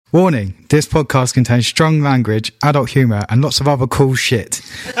Warning, this podcast contains strong language, adult humour and lots of other cool shit.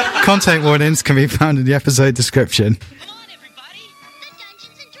 Content warnings can be found in the episode description. Come on, everybody! The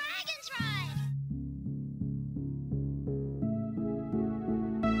Dungeons and Dragons ride!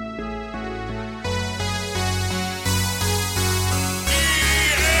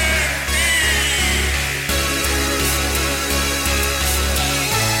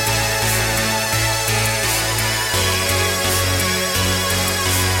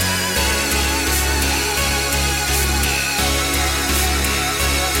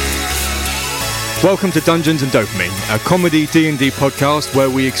 Welcome to Dungeons and Dopamine, a comedy D&D podcast where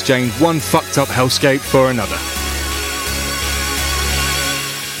we exchange one fucked up hellscape for another.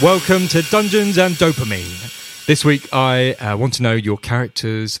 Welcome to Dungeons and Dopamine. This week I want to know your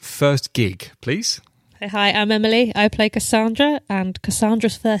character's first gig, please. Hi, I'm Emily. I play Cassandra, and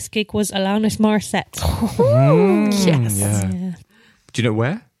Cassandra's first gig was Alanis Morissette. Yes. Yeah. Do you know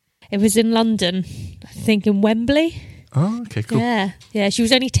where? It was in London, I think in Wembley. Oh, okay, cool. Yeah, she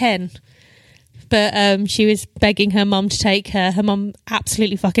was only 10. But she was begging her mum to take her. Her mum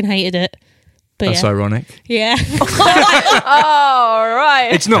absolutely fucking hated it. But That's ironic. Yeah. Oh, right.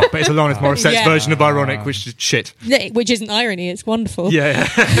 It's not, but it's Alanis Morissette's Yeah. version of ironic, which is shit. Which isn't irony, it's wonderful. Yeah.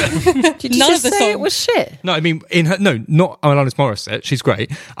 Did you None just of the say it songs. was shit? No, I mean, not Alanis Morissette. She's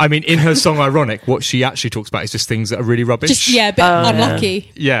great. I mean, in her song Ironic, what she actually talks about is just things that are really rubbish. Just, a bit unlucky.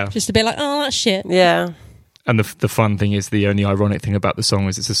 Yeah. Just a bit like, oh, that's shit. Yeah. And the fun thing is, the only ironic thing about the song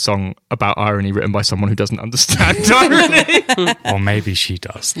is it's a song about irony written by someone who doesn't understand irony. Or maybe she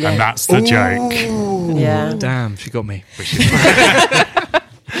does. Yeah. And that's the joke. Yeah. Damn, she got me.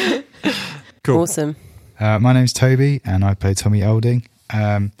 Cool. Awesome. My name's Toby and I play Tommy Elding.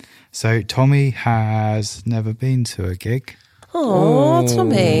 So Tommy has never been to a gig. Oh,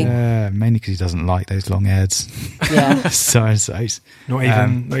 Tommy. Mainly because he doesn't like those long ads. Yeah. so Not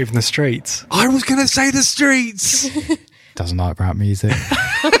even the streets. I was going to say the streets. doesn't like rap music.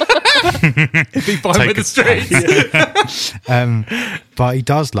 It'd be fine with the streets. But he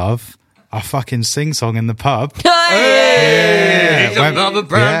does love a fucking sing-song in the pub. Hey!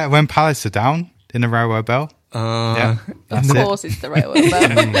 When Palace are down in the Railway Bell. That's Of it. course, it's the railway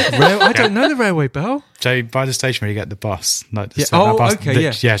bell. I don't know the Railway Bell. So by the station where you get the bus, like Yeah. so that bus, Okay,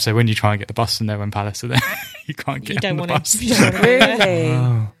 yeah. So when you try and get the bus from there when Palace are there, you can't You get on don't the want bus. to. Really?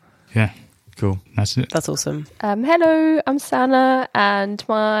 Yeah, Cool. that's it. That's awesome. Hello, I'm Sana, and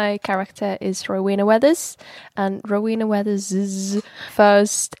my character is Rowena Weathers. And Rowena Weathers'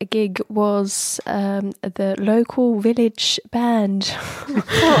 first gig was the local village band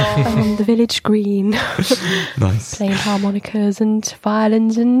on the village green, Nice. playing harmonicas and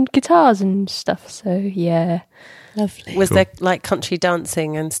violins and guitars and stuff. So yeah, Lovely. Was Cool. there like country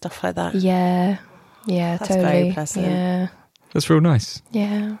dancing and stuff like that? yeah, That's totally. very pleasant. Yeah, That's real nice.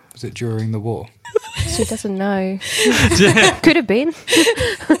 yeah. Was it during the war? She doesn't know. Could have been.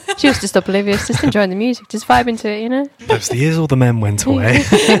 She was just oblivious, just enjoying the music, just vibing to it, you know. Perhaps the years all the men went away.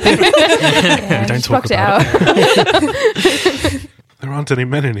 Yeah, don't just talk rocked about it. There aren't any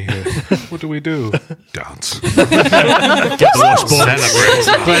men in here. What do we do? Dance.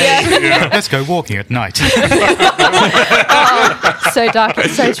 Let's go walking at night. So dark,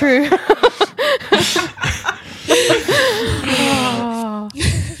 it's so true. Oh.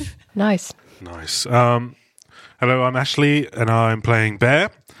 Nice. Nice. Hello, I'm Ashley, and I'm playing Bear.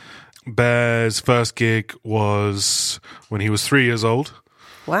 Bear's first gig was when he was 3 years old.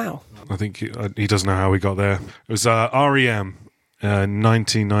 Wow. I think he doesn't know how we got there. It was REM,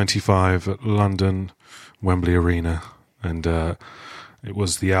 1995 at London Wembley Arena, and it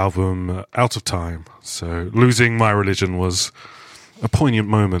was the album Out of Time. So losing my religion was a poignant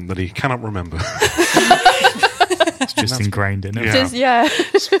moment that he cannot remember. It's just ingrained in it. Yeah. Just, yeah.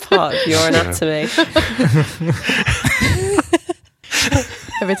 It's part of your anatomy.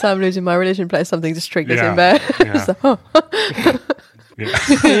 Every time losing my religion plays something just triggers Yeah. in there. Yeah. It's like, oh. Yeah.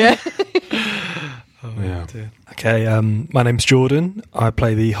 Yeah. Yeah. Okay, my name's Jordan. I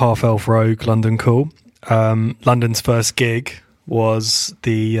play the half-elf rogue London Cool. London's first gig was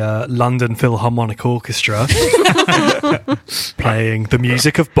the London Philharmonic Orchestra playing the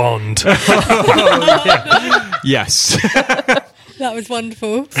music of Bond. Yes. That was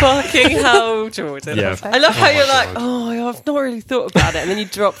wonderful. Fucking hell, Jordan. Yeah. I love how you're like, I've not really thought about it, and then you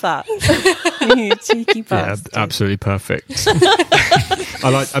drop that. You cheeky Yeah, bastard. absolutely perfect.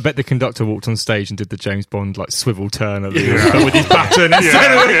 I bet the conductor walked on stage and did the James Bond like swivel turn at the but with his baton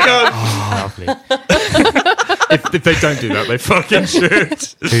instead of a gun. Lovely. If they don't do that, they fucking should.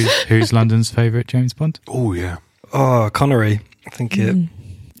 Who's London's favourite James Bond? Oh, yeah. Oh, Connery. I think it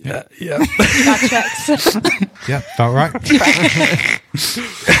Yeah. That checks. Yeah, felt right.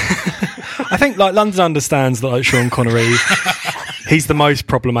 I think like London understands that like Sean Connery, he's the most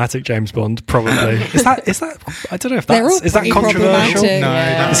problematic James Bond, probably. Is that? I don't know if They're all is that pretty controversial? problematic. No,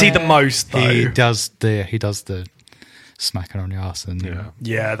 Yeah. Is he the most though? He does the smacking on your ass and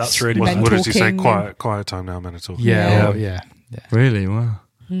Yeah, that's really Men bad. What does he say? talking. Quiet time now, men are talking. yeah, Yeah. yeah. Really? Wow.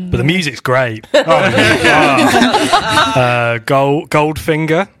 But the music's great. Goldfinger,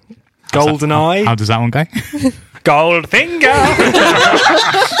 GoldenEye, How does that one go? Goldfinger.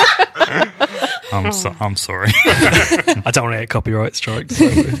 I'm sorry. I don't want to get copyright strikes. So.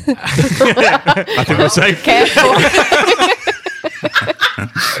 I think we're safe. Careful.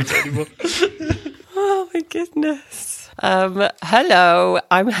 Oh my goodness. Hello,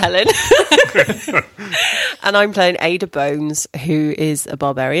 I'm Helen. And I'm playing Ada Bones, who is a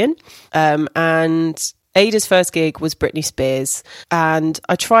barbarian. And Ada's first gig was Britney Spears. And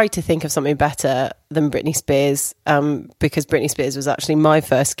I tried to think of something better than Britney Spears, because Britney Spears was actually my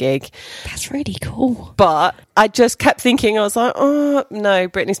first gig. That's really cool. But I just kept thinking, I was like, oh, no,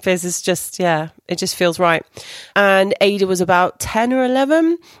 Britney Spears is just, it just feels right. And Ada was about 10 or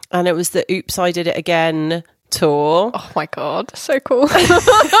 11, and it was the Oops, I Did It Again tour. Oh my god, so cool. How did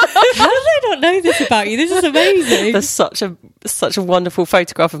I not know this about you? This is amazing. There's such a wonderful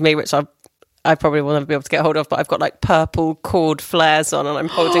photograph of me, which I probably will never be able to get hold of, but I've got like purple cord flares on, and I'm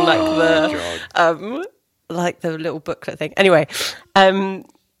holding like the little booklet thing. Anyway,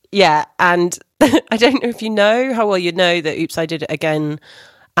 yeah, and I don't know if you know how well you know the Oops, I Did It Again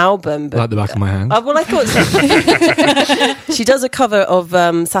album, but Like the back of my hand. well, I thought she does a cover of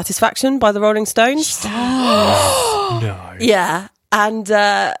Satisfaction by the Rolling Stones. No. Yeah. And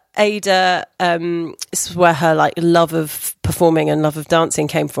Ada, this is where her like love of performing and love of dancing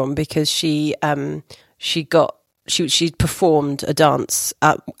came from, because she performed a dance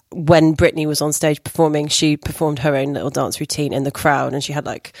when Britney was on stage performing. She performed her own little dance routine in the crowd, and she had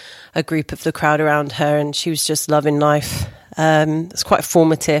like a group of the crowd around her, and she was just loving life. It's quite a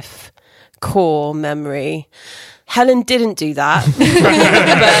formative core memory. Helen didn't do that,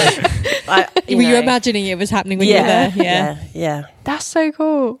 but Were you imagining it was happening when you were there? yeah. That's so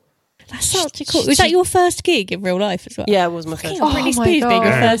cool. That's such a cool. Was that your first gig in real life as well? Yeah, it was my first. Britney my Spears being your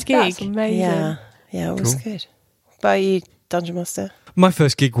God, first gig. That's amazing. Yeah, it was good. What about you, Dungeon Master? My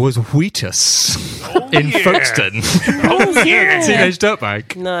first gig was Wheatus in Folkestone. Oh yeah. Teenage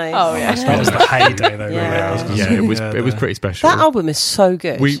Dirtbag. Nice. Oh yeah. That was the heyday though. Yeah. Really. Yeah, it was pretty special. That album is so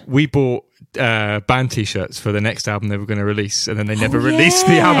good. We bought band t-shirts for the next album they were going to release, and then they never released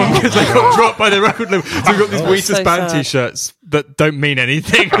the album because they got dropped by the record label. So we've got these Wheatus so band sad. t-shirts that don't mean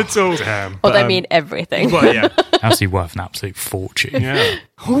anything at all. Damn. Or they mean everything. Well, yeah. Actually worth an absolute fortune. Yeah.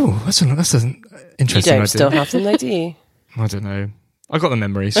 Oh, that's an you interesting don't idea. still have them though, do you? I don't know. I got the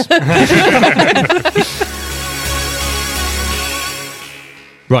memories.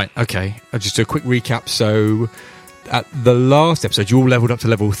 Right, okay. I'll just do a quick recap. So, at the last episode, you all leveled up to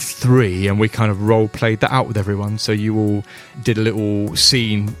level 3, and we kind of role played that out with everyone. So, you all did a little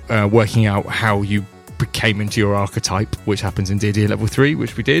scene working out how you came into your archetype, which happens in D&D level 3,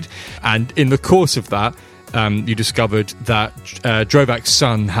 which we did. And in the course of that, you discovered that Drovak's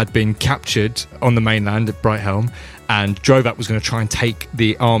son had been captured on the mainland at Brighthelm, and Drovak was going to try and take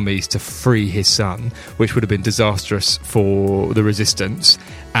the armies to free his son, which would have been disastrous for the resistance.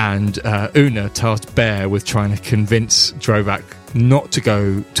 And Una tasked Bear with trying to convince Drovak not to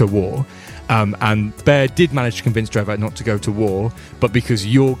go to war. And Bear did manage to convince Drovak not to go to war, but because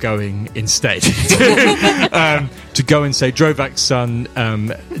you're going instead to go and save Drovak's son,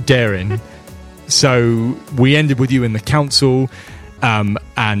 Darin. So we ended with you in the council,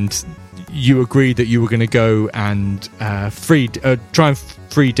 and you agreed that you were going to go and try and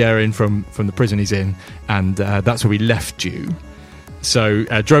free Darin from the prison he's in, and that's where we left you. So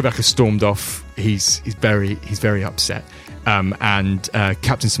Drovak has stormed off. He's very upset, and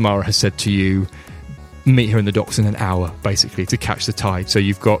Captain Samara has said to you, meet her in the docks in an hour, basically, to catch the tide. So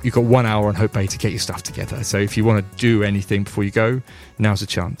you've got 1 hour on Hope Bay to get your stuff together. So if you want to do anything before you go, now's the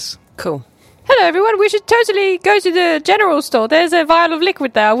chance. Cool. Hello everyone, we should totally go to the general store. There's a vial of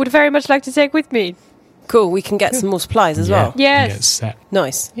liquid there I would very much like to take with me. Cool. We can get some more supplies as well. Yes. Get set.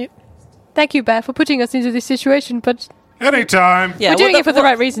 Nice. Thank you, Bear, for putting us into this situation, but Anytime. Yeah, We're doing it for the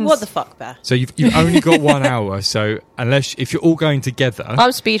right reasons. What the fuck, Bear? So you've only got 1 hour. So if you're all going together,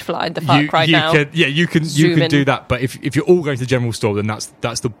 I'm speed flying the fuck right now. You can Zoom in. do that. But if you're all going to the general store, then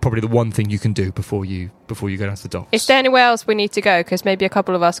that's probably the one thing you can do before you go down to the docks. Is there anywhere else we need to go? Because maybe a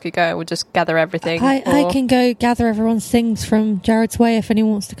couple of us could go and we'll just gather everything. I or- can go gather everyone's things from Jared's Way if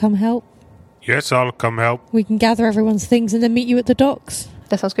anyone wants to come help. Yes, I'll come help. We can gather everyone's things and then meet you at the docks.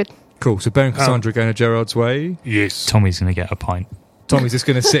 That sounds good. Cool. So Ben and Cassandra going to Gerard's Way. Yes. Tommy's going to get a pint. Tommy's just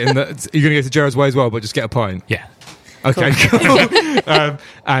going to sit in the... You're going to go to Gerard's Way as well, but just get a pint? Yeah. Okay, cool.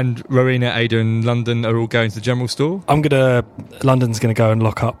 And Rowena, Ada and London are all going to the general store? London's gonna go and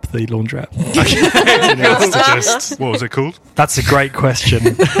lock up the laundrette. What was it called? That's a great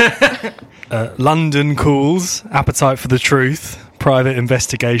question. London calls, appetite for the truth, private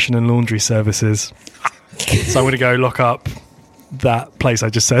investigation and laundry services. So I'm going to go lock up that place I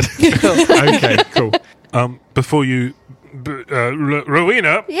just said. Okay, cool. Before you...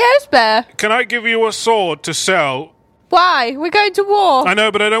 Rowena, Yes, Bear. can I give you a sword to sell? Why? We're going to war. I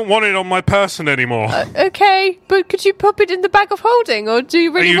know, but I don't want it on my person anymore. Okay, but could you pop it in the bag of holding, or do you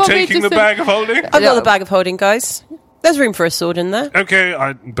Are really you want me taking to... the bag of holding? I've got the bag of holding, guys. There's room for a sword in there. Okay,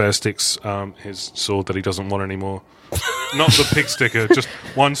 Bear sticks his sword that he doesn't want anymore. Not the pig sticker, just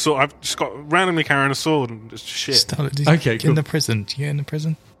one sword. I've just got randomly carrying a sword and it's shit. Okay, cool. In the prison. Do you get in the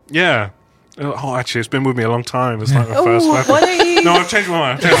prison? Yeah. Oh, actually, it's been with me a long time. It's like my first Oh, weapon. why don't you... No, I've changed my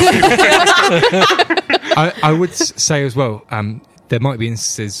mind. I would say as well, there might be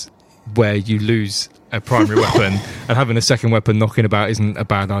instances where you lose a primary weapon, and having a second weapon knocking about isn't a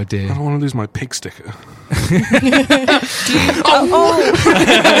bad I idea. don't want to lose my pig sticker.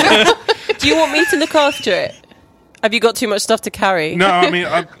 Do you want me to look after it? Have you got too much stuff to carry? No, I mean,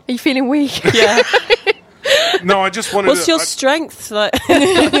 Are you feeling weak? Yeah. no, I just wanted What's to... your strength? Like...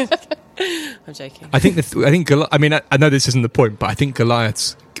 I'm joking. I think I mean, I know this isn't the point, but I think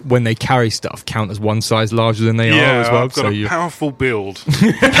Goliaths, when they carry stuff, count as one size larger than they are yeah, as well. I've got a powerful build.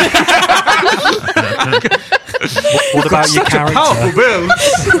 What about your character? build.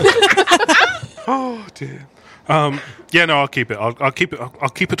 Oh dear. Yeah, no, I'll keep it. I'll keep it. I'll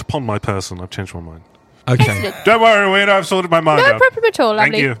keep it upon my person. I've changed my mind. Okay, Don't worry, Rowena, I've sorted my mind No out. problem at all,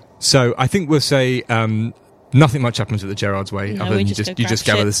 Thank lovely. you. so I think we'll say nothing much happens at the Gerard's Way No, other we than just go you just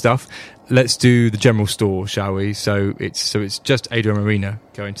grab gather shit. the stuff. Let's do the general store, shall we? So it's just Ada and Marina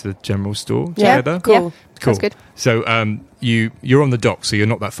going to the general store Yeah, together. Cool. Cool. Sounds good. So you're on the dock, so you're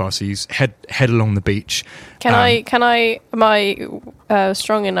not that far. So you head along the beach. Am I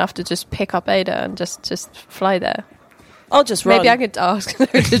strong enough to just pick up Ada and just fly there? I'll just run. Maybe I could ask her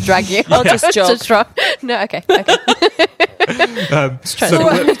to drag you. I'll just jog. Just run. No, okay. So So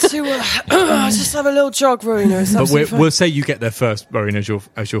I need to just have a little jog, Rowena. but we'll say you get there first, Marina,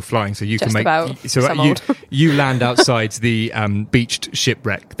 as you're flying, so you Just can make. about So some you old. you land outside the beached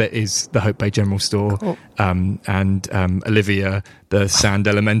shipwreck that is the Hope Bay General Store, Cool. and Olivia, the sand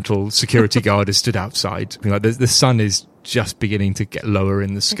elemental security guard, is stood outside. Like the sun is just beginning to get lower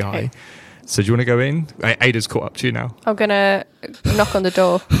in the sky. Okay. So do you want to go in? Ada's caught up to you now. I'm gonna knock on the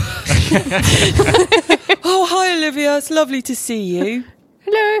door. Oh, hi, Olivia. It's lovely to see you.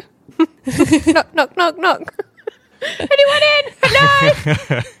 Hello. Knock, knock, knock, knock. Anyone in?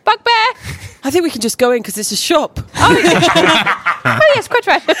 Hello. Bugbear. I think we can just go in because it's a shop. Oh yes, quite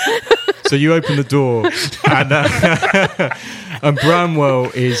right. So you open the door, and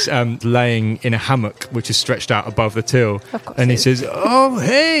Bramwell is laying in a hammock, which is stretched out above the till. Of course And he he is. says, "Oh,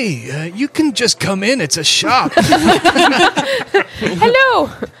 hey, you can just come in. It's a shop." Hello.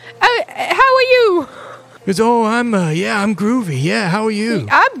 How are you? He goes, "Oh, I'm groovy. Yeah, how are you?"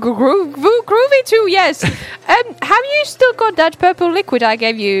 I'm groovy too. Yes. Have you still got that purple liquid I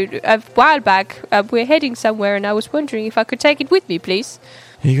gave you a while back? We're heading somewhere, and I was wondering if I could take it with me, please.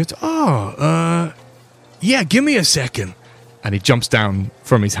 He goes, "Oh, yeah, give me a second." And he jumps down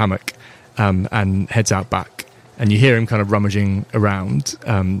from his hammock and heads out back. And you hear him kind of rummaging around,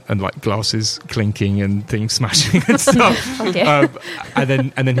 and like glasses clinking and things smashing and stuff. Oh dear.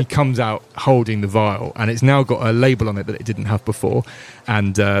 And then he comes out holding the vial, and it's now got a label on it that it didn't have before,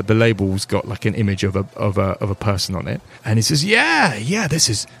 and the label's got like an image of a person on it. And he says, "Yeah, this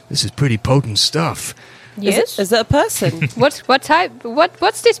is pretty potent stuff." Yes. Is that a person? What type?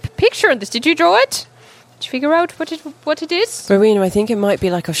 What's this picture on this? Did you draw it? Did you figure out what it is? Rowena, I think it might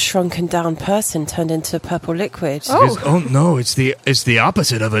be like a shrunken down person turned into purple liquid. Oh. He goes, "Oh no, it's the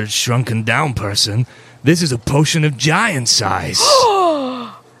opposite of a shrunken down person. This is a potion of giant size."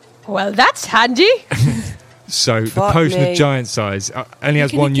 Well, that's handy. So the Fuck potion me. of giant size only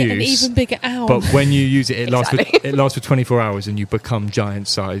has You're one gonna get use. an even bigger owl. But when you use it, it lasts Exactly. for 24 hours, and you become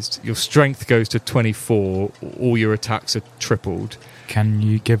giant-sized. Your strength goes to 24. All your attacks are tripled. Can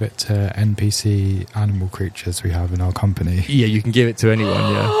you give it to NPC animal creatures we have in our company? Yeah, you can give it to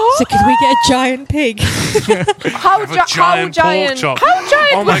anyone. Yeah. So can we get a giant pig? How Have a giant pork chop. How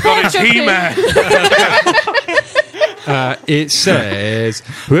giant? Oh my was god, it's that He-Man! It says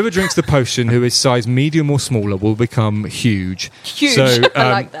whoever drinks the potion who is size medium or smaller will become huge. Huge. So,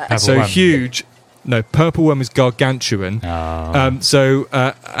 I like that. Level So one. huge No, purple worm is gargantuan. So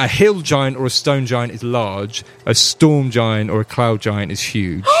a hill giant or a stone giant is large. A storm giant or a cloud giant is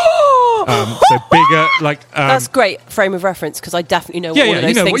huge. So bigger, like That's great frame of reference because I definitely know what all of those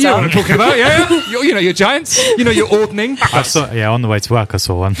you know things what you know are. what I'm talking about. Yeah, you know your giants. You know your ordning. I saw, on the way to work, I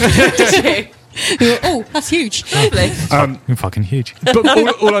saw one. Oh, that's huge. Lovely. Fucking huge. But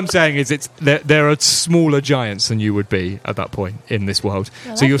all I'm saying is there are smaller giants than you would be at that point in this world.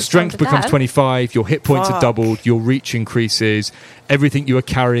 Well, So your that's strength the sound of becomes that. 25, your hit points are Fuck. doubled, your reach increases, everything you are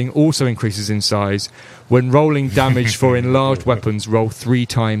carrying also increases in size. When rolling damage for enlarged weapons, roll 3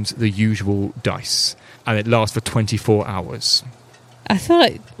 times the usual dice. And it lasts for 24 hours. I feel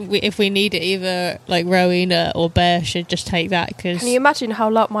like if we need it, either like Rowena or Bear should just take that because Can you imagine how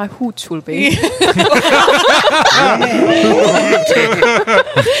loud my hoots will be?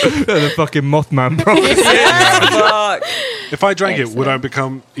 The fucking Mothman probably. Fuck. If I drank it, would I Excellent.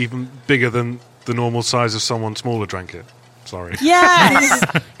 become even bigger than the normal size if someone smaller drank it? Sorry. Yes.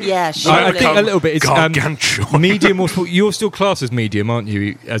 Yeah, surely. I think a little bit. It's Gargantuan. medium or small. You're still classed as medium, aren't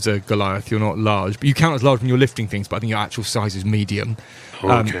you? As a Goliath, you're not large, but you count as large when you're lifting things. But I think your actual size is medium.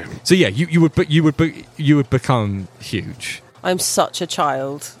 Okay. So yeah, you would become huge. I'm such a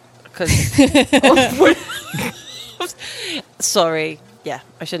child. 'Cause- Sorry. Yeah,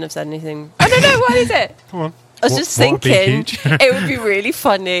 I shouldn't have said anything. I don't know, what is it? Come on. I was just what would be thinking huge? it would be really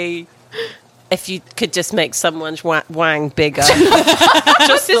funny if you could just make someone's wang bigger.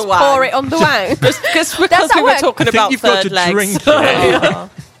 Just the Just wang. pour it on the wang. Because That's we how were it- talking I think about you've got third to legs. drink it.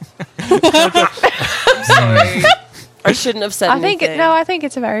 I'm sorry. I shouldn't have said I think anything. I think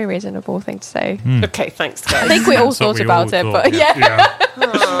it's a very reasonable thing to say. Okay, thanks, guys. I think we all That's what thought we about all it, thought, but yeah.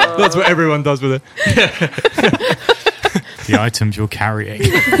 That's what everyone does with it. The items you're carrying.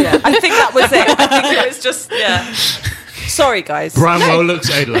 Yeah, I think that was it. I think it was just Sorry, guys. Bramwell looks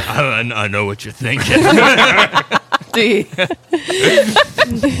at it like, I know what you're thinking.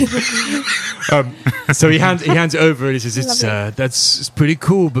 So he hands it over and he says, "It's pretty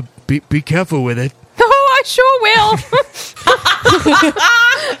cool, but be careful with it." Oh, I sure will.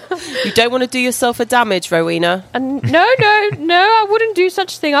 You don't want to do yourself a damage, Rowena. And no, I wouldn't do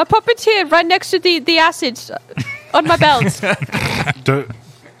such thing. I'll pop it here, right next to the acid on my belt.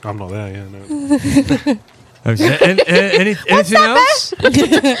 I'm not there, yeah, no. Anything else?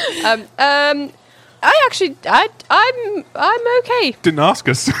 I'm okay. Didn't ask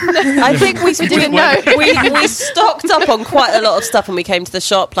us. I think we didn't know. we stocked up on quite a lot of stuff when we came to the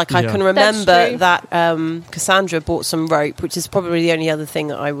shop. Like I Yeah. can That's remember true. that Cassandra bought some rope, which is probably the only other thing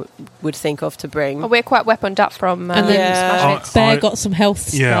that I would think of to bring. Oh, we're quite weaponed up from And then Yeah. Smash Hits. Bear I- got some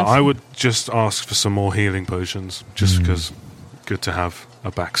health Yeah, stuff. I would just ask for some more healing potions, just because good to have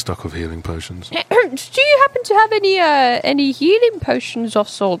a backstock of healing potions. Do you happen to have any healing potions of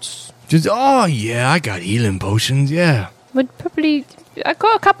sorts? Yeah, I got healing potions. Yeah. Would probably. I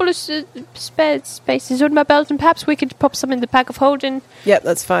got a couple of spare spaces on my belt, and perhaps we could pop some in the pack of holding, Yep,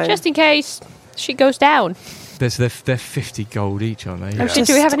 that's fine. just in case she goes down. They're 50 gold each, aren't they? Oh, shit,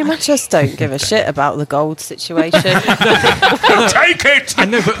 do we have any I money? just don't give a shit about the gold situation. Take it! I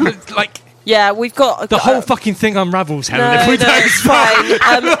know, but like Yeah, we've got the whole fucking thing unravels, Helen. No, if we no, don't. it's fine.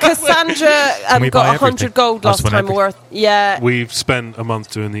 Cassandra we got buy 100 everything? gold I just last want time worth. Yeah, We've spent a month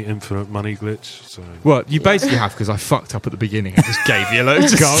doing the infinite money glitch, so Well, you basically have because I fucked up at the beginning. I just gave you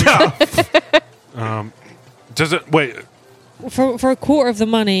loads of stuff. does it wait? For a quarter of the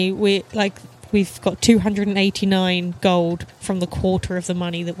money, we've got 289 gold from the quarter of the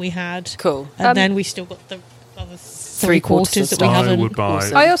money that we had, cool. and then we still got the other Three quarters that we I haven't. would buy.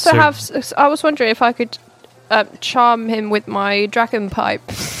 Awesome. I also So- have. I was wondering if I could charm him with my dragon pipe.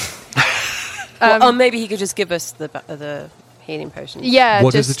 Or maybe he could just give us the healing potion. Yeah.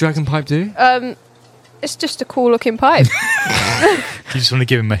 What does just, the dragon pipe do? It's just a cool looking pipe. You just want to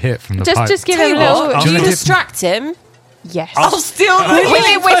give him a hit from the pipe. just give Tell him you a little. what, Do do you you wanna distract him? Yes. I'll steal the We've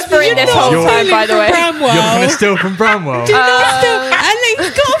been whispering this whole time, by the way. Bramwell. You're going to steal from Bramwell. And he's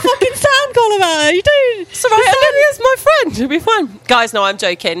got a fucking sound call about it. You don't. It's alright, Olivia is my friend. It'll be fine. Guys, no, I'm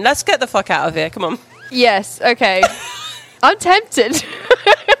joking. Let's get the fuck out of here. Come on. Yes. Okay. I'm tempted.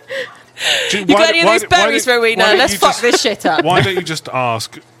 You got any of those berries, Rowena? Let's fuck this shit up. Why don't you just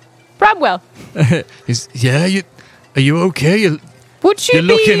ask? Bramwell, Are you okay? would you You're be?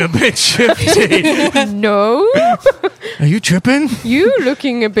 looking a bit shifty. No. Are you tripping? You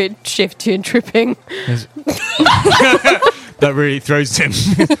looking a bit shifty and tripping. That really throws him.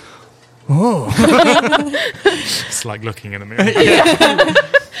 It's like looking in the mirror.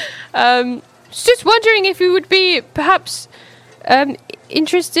 Just wondering if you would be perhaps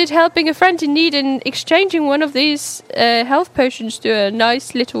interested helping a friend in need and exchanging one of these health potions to a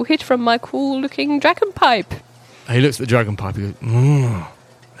nice little hit from my cool-looking dragon pipe. He looks at the dragon pipe. He goes,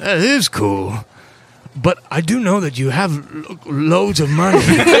 that is cool. But I do know that you have loads of money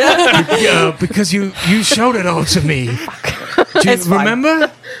because you showed it all to me. Do you It's fine.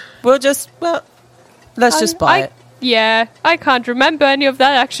 remember? Let's just buy it. Yeah, I can't remember any of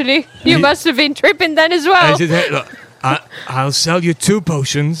that, actually. You must have been tripping then as I well. said, hey, look, I'll sell you 2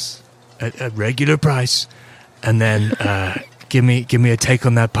 potions at a regular price, and then give me a take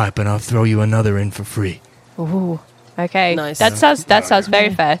on that pipe, and I'll throw you another in for free. Ooh, okay. Nice. That sounds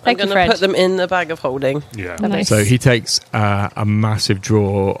very fair. Thank you, I'm going friend. to put them in the bag of holding. Yeah. Nice. So he takes a massive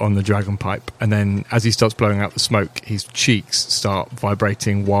draw on the dragon pipe, and then as he starts blowing out the smoke, his cheeks start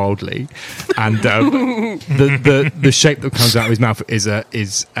vibrating wildly, and the shape that comes out of his mouth is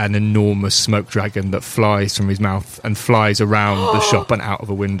an enormous smoke dragon that flies from his mouth and flies around the shop and out of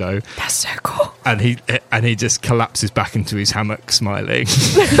a window. That's so cool. And he just collapses back into his hammock, smiling.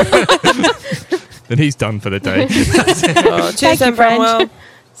 And he's done for the day. Oh, cheers, Thank you, then, friend. Bramwell.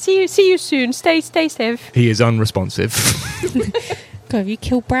 See you soon. Stay safe. He is unresponsive. God, have you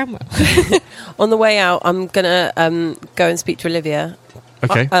killed Bramwell? On the way out, I'm going to go and speak to Olivia.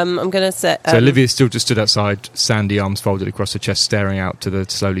 Okay. I'm going to set... So Olivia's still just stood outside, sandy arms folded across her chest, staring out to the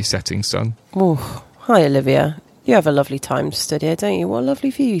slowly setting sun. Oh, hi, Olivia. You have a lovely time stood here, don't you? What a lovely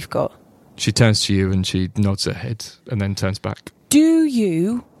view you've got. She turns to you and she nods her head and then turns back. Do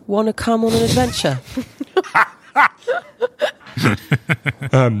you want to come on an adventure?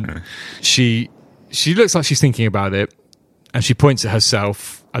 She looks like she's thinking about it, and she points at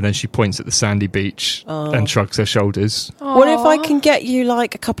herself, and then she points at the sandy beach and shrugs her shoulders. What if I can get you,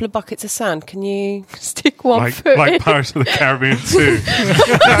 like, a couple of buckets of sand? Can you... Stick one foot Like in. Pirates of the Caribbean 2.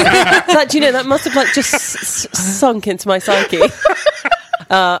 Do you know, that must have, like, just sunk into my psyche.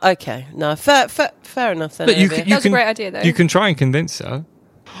 Okay. No, fair enough then, But Olivia. That's a great idea, though. You can try and convince her.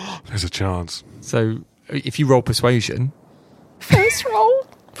 There's a chance. So if you roll persuasion, First roll.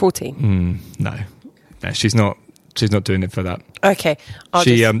 14. no, she's not doing it for that. Okay.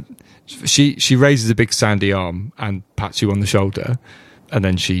 She raises a big sandy arm and pats you on the shoulder, and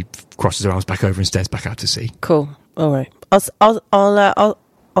then she crosses her arms back over and stares back out to sea. Cool. All right. I'll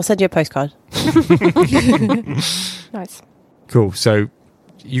send you a postcard. Nice. Cool. So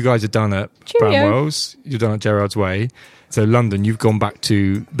you guys are done at Cheerio. Bramwell's. You're done at Gerard's Way. So London, you've gone back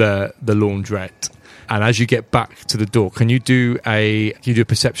to the laundrette, and as you get back to the door, can you do a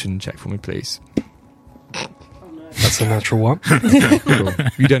perception check for me, please? That's a natural one. Cool.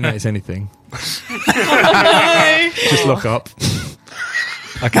 You don't notice anything. Just look up.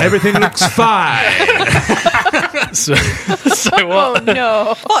 Okay, everything looks fine. So what? Oh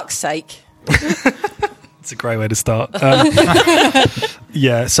no. Fuck's sake. It's a great way to start.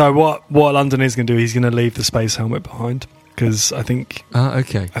 Yeah. So what London is going to do? He's going to leave the space helmet behind because I think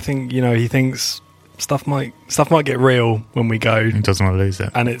Okay. he thinks stuff might get real when we go. He doesn't want to lose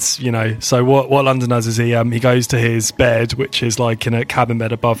it. And it's, so what London does is he goes to his bed, which is like in a cabin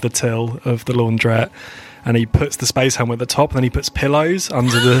bed above the till of the laundrette, and he puts the space helmet at the top, and then he puts pillows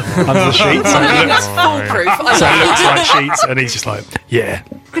under the sheets. So it looks, Foolproof. so it looks like sheets, and he's just like, yeah,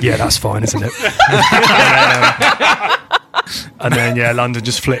 that's fine, isn't it? and then London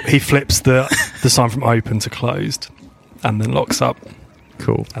just flips the sign from open to closed, and then locks up.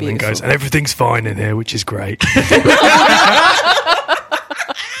 Cool. And then goes, and everything's fine in here, which is great.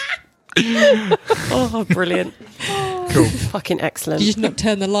 Oh, brilliant. Cool. Fucking excellent. You just not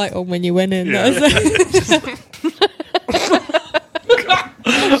turn the light on when you went in. That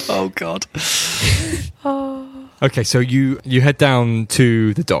was Oh, God. Okay, so you head down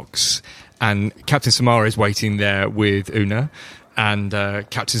to the docks, and Captain Samara is waiting there with Una, and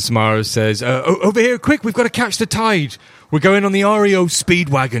Captain Samara says, over here, quick, we've got to catch the tide. We're going on the REO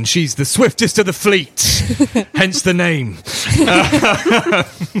Speedwagon. She's the swiftest of the fleet, hence the name.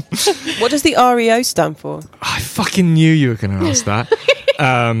 What does the REO stand for? I fucking knew you were going to ask that.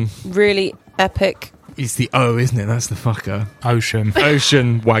 Really epic. It's the O, isn't it? That's the fucker. Ocean.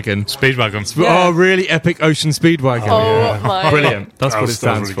 Ocean Wagon. Speedwagon. Yeah. Oh, really epic Ocean Speedwagon. Oh my. Brilliant. That's That what it was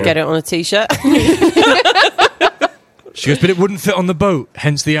stands really for. Get it on a t-shirt. She goes, but it wouldn't fit on the boat,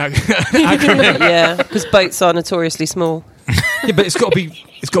 hence the acronym. Yeah, because boats are notoriously small. Yeah, but it's got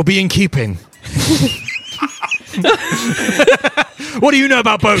to be in keeping. What do you know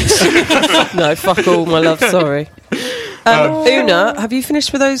about boats? No, fuck all, my love. Sorry. Una, have you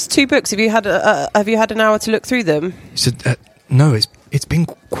finished with those 2 books? Have you had an hour to look through them? He said, no, it's It's been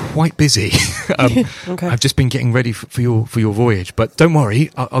quite busy. Okay. I've just been getting ready for your voyage, but don't worry,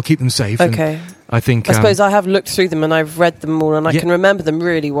 I'll keep them safe. and Okay. I think. I suppose I have looked through them and I've read them all and I Yeah. can remember them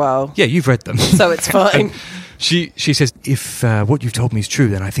really well. Yeah, you've read them. So it's fine. She says, if what you've told me is true,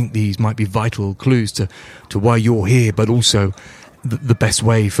 then I think these might be vital clues to why you're here, but also the best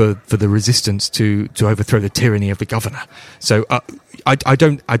way for the resistance to overthrow the tyranny of the governor. So I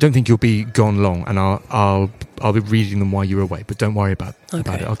don't think you'll be gone long, and I'll be reading them while you're away. But don't worry about it.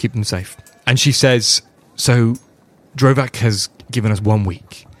 I'll keep them safe. And she says, so Drovak has given us 1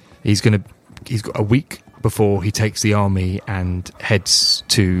 week. He's got a week before he takes the army and heads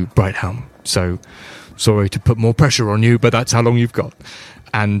to Brighthelm. So sorry to put more pressure on you, but that's how long you've got.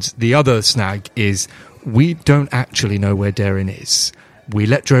 And the other snag is we don't actually know where Darren is. We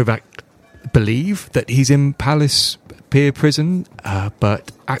let Drovak believe that he's in Palace Pier Prison,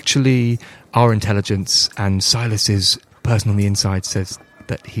 but actually our intelligence and Silas's person on the inside says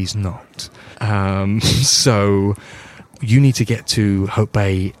that he's not. So you need to get to Hope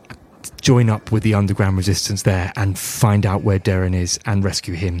Bay, join up with the underground resistance there and find out where Darren is and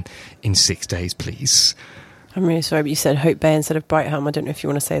rescue him in 6 days, please. I'm really sorry, but you said Hope Bay instead of Brighthelm. I don't know if you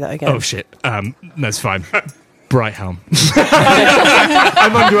want to say that again. Oh, shit. That's fine. Brighthelm.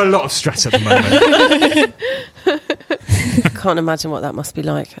 I'm under a lot of stress at the moment. I can't imagine what that must be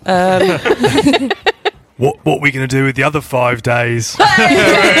like. What are we going to do with the other 5 days?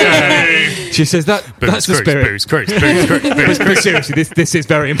 She says that's the spirit. Booze. But seriously, this is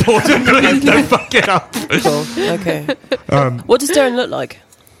very important. Please don't fuck it up. Cool. Okay. What does Darren look like?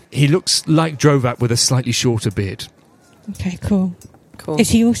 He looks like Drovak with a slightly shorter beard. Okay, cool. Cool. Is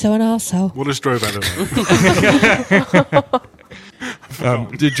he also an arsehole? What does Drovat look like?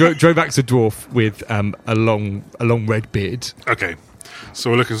 Drovak's a dwarf with a long red beard. Okay. So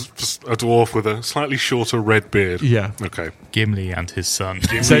we're looking for a dwarf with a slightly shorter red beard. Yeah. Okay. Gimli and his son.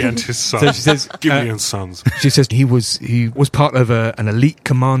 Gimli and his son. So she says, Gimli and sons. She says he was part of an elite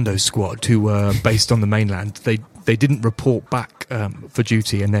commando squad who were based on the mainland. They didn't report back for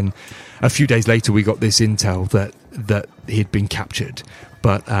duty, and then a few days later we got this intel that he'd been captured.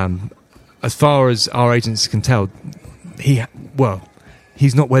 But as far as our agents can tell, he's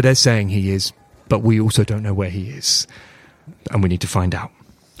not where they're saying he is, but we also don't know where he is, and we need to find out.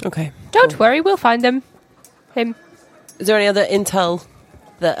 Okay. Don't worry, we'll find him. Him. Is there any other intel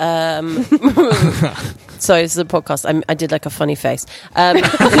that... Sorry, this is a podcast. I did like a funny face. Imagine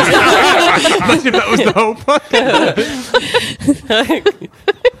that was the whole point.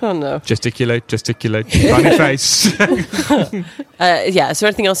 Oh, no. Gesticulate, funny face. Yeah, is there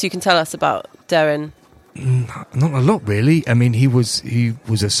anything else you can tell us about Darren? Not a lot, really. I mean, he was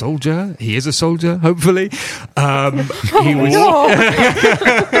a soldier. He is a soldier, hopefully. He was.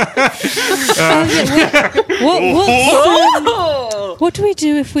 What do we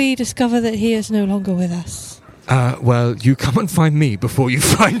do if we discover that he is no longer with us? Well, you come and find me before you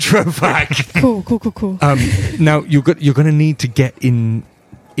find Drovak. Cool. Now you're going to need to get into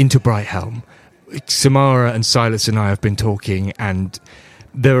Brighthelm. Samara and Silas and I have been talking, and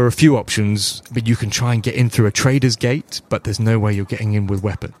there are a few options, but you can try and get in through a trader's gate, but there's no way you're getting in with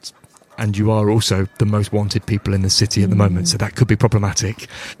weapons. And you are also the most wanted people in the city at the moment, so that could be problematic.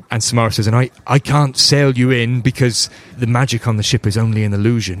 And Samara says, and I can't sail you in because the magic on the ship is only an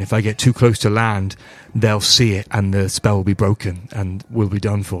illusion. If I get too close to land, they'll see it and the spell will be broken and we'll be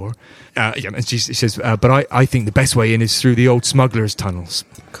done for. And she says, but I think the best way in is through the old smugglers' tunnels.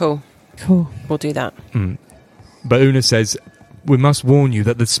 Cool. We'll do that. But Una says, we must warn you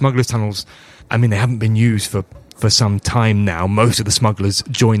that the smugglers' tunnels, I mean, they haven't been used for some time now. Most of the smugglers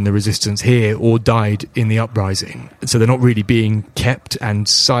joined the resistance here or died in the uprising. So they're not really being kept, and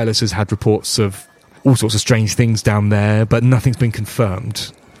Silas has had reports of all sorts of strange things down there, but nothing's been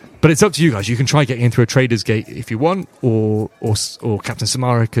confirmed. But it's up to you guys. You can try getting in through a trader's gate if you want, or Captain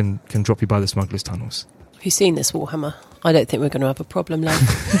Samara can drop you by the smugglers' tunnels. Have you seen this Warhammer? I don't think we're going to have a problem, love.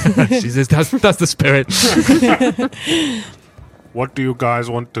 She says, that's the spirit. What do you guys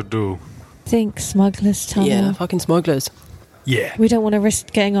want to do? Think smugglers' tunnel. Yeah, fucking smugglers. Yeah. We don't want to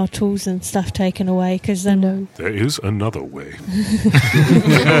risk getting our tools and stuff taken away because then There is another way.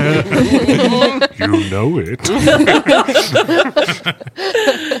 You know it.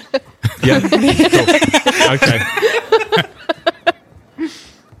 Yeah. Cool. Okay.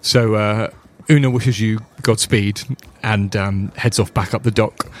 So Una wishes you Godspeed and heads off back up the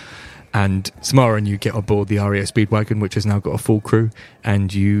dock. And Samara and you get on board the REO Speedwagon, which has now got a full crew,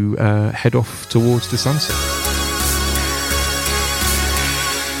 and you head off towards the sunset.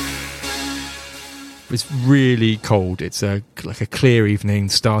 It's really cold. It's like a clear evening.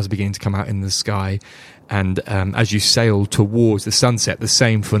 Stars are beginning to come out in the sky. And as you sail towards the sunset, the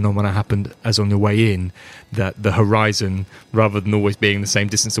same phenomena happened as on your way in, that the horizon, rather than always being the same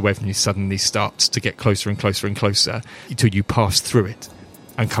distance away from you, suddenly starts to get closer and closer and closer until you pass through it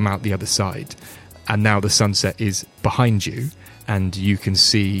and come out the other side. And now the sunset is behind you, and you can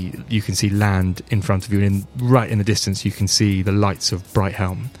see land in front of you, and right in the distance you can see the lights of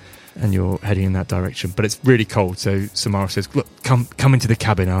Brighthelm, and you're heading in that direction. But it's really cold, so Samara says, look, come into the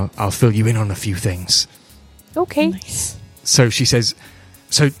cabin, I'll fill you in on a few things. Okay. Nice. So she says,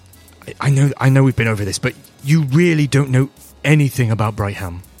 so I know we've been over this, but you really don't know anything about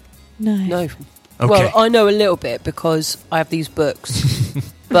Brighthelm. No. Okay. Well, I know a little bit because I have these books.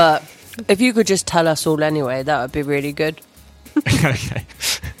 But if you could just tell us all anyway, that would be really good. Okay.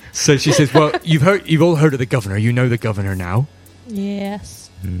 So she says, well, you've all heard of the governor. You know the governor now. Yes.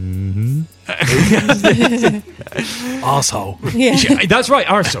 Mm-hmm. Arsehole. Yeah. That's right,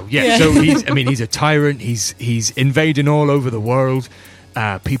 Arso. Yeah. Yeah. So he's a tyrant. He's invading all over the world.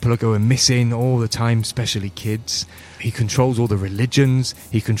 People are going missing all the time, especially kids. He controls all the religions.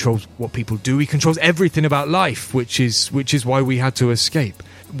 He controls what people do. He controls everything about life, which is why we had to escape.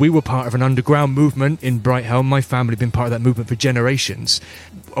 We were part of an underground movement in Brighthelm. My family had been part of that movement for generations.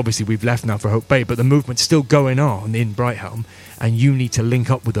 Obviously, we've left now for Hope Bay, but the movement's still going on in Brighthelm, and you need to link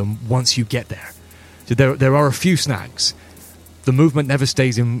up with them once you get there. So there are a few snags. The movement never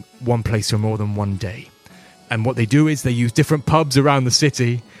stays in one place for more than one day. And what they do is they use different pubs around the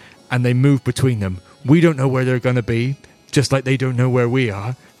city, and they move between them. We don't know where they're going to be, just like they don't know where we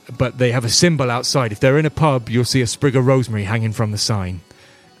are, but they have a symbol outside. If they're in a pub, you'll see a sprig of rosemary hanging from the sign.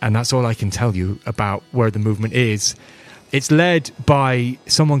 And that's all I can tell you about where the movement is. It's led by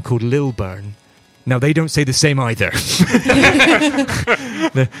someone called Lilburn. Now, they don't say the same either.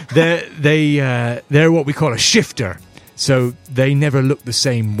 They're what we call a shifter. So they never look the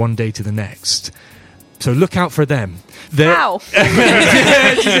same one day to the next. So look out for them. How?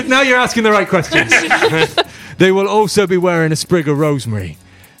 Now you're asking the right questions. They will also be wearing a sprig of rosemary.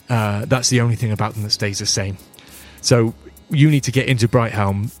 That's the only thing about them that stays the same. So you need to get into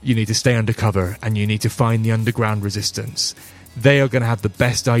Brighthelm, you need to stay undercover, and you need to find the underground resistance. They are going to have the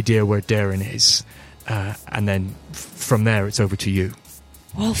best idea where Darren is. And then from there, it's over to you.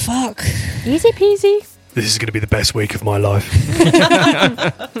 Well, fuck. Easy peasy. This is going to be the best week of my life.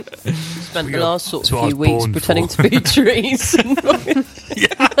 Spent the last sort That's of what I few was weeks born pretending for. to be trees.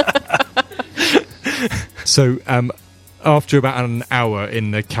 So after about an hour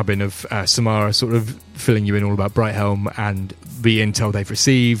in the cabin of Samara, sort of filling you in all about Brighthelm and the intel they've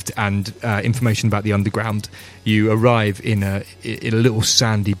received and information about the underground, you arrive in a little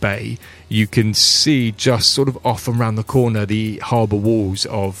sandy bay. You can see just sort of off and round the corner the harbour walls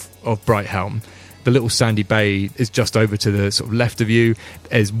of Brighthelm. The little sandy bay is just over to the sort of left of you.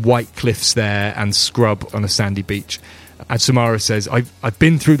 There's white cliffs there and scrub on a sandy beach. And Samara says, I've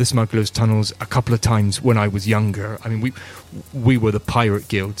been through the smugglers' tunnels a couple of times when I was younger. I mean, we were the pirate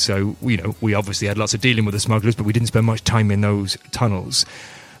guild, so we obviously had lots of dealing with the smugglers, but we didn't spend much time in those tunnels.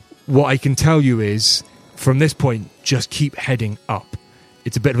 What I can tell you is, from this point, just keep heading up.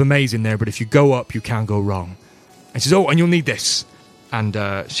 It's a bit of a maze in there, but if you go up, you can't go wrong. And she says, and you'll need this. And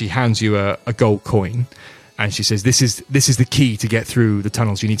she hands you a gold coin. And she says, this is the key to get through the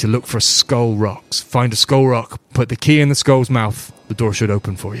tunnels. You need to look for skull rocks. Find a skull rock, put the key in the skull's mouth. The door should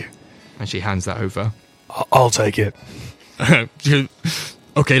open for you. And she hands that over. I'll take it.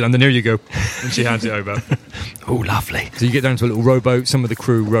 Okay, London, here you go. And she hands it over. Oh, lovely. So you get down to a little rowboat. Some of the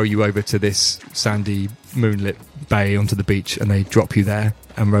crew row you over to this sandy, moonlit bay onto the beach, and they drop you there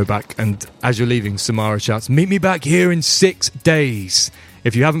and row back. And as you're leaving, Samara shouts, meet me back here in 6 days.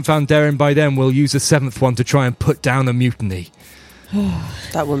 If you haven't found Darren by then, we'll use the 7th one to try and put down a mutiny.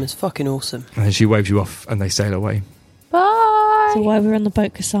 That woman's fucking awesome. And then she waves you off and they sail away. Bye. So while we were on the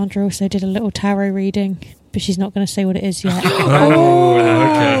boat, Cassandra also did a little tarot reading, but she's not going to say what it is yet. Oh,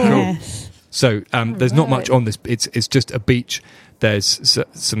 okay, cool. Yes. So there's not much on this. It's just a beach. There's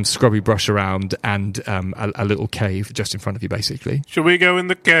some scrubby brush around and a little cave just in front of you, basically. Shall we go in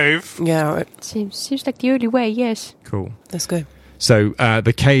the cave? Yeah, all right. Seems like the only way, yes. Cool. Let's go. So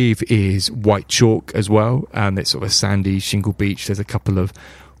the cave is white chalk as well, and it's sort of a sandy shingle beach. There's a couple of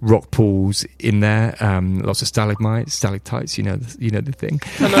rock pools in there, lots of stalactites. You know the thing.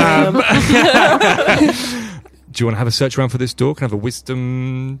 Do you want to have a search around for this door? Can I have a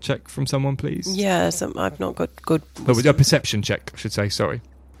wisdom check from someone, please? Yes, I've not got good. Oh, a perception check, I should say. Sorry.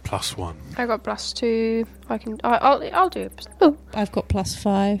 +1. I got +2. I'll do it. Oh, I've got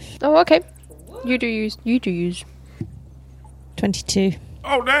 +5. okay. You do use. 22.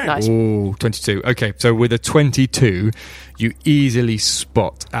 Oh, damn. Nice. Ooh, 22. Okay, so with a 22, you easily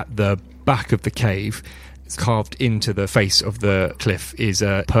spot at the back of the cave, carved into the face of the cliff, is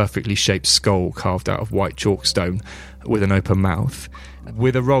a perfectly shaped skull carved out of white chalk stone with an open mouth.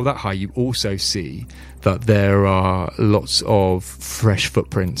 With a roll that high, you also see that there are lots of fresh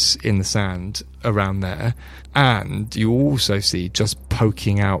footprints in the sand around there. And you also see, just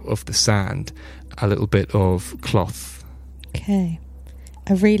poking out of the sand, a little bit of cloth. Okay.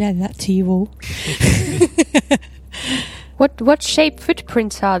 I relay that to you all. What shape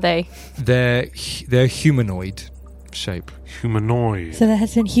footprints are they? They're humanoid shape. Humanoid. So there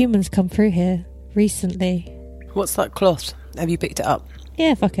has been humans come through here recently. What's that cloth? Have you picked it up?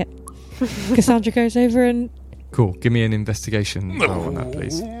 Yeah, fuck it. Cassandra goes over and... Cool. Give me an investigation roll on that,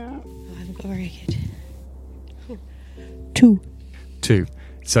 please. I haven't got very good. 2.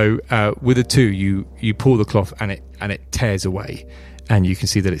 So with a 2, you pull the cloth and it tears away, and you can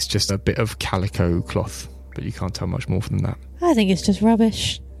see that it's just a bit of calico cloth, but you can't tell much more from that. I think it's just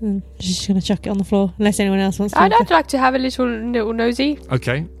rubbish. I'm just going to chuck it on the floor, unless anyone else wants to. I'd like to have a little nosy.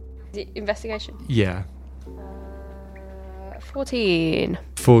 Okay. The investigation. Yeah. 14.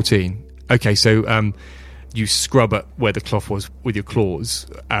 14. Okay, so you scrub at where the cloth was with your claws,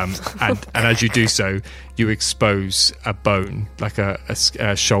 and as you do so, you expose a bone, like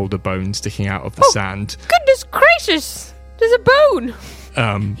a shoulder bone sticking out of the sand. Goodness gracious! There's a bone!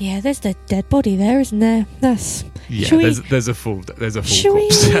 Yeah, there's the dead body there, isn't there? That's... Yeah, Should we- there's a full Should we...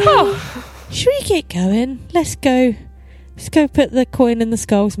 corpse. Should we get going? Let's go. Let's go put the coin in the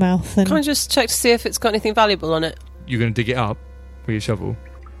skull's mouth and... Can I just check to see if it's got anything valuable on it? You're going to dig it up with your shovel.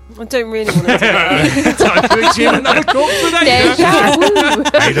 I don't really want to do it. Time to exhume another corpse with Deja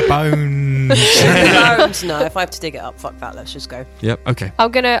vu! Hey, the bones. Bones, no, if I have to dig it up, fuck that, let's just go. Yep. Okay.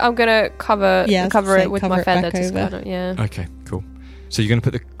 I'm gonna cover Yeah, I was cover gonna say, it with cover my it back feather. Just over. kind of, yeah. Okay. Cool. So you're going to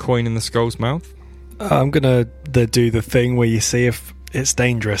put the coin in the skull's mouth. I'm gonna do the thing where you see if it's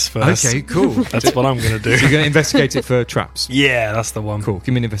dangerous first. Okay. Cool. That's what I'm gonna do. So you're going to investigate it for traps. Yeah, that's the one. Cool.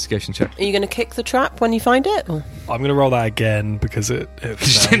 Give me an investigation check. Are you going to kick the trap when you find it? Or? I'm gonna roll that again because it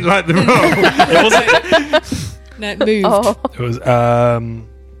Just didn't like the roll. it wasn't. No, it moved. Oh, It was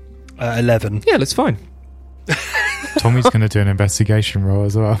 11. Yeah, that's fine. Tommy's going to do an investigation roll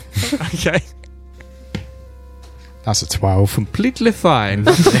as well. Okay. That's a 12. Completely fine.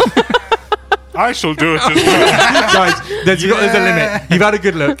 I shall do it as well. Guys, there's a limit. You've had a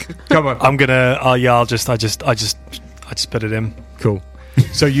good look. Come on. I'm gonna. Oh yeah, I just put it in. Cool.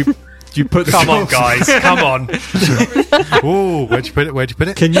 So you put the Come on, guys. Come on. Oh, where'd you put it? Where'd you put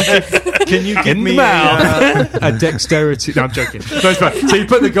it? Can you give In the me a dexterity? No, I'm joking. No, it's fine. So you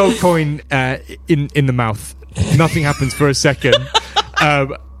put the gold coin in the mouth. Nothing happens for a second,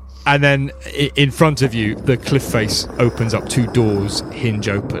 and then in front of you, the cliff face opens up. 2 doors hinge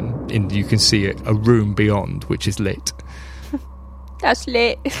open, and you can see a room beyond, which is lit. that's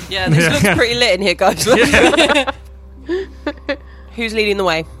lit. Yeah, this looks pretty lit in here, guys. Who's leading the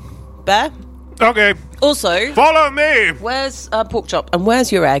way? Bear? Okay, Also, follow me. where's pork chop and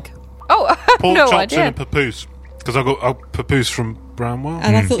where's your egg? Oh, I have Pork no chops idea. and a papoose. Because I got a papoose from Bramwell.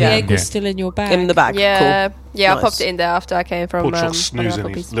 And I thought Yeah. the egg was Yeah. still in your bag. In the bag. Yeah, Cool. yeah. I Nice. popped it in there after I came from. Pork chop other snoozing.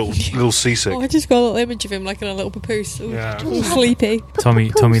 puppies. He's little seasick. Oh, I just got a little image of him like in a little papoose. Ooh, Yeah. all sleepy. Tommy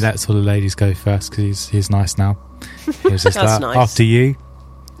lets all the ladies go first because he's nice now. He was just That's like, nice. after you.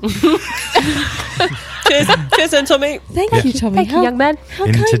 Cheers, cheers then, Tommy. Thank you, Tommy. Thank you, young man. How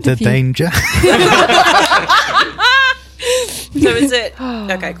Into kind the of you. danger. So is it?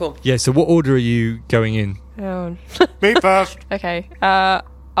 Okay, cool. Yeah. So what order are you going in? Oh, Me first. okay.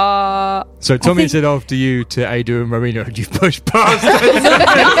 So Tommy think- said after you to Ada and Marina, and you've pushed past.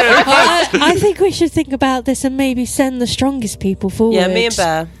 I think we should think about this and maybe send the strongest people forward. Yeah, me and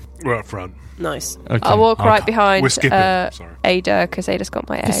Bear. We're up front. Nice. Okay. I'll walk right behind We're skipping. Sorry. Ada because Ada's got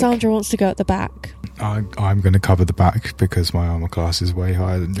my egg. Cassandra wants to go at the back. I'm going to cover the back because my armor class is way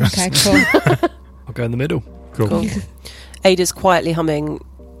higher than yours. Okay, cool. I'll go in the middle. Cool. Cool. Ada's quietly humming,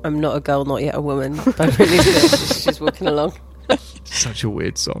 "I'm not a girl, not yet a woman," by Britney Spears. She's walking along. Such a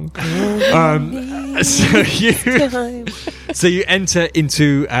weird song. So you enter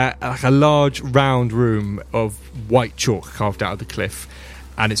into like a large round room of white chalk carved out of the cliff,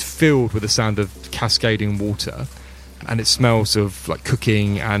 and it's filled with the sound of cascading water, and it smells of like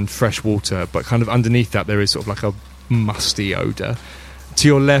cooking and fresh water, but kind of underneath that there is sort of like a musty odour. To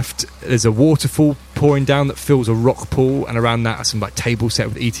your left, there's a waterfall pouring down that fills a rock pool, and around that are some like tables set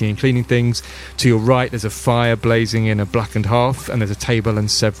with eating and cleaning things. To your right, there's a fire blazing in a blackened hearth, and there's a table and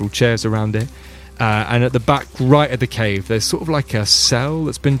several chairs around it. And at the back right of the cave, there's sort of like a cell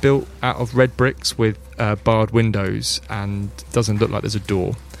that's been built out of red bricks with barred windows, and doesn't look like there's a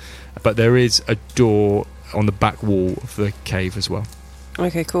door. But there is a door on the back wall of the cave as well.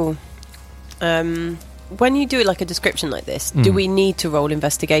 Okay, cool. When you do like a description like this, do we need to roll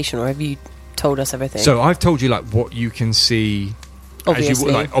investigation, or have you told us everything? So I've told you like what you can see.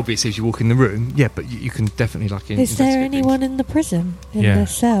 Obviously. Obviously, as you walk in the room, yeah, but you can definitely Is investigate there things. anyone in the prison? In Yeah. the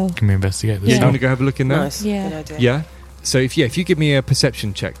cell? Can we investigate this? Yeah, Yeah. you want to go have a look in there? Nice. Yeah. Good idea. Yeah. So if you give me a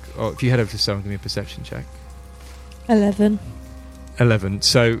perception check, or if you head over to cell and give me a perception check. 11, 11.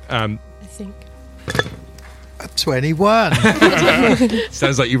 So I think. 21.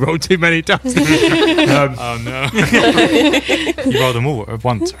 sounds like you rolled too many dice. Oh no. You roll them all at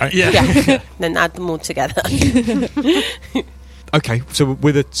once, right? Yeah. Then add them all together. Okay, so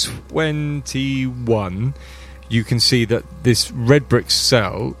with a 21, you can see that this red brick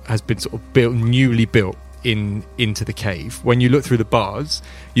cell has been sort of newly built into the cave. When you look through the bars,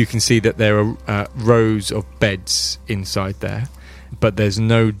 you can see that there are rows of beds inside there, but there's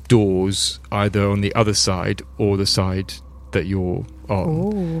no doors either on the other side or the side that you're on.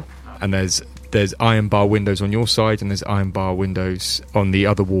 Ooh. And there's iron bar windows on your side, and there's iron bar windows on the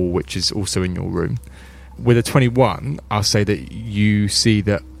other wall, which is also in your room. With a 21, I'll say that you see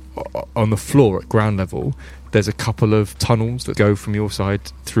that on the floor at ground level, there's a couple of tunnels that go from your side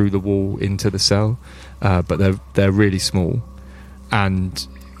through the wall into the cell, but they're really small. And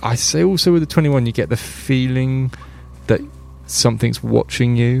I say also with the 21, you get the feeling that something's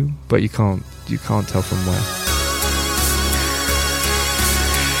watching you, but you can't tell from where.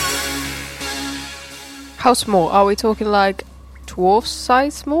 How small? Are we talking like dwarf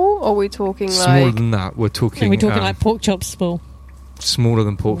size small? Or are we talking Smaller like... than that, we're talking. We're talking like pork chops small. Smaller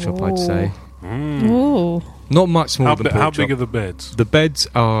than pork chop, I'd say. Ooh. Not much smaller than pork How chop. big are the beds? The beds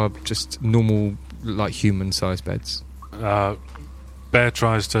are just normal, like human-sized beds. Bear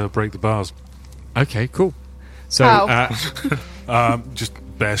tries to break the bars. Okay, cool. So, How? Just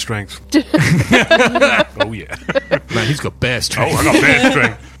bear strength. Oh yeah. man, he's got bear Oh, strength. I got bear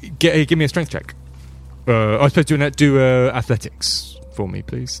strength. Give me a strength check. I was supposed to do athletics for me,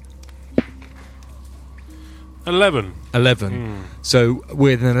 please. 11. 11. So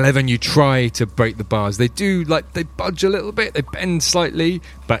with an 11, you try to break the bars. They do, like, they budge a little bit, they bend slightly,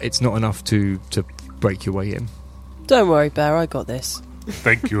 but it's not enough to break your way in. Don't worry, Bear, I got this.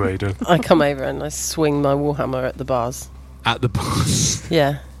 Thank you, Ada. I come over and I swing my warhammer at the bars. At the bars.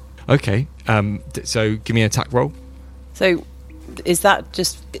 Yeah. Okay. So give me an attack roll. So, is that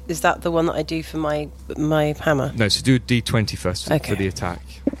the one that I do for my hammer? No, so do a d20 first for Okay. the attack.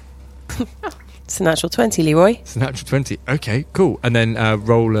 It's a natural 20, Leroy. It's a natural 20. Okay, cool. And then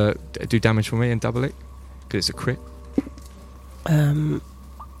roll do damage for me and double it, because it's a crit.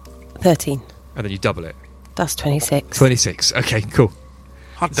 13. And then you double it. That's 26. 26. Okay, cool.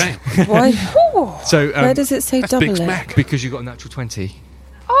 Hot damn. Why? Ooh. So Where does it say That's double Big it? Smack. because you got a natural 20.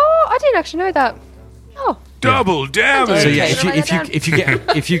 Oh, I didn't actually know that. Oh, Double damage. So yeah, Okay.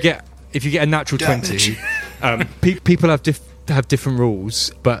 if you get a natural 20, people have different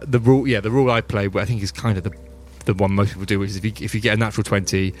rules, but the rule I play, I think is kind of the one most people do, is if you get a natural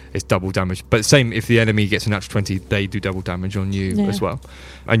 20, it's double damage. But same, if the enemy gets a natural 20, they do double damage on you Yeah. as well,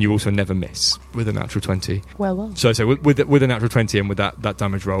 and you also never miss with a natural 20. Well. So with a natural 20 and with that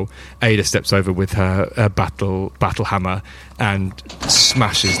damage roll, Ada steps over with her battle hammer and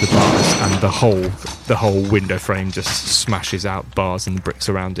smashes the bars, and the whole window frame just smashes out bars and the bricks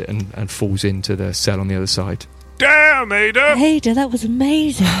around it and falls into the cell on the other side. Damn, Ada. Ada, that was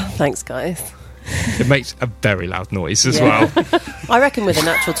amazing. Thanks, guys. It makes a very loud noise as Yeah. well. I reckon with a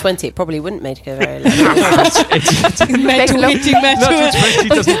natural 20, it probably wouldn't make it very loud. Metal hitting metal. Natural 20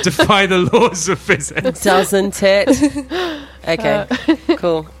 doesn't defy the laws of physics. Doesn't it? Okay,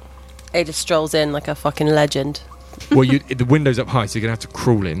 cool. Ada strolls in like a fucking legend. Well, the window's up high, so you're going to have to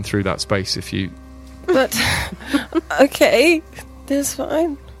crawl in through that space if you... But, okay, that's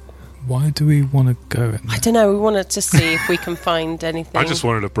fine. Why do we want to go in I there? don't know, we want to just see if we can find anything. I just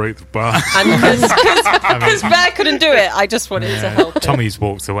wanted to break the bar. And because Bear couldn't do it, I just wanted to help him. Tommy's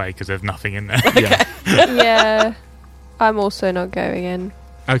walked away because there's nothing in there. Yeah. yeah. I'm also not going in.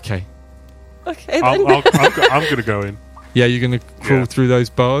 Okay. Okay, then. I'm going to go in. Yeah, you're going to crawl Yeah. through those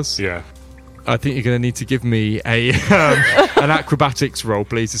bars? Yeah. I think you're going to need to give me an acrobatics roll,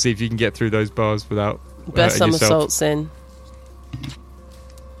 please, to see if you can get through those bars without Bear hurting yourself. somersaults in.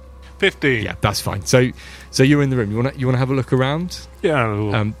 15. Yeah, that's fine. So you're in the room. You want to have a look around?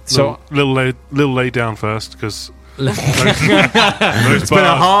 Yeah. So- little lay down first, because It's been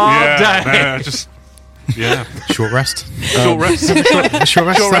a hard day. just Yeah. Short rest. Short rest. Short rest. Short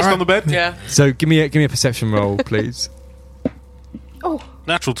is that rest right? on the bed. Yeah. So give me a perception roll, please.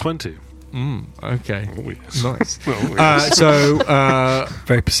 Natural 20. Okay. Oh, yes. Nice. Oh, yes. So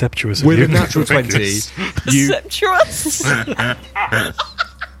Very perceptuous of with you. a natural 20, you Perceptuous.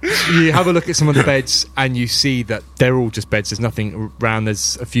 you have a look at some of the beds and you see that they're all just beds. There's nothing around.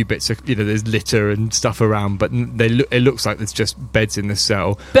 There's a few bits of, there's litter and stuff around, but it looks like there's just beds in the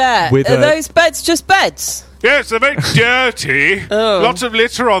cell. Bet. With Are a- those beds just beds? Yes, they're very dirty. Lots of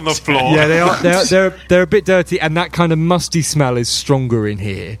litter on the floor. Yeah, they are. They're a bit dirty, and that kind of musty smell is stronger in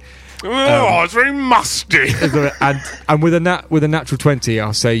here. Oh, it's very musty. And with a natural 20,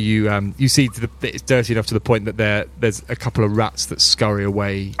 I'll say you see that it's dirty enough to the point that there's a couple of rats that scurry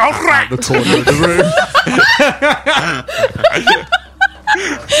away out the corner of the room.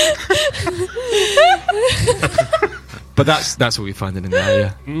 But that's what we find in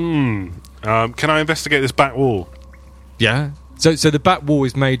there. Yeah. Can I investigate this back wall? Yeah. So the back wall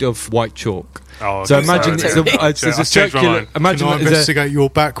is made of white chalk. Oh, So okay, imagine sorry. there's a I've changed my circular. mind. Imagine Can I there's investigate your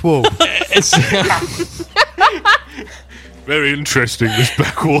back wall? it's Very interesting, this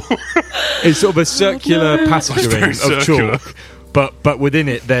back wall. it's sort of a circular passage Very of circular. chalk. But within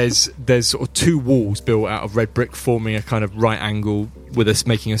it, there's sort of two walls built out of red brick, forming a kind of right angle, with us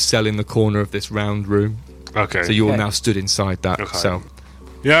making a cell in the corner of this round room. Okay. So you're now stood inside that Okay. cell.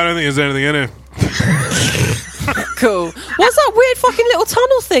 Yeah, I don't think there's anything in it. Cool. What's that weird fucking little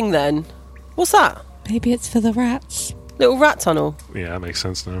tunnel thing then? What's that? Maybe it's for the rats. Little rat tunnel. Yeah, that makes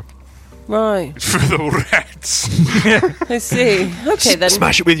sense now. Right. It's for the rats. I see. Okay then.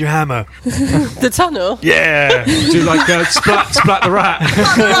 Smash it with your hammer. The tunnel. Yeah. Do like splat the rat.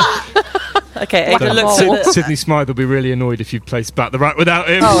 Okay, Ada looks Sid- at the... Sydney Smythe will be really annoyed if you play Splat the Rat without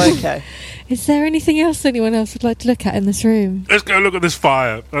him. Oh, okay. Is there anything else anyone else would like to look at in this room? Let's go look at this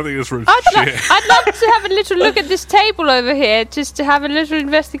fire. I think this room's I'd shit. love to have a little look at this table over here, just to have a little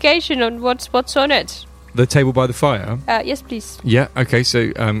investigation on what's on it. The table by the fire. Yes, please. Yeah. Okay.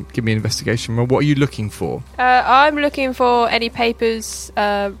 So give me an investigation roll. What are you looking for? I'm looking for any papers,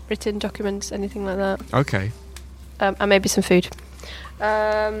 written documents, anything like that, Okay. and maybe some food.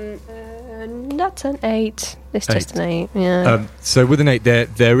 That's an 8. It's just an 8. Yeah. So with an 8,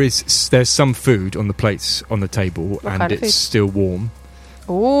 there's some food on the plates on the table, and kind of it's food? still warm.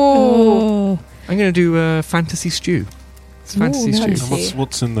 Ooh. I'm going to do fantasy stew. It's fantasy stew. nice. And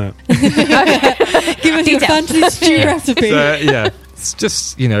what's in that? Give us a fantasy stew recipe. Yeah. It's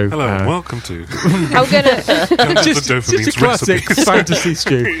just Hello, and welcome to I'm gonna. just a Dopamine's classic recipes. fantasy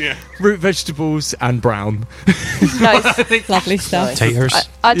stew. Yeah. Root vegetables and brown. Nice. Lovely stuff. Taters.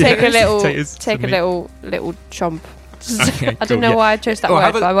 I take Yeah. a little, Potatoes take for a me. little chomp. Okay, I cool, don't know yeah. why I chose that Oh,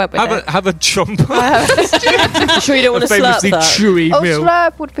 word, but I went with it. have a chomp. You sure you don't want a to slurp famously that? chewy Oh, meal.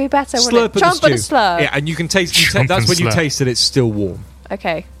 slurp would be better, Slurp wouldn't it? at the Chomp and a stew. slurp. Yeah, and you can taste. Chomp That's and when you slurp. taste that it's still warm.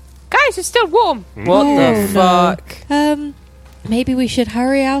 Okay. Guys, it's still warm. What the Oh, fuck? no. Maybe we should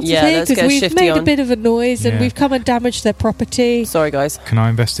hurry out Yeah, of here let's because get we've shifty made a on. bit of a noise and Yeah. we've come and damaged their property. Sorry, guys. Can I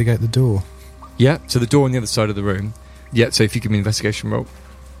investigate the door? Yeah. So the door on the other side of the room. Yeah. So if you give me an investigation roll.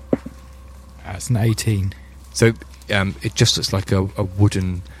 That's an 18. So it just looks like a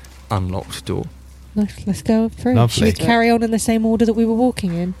wooden unlocked door. Let's go through. Lovely. Should we carry on in the same order that we were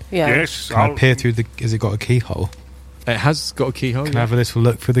walking in? Yeah. Yes, Can I peer through the... Has it got a keyhole? It has got a keyhole. Can I have a little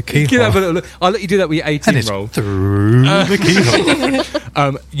look through the You keyhole? can have a little look. I'll let you do that with your 18 and it's roll. through the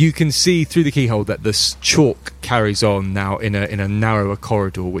keyhole. You can see through the keyhole that the chalk carries on now in a narrower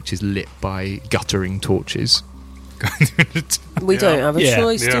corridor, which is lit by guttering torches. We don't have a Yeah.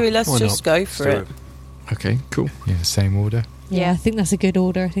 choice, Yeah. do we? Let's Why just not? go for it. Okay, cool. Yeah, same order. Yeah, I think that's a good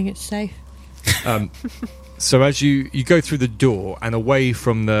order. I think it's safe. So as you go through the door and away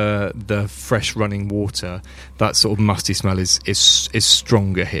from the fresh running water, that sort of musty smell is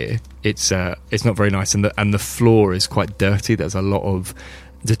stronger here. It's not very nice, and the floor is quite dirty. There's a lot of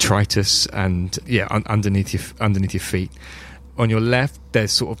detritus and underneath your feet. On your left,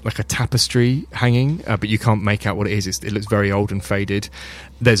 there's sort of like a tapestry hanging, but you can't make out what it is. It looks very old and faded.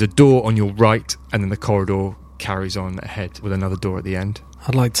 There's a door on your right, and then the corridor carries on ahead with another door at the end.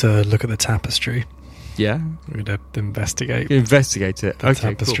 I'd like to look at the tapestry. Yeah, We're going to investigate investigate it. the Okay,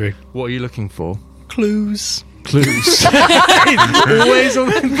 tapestry. cool. What are you looking for? Clues. Clues. Always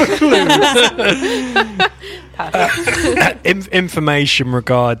on for clues. Information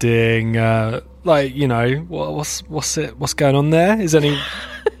regarding, what's going on there? Is any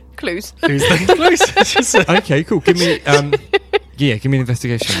Clues. clues? Clues. Okay, cool. Give me give me an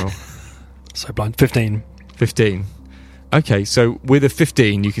investigation roll. So blind. 15. 15. Okay, so with a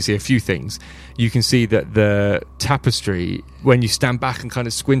 15, you can see a few things. You can see that the tapestry, when you stand back and kind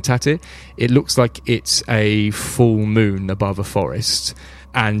of squint at it, it looks like it's a full moon above a forest.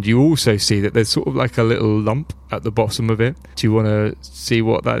 And you also see that there's sort of like a little lump at the bottom of it. Do you want to see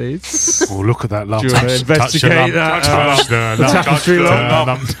what that is? Oh, look at that lump. Do you want to investigate that? Touch the the tapestry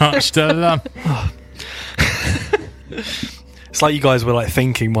lump. Touch the lump. It's like you guys were like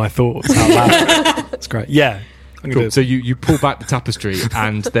thinking my thoughts out loud. It's great. Yeah. Cool. So you pull back the tapestry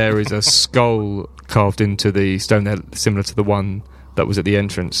and there is a skull carved into the stone there, similar to the one that was at the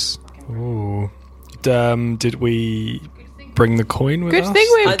entrance. Ooh. Did we bring the coin with us? Good thing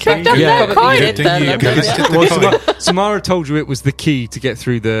we I picked think up you that probably coin. did then. Well, Samara told you it was the key to get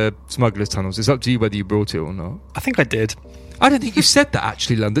through the smugglers' tunnels. It's up to you whether you brought it or not. I think I did. I don't think you said that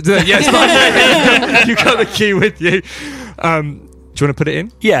actually, London. Yes, fine. You got the key with you. Do you want to put it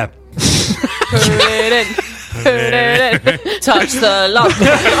in? Yeah. Put it in. Put it in. Touch the lump.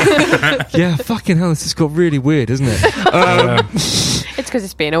 Yeah, fucking hell, this has got really weird, isn't it? It's because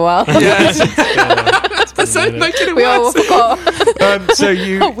it's been a while. Yeah, that's making it We all worse. forgot. So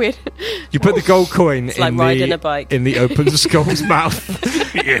Oh, weird. you put the gold coin It's like riding a bike. in the open skull's mouth.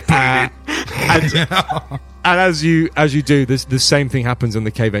 And as you do, the same thing happens on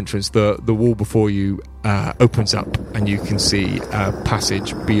the cave entrance. The wall before you opens up, and you can see a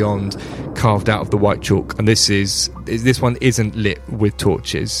passage beyond, carved out of the white chalk. And this one isn't lit with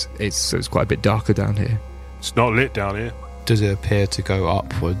torches. It's quite a bit darker down here. It's not lit down here. Does it appear to go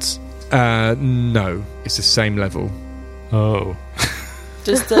upwards? No, it's the same level. Oh.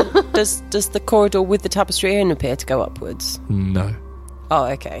 Does the corridor with the tapestry in appear to go upwards? No. Oh,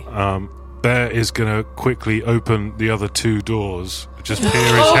 okay. Bear is going to quickly open the other two doors. Just peer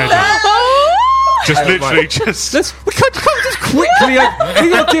his head in. Just literally just... We can't just quickly.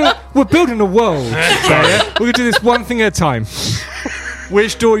 We're building a world. We're going to do this one thing at a time.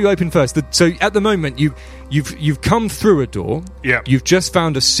 Which door you open first? So at the moment, you've come through a door. Yeah. You've just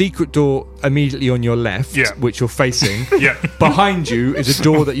found a secret door immediately on your left, Yeah. which you're facing. Yeah. Behind you is a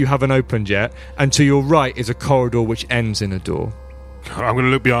door that you haven't opened yet, and to your right is a corridor which ends in a door. I'm going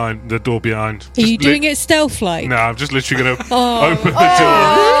to look behind the door behind. Are you doing it stealth-like? No, I'm just literally going to Oh. open the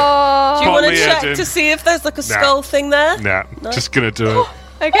door. Do you want to Pop my head check in. to see if there's like a skull thing there? Nah, No? just going to do it.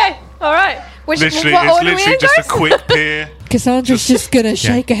 Okay, all right. Literally, what it's order are we literally in, just a guys? quick peer. Cassandra's just going to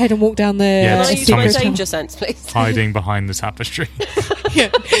shake her head and walk down the... Yeah, Can I it's use my Thomas. danger sense, please? Hiding behind the tapestry. yeah,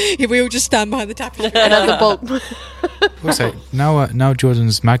 we all just stand behind the tapestry. Another bulb. Also, now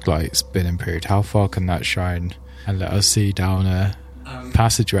Jordan's maglight's been improved, how far can that shine and let us see down a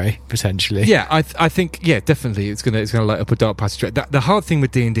passageway, potentially? Yeah, I think definitely it's gonna light up a dark passageway. The hard thing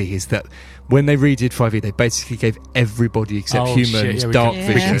with D&D is that when they redid 5e, they basically gave everybody except humans dark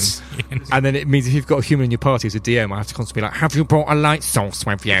vision, and then it means if you've got a human in your party as a DM, I have to constantly be like, "Have you brought a light source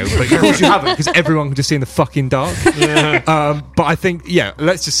with you?" But of course you haven't, because everyone can just see in the fucking dark. But I think,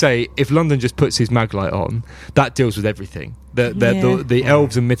 let's just say if London just puts his maglite on, that deals with everything. The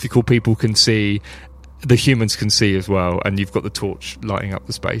elves and mythical people can see. The humans can see as well, and you've got the torch lighting up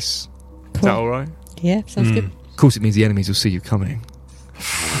the space. Cool. Is that all right? Yeah, sounds good. Of course, it means the enemies will see you coming.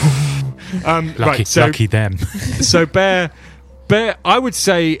 Lucky them. So Bear, I would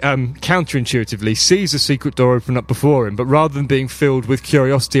say, counterintuitively, sees a secret door open up before him, but rather than being filled with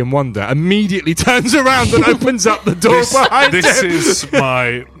curiosity and wonder, immediately turns around and opens up the door behind This him. is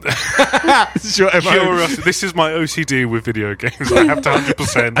my This is your MO. curiosity. This is my OCD with video games. I have to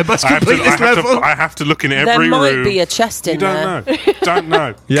 100%. I must complete this level. I have to look in There every might room. be a chest in You there. don't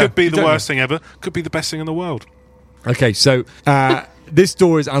know. Yeah, Could be you the don't worst thing ever. Could be the best thing in the world. Okay, so this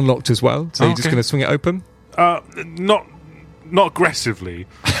door is unlocked as well, so you're just Okay. going to swing it open? Not aggressively.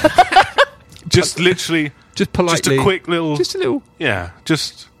 Just literally. Just politely. Just a quick little. Just a little. Yeah.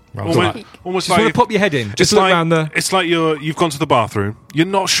 Just. Roll Almost Just like want to pop your head in. Just it's look like, around the... It's like you've gone to the bathroom. You're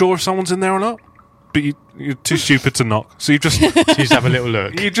not sure if someone's in there or not, but you're too stupid to knock. So you just have a little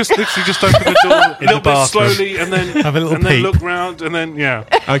look. you just literally just open the door a little bit bathroom. slowly, and then Have a little and then peep. look round, and then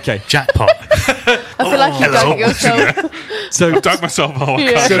Okay. Jackpot. I feel like you dug yourself. So dug myself. Oh, I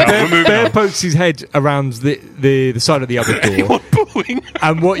Yeah. can't So now. Bear, We're moving Bear on. pokes his head around the side of the other door, Anyone booing?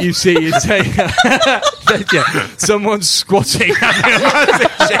 and what you see is someone squatting. Having a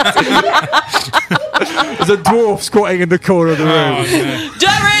massive shit. There's a dwarf squatting in the corner of the room.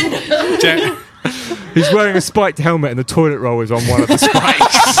 Darren! He's wearing a spiked helmet, and the toilet roll is on one of the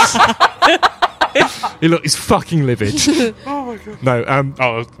spikes. He's fucking livid. Oh my god! No,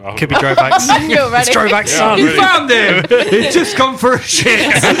 Oh, Could be Drovak's. You're ready. It's Drovak's son. you found him. He's just gone for a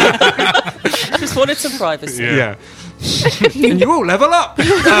shit. Just wanted some privacy. Yeah. Yeah. And you all level up.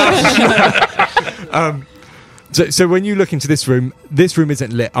 So when you look into this room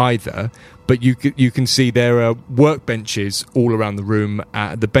isn't lit either, but you can see there are workbenches all around the room.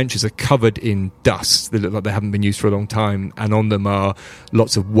 The benches are covered in dust. They look like they haven't been used for a long time, and on them are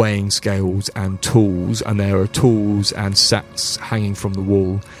lots of weighing scales and tools, and there are tools and sacks hanging from the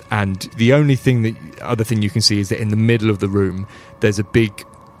wall. And the only other thing you can see is that in the middle of the room there's a big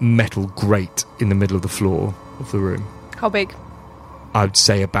metal grate in the middle of the floor of the room. How big? I'd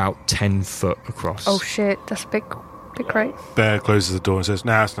say about 10 foot across. Oh shit, that's big crate. Bear closes the door and says,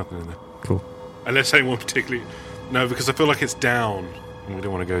 "Nah, it's nothing in there." Cool. Unless anyone particularly... No, because I feel like it's down. And we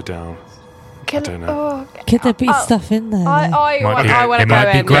don't want to go down. I don't know. Could there be stuff in there? I want to it go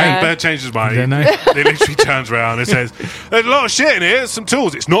might be in. great. yeah. Bear changes his mind. I don't know. He literally turns around and says, "There's a lot of shit in here. Some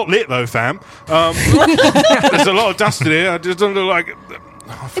tools. It's not lit though, fam. There's a lot of dust in here. I just don't look like."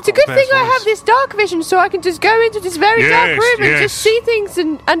 It's a good thing I have this dark vision, so I can just go into this very dark room and just see things.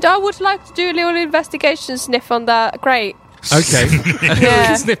 And I would like to do a little investigation sniff on that grate. Okay.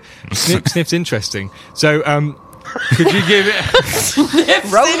 Yeah. Sniff's interesting. So, could you give it...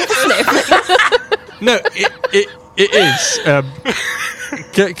 Roll the sniff. No, it is.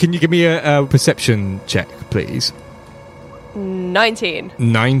 Can you give me a perception check, please? 19.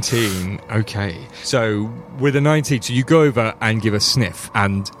 19. Okay. So with a 19, so you go over and give a sniff,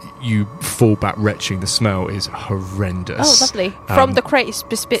 and you fall back retching. The smell is horrendous. Oh, lovely. From the crate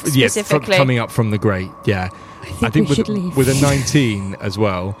specifically. Yes, coming up from the grate. Yeah. I think we should leave. with a 19 as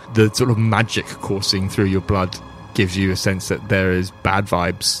well, the sort of magic coursing through your blood gives you a sense that there is bad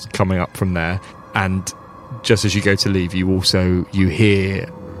vibes coming up from there. And just as you go to leave, you hear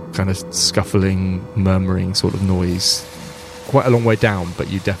kind of scuffling, murmuring sort of noise. Quite a long way down, but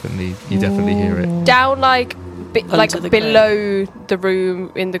you definitely hear it. Down like the below the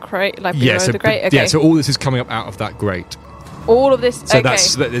room in the crate, like below the crate. Okay. Yeah, so all this is coming up out of that grate. All of this. So okay.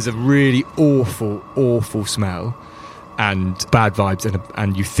 there's a really awful smell and bad vibes,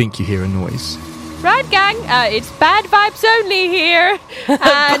 and you think you hear a noise. Right, gang. It's bad vibes only here,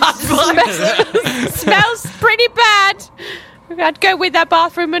 and smells pretty bad. I'd go with that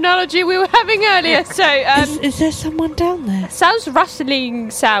bathroom analogy we were having earlier. So, is there someone down there? sounds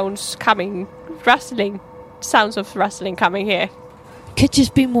coming. Sounds of rustling coming here. Could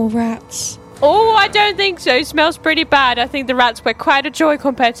just be more rats. Oh, I don't think so. It smells pretty bad. I think the rats were quite a joy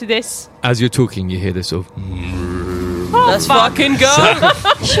compared to this. As you're talking, you hear this sort of... Let's fucking go.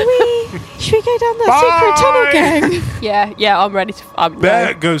 Should we go down that secret tunnel, gang? Yeah, I'm ready to...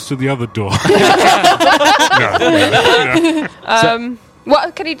 Bear goes to the other door. No.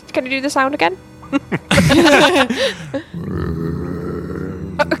 What can you do the sound again?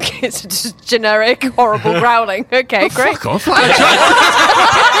 Okay, it's just generic, horrible growling. Okay, great. Fuck off.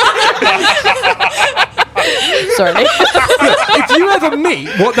 Sorry. If you ever meet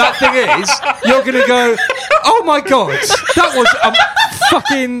what that thing is, you're going to go, "Oh my god, that was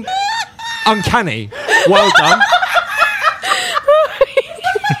fucking uncanny. Well done."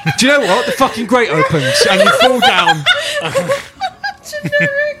 Do you know what? The fucking grate opens and you fall down.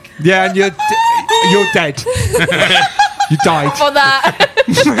 Generic. Yeah, and you're dead. You died. For that.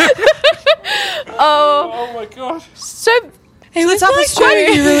 Oh my god. So It was nice very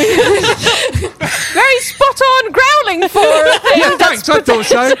spot on growling for a thing. Yeah, thanks. I thought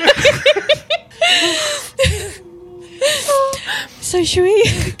so. So should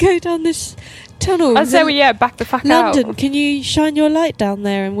we go down this tunnel? I say back the fuck London, out. can you shine your light down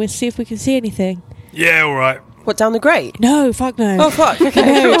there and we'll see if we can see anything? Yeah, all right. What, down the grate? No, fuck no. Oh, fuck.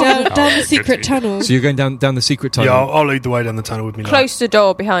 Okay. No, down the secret tunnel. So you're going down the secret tunnel. Yeah, I'll lead the way down the tunnel with me. Close the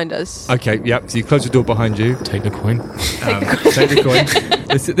door behind us. Okay, yep. So you close the door behind you. Take the coin. Take the coin.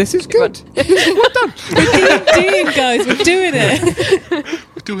 This is good. Well done. We're D&D, guys. We're doing it.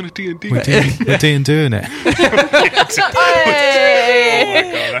 We're doing a D&D. We're doing it. Hey.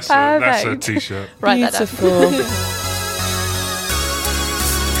 Oh, that's a Perfect. t-shirt. Write that down. Beautiful.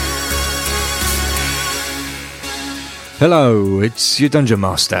 Hello, it's your Dungeon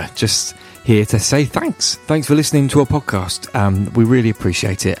Master. Just here to say thanks. Thanks for listening to our podcast. We really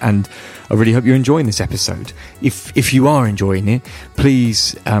appreciate it, and I really hope you're enjoying this episode. If you are enjoying it,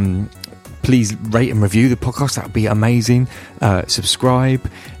 please rate and review the podcast. That would be amazing. Subscribe,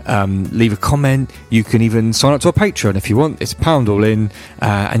 leave a comment. You can even sign up to our Patreon if you want. It's £1 all in,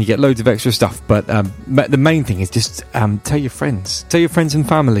 and you get loads of extra stuff. But the main thing is just tell your friends and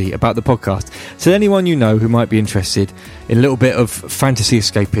family about the podcast. So anyone you know who might be interested in a little bit of fantasy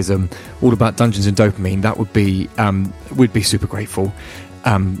escapism, all about Dungeons and Dopamine, that would be we'd be super grateful.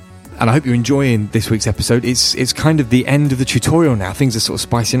 And I hope you're enjoying this week's episode. It's kind of the end of the tutorial now. Things are sort of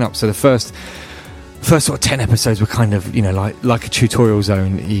spicing up. So the first first sort of 10 episodes were kind of, you know, like a tutorial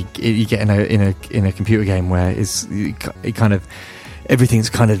zone you get in a computer game where it kind of everything's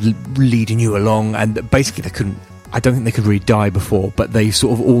kind of leading you along, and basically I don't think they could really die before, but they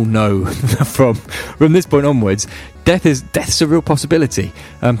sort of all know from this point onwards, death's a real possibility.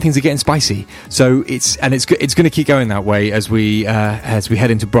 Things are getting spicy, so it's going to keep going that way as we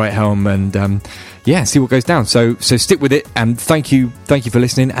head into Brighthelm and see what goes down. So stick with it, and thank you for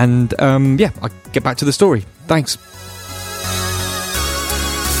listening. And I'll get back to the story. Thanks.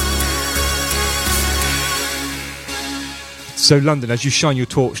 So London, as you shine your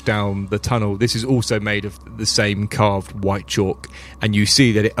torch down the tunnel, this is also made of the same carved white chalk, and you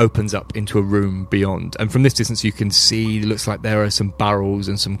see that it opens up into a room beyond. And from this distance you can see, it looks like there are some barrels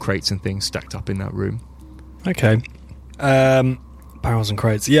and some crates and things stacked up in that room. Okay. Barrels and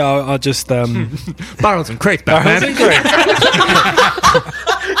crates. Yeah, I'll just... Barrels and crates, Batman. Barrels and crates.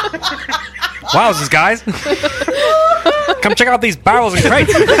 Wowzers, guys. Come check out these barrels and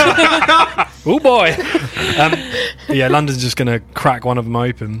crates. Oh boy. London's just going to crack one of them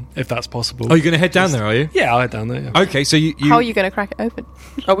open, if that's possible. Oh, you're going to head down there, are you? Yeah, I'll head down there. Yeah. Okay, so you... How are you going to crack it open?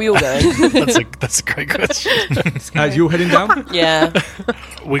 Are we all going? That's a great question. You're heading down? Yeah.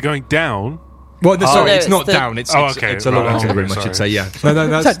 We're going down. Well, sorry, no, it's not the- down. It's okay. It's a lot longer room, I should say. Yeah. No,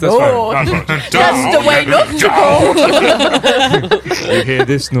 that's Oh, fine. that's the way not to go. You hear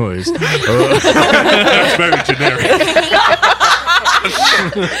this noise? That's very generic.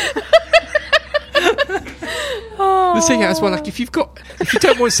 So yeah, as well. Like if you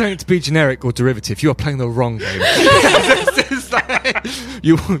don't want something to be generic or derivative, you are playing the wrong game. It's like,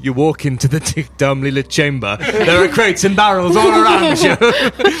 you walk into the dumbly lit chamber. There are crates and barrels all around you.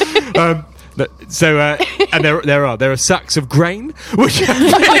 And there are sacks of grain which have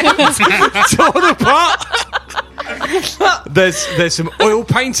been torn apart. There's some oil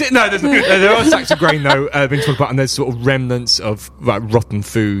painting. No, there are sacks of grain though being torn apart, and there's sort of remnants of rotten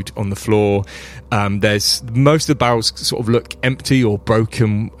food on the floor. There's most of the barrels sort of look empty or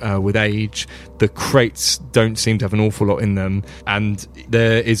broken with age. The crates don't seem to have an awful lot in them, and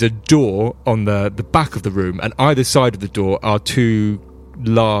there is a door on the back of the room, and either side of the door are two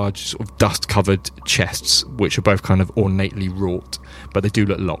large sort of dust-covered chests, which are both kind of ornately wrought, but they do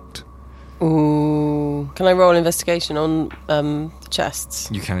look locked. Ooh. Can I roll investigation on chests?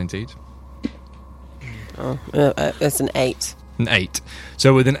 You can indeed. Oh, it's an 8. An 8.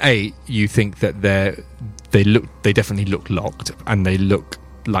 So with an 8, you think that they definitely look locked, and they look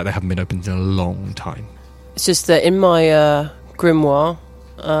like they haven't been opened in a long time. It's just that in my grimoire,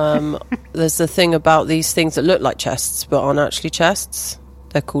 there's a thing about these things that look like chests but aren't actually chests.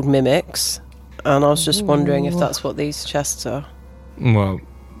 They're called mimics, and I was just wondering if that's what these chests are. Well,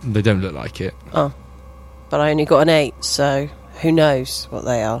 they don't look like it. Oh, but I only got an 8, so who knows what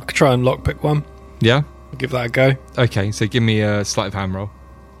they are. I could try and lockpick one. Yeah? I'll give that a go. Okay, so give me a sleight of hand roll.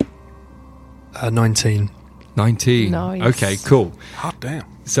 19. 19. Nice. Okay, cool. Hot damn.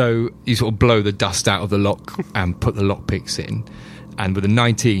 So you sort of blow the dust out of the lock and put the lockpicks in, and with a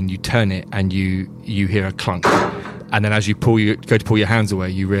 19 you turn it and you hear a clunk, and then as you go to pull your hands away,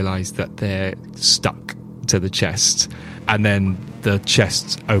 you realise that they're stuck to the chest, and then the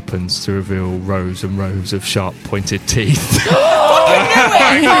chest opens to reveal rows and rows of sharp pointed teeth. Oh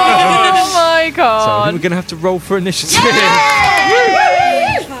my So god. we're going to have to roll for initiative.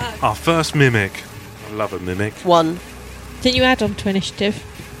 Our first mimic. I love a mimic. 1. Didn't you add on to initiative?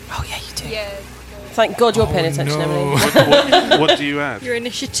 Oh yeah, you do. Yeah. Thank God you're paying attention, Emily. What do you add? Your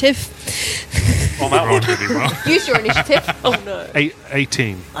initiative. On that one, really well. Use your initiative. Oh no.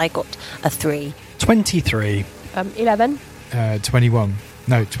 18. I got a 3. 23. 11. 21.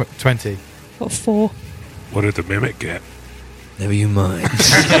 No, 20. Got 4. What did the mimic get? Never you mind.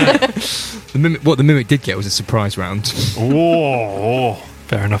 What the mimic did get was a surprise round. Whoa.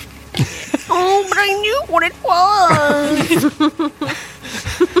 Fair enough. Oh, but I knew what it was.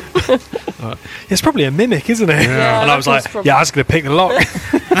 It's probably a mimic, isn't it? Yeah, And I was that like, was probably- I was going to pick the lock.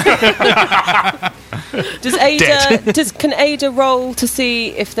 Can Ada roll to see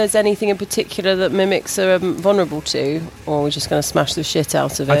if there's anything in particular that mimics are vulnerable to, or are we just going to smash the shit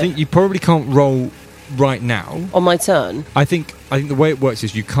out of it? I think you probably can't roll right now. On my turn. I think the way it works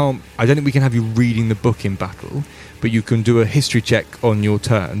is you can't. I don't think we can have you reading the book in battle, but you can do a history check on your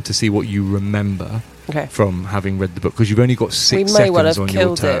turn to see what you remember from having read the book, because you've only got 6 seconds on your turn. We may well have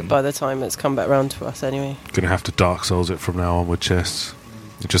killed it by the time it's come back round to us anyway. Gonna have to Dark Souls it from now on with chests.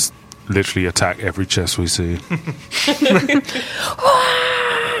 Just literally attack every chest we see.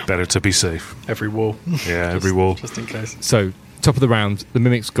 Better to be safe. Every wall. Yeah, every wall. Just in case. So top of the round, the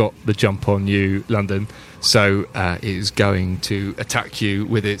Mimic's got the jump on you, London. So it is going to attack you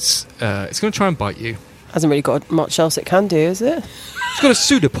with its... it's going to try and bite you. Hasn't really got much else it can do, is it? It's got a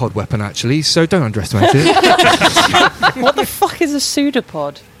pseudopod weapon, actually, so don't underestimate it. What the fuck is a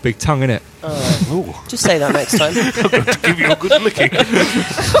pseudopod? Big tongue in it. Oh, just say that next time. Give you a good licking.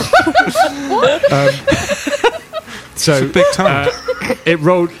 So Big tongue. it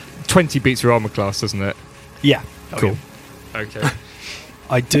rolled 20 beats your armor class, doesn't it? Yeah. Cool. Okay.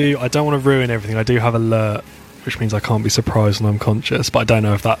 I don't want to ruin everything. I do have alert, which means I can't be surprised when I'm conscious, but I don't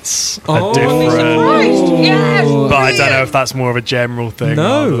know if that's a different... Yes! But I don't know if that's more of a general thing.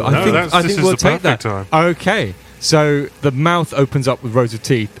 No, rather I than- think this is we'll the take that. perfect time. Okay. So the mouth opens up with rows of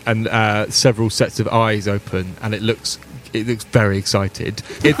teeth and several sets of eyes open, and it looks very excited.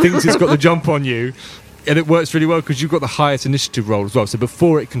 It thinks it's got the jump on you, and it works really well because you've got the highest initiative roll as well. So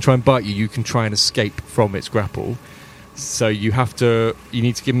before it can try and bite you, you can try and escape from its grapple. So you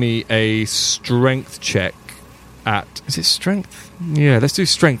need to give me a strength check at... Is it strength? Yeah, let's do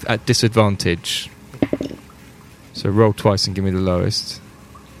strength at disadvantage. So roll twice and give me the lowest.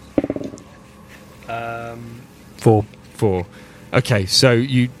 4. 4. Okay, so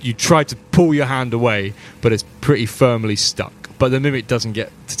you try to pull your hand away, but it's pretty firmly stuck. But the Mimic doesn't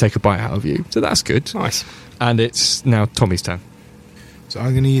get to take a bite out of you, so that's good. Nice. And it's now Tommy's turn. So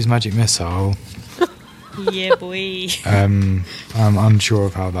I'm going to use Magic Missile. Yeah, boy. I'm unsure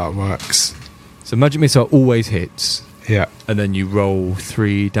of how that works. So Magic Missile always hits, Yeah. and then you roll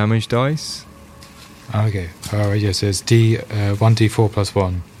 3 damage dice. Okay. Yes, it's 1d4 plus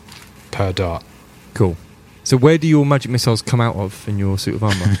 1 per dart. Cool. So where do your Magic Missiles come out of in your suit of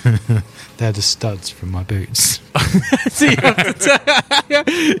armour? They're the studs from my boots. So you have to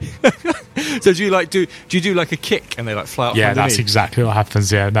so do you do like a kick and they like fly up? Yeah, underneath? that's exactly what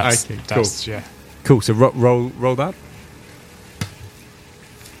happens. Yeah, that's Okay, that's yeah. Cool. So roll that.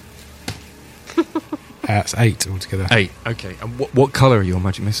 That's 8 altogether. 8. Okay. And what colour are your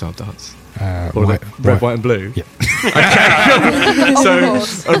Magic Missile darts? Or White, red, white, and blue. Yeah. Okay.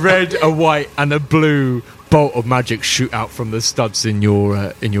 course. So a red, a white, and a blue bolt of magic shoot out from the studs in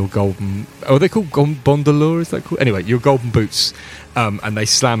your golden. Oh, are they called Bondalure? Is that cool? Anyway, your golden boots, and they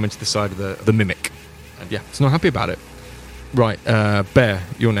slam into the side of the Mimic. And yeah, it's not happy about it. Right, Bear,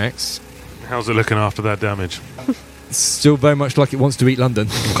 you're next. How's it looking after that damage? Still very much like it wants to eat London.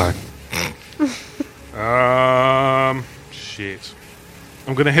 Okay. Shit.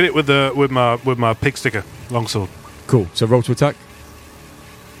 I'm going to hit it with my pig sticker longsword. Cool. So roll to attack.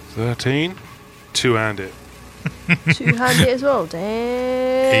 13. Two-handed. Two-handed as well.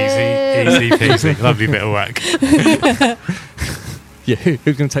 Damn. Easy peasy. Lovely bit of work. Yeah,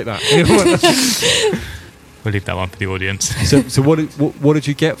 who's going to take that? We'll leave that one for the audience. So what did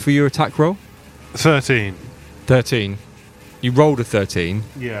you get for your attack roll? 13. 13. You rolled a 13,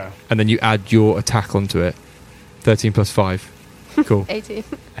 Yeah. and then you add your attack onto it. 13 plus 5. Cool. 18.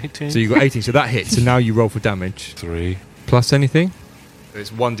 18. So you got 18. So that hits. So now you roll for damage. 3. Plus anything?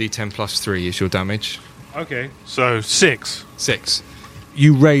 It's 1d10 plus 3 is your damage. Okay. So 6. 6.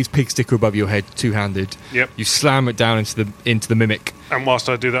 You raise Pig Sticker above your head, two-handed. Yep. You slam it down into the Mimic. And whilst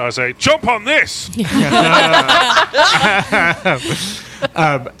I do that, I say, jump on this!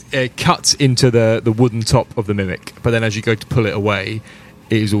 It cuts into the wooden top of the Mimic, but then as you go to pull it away,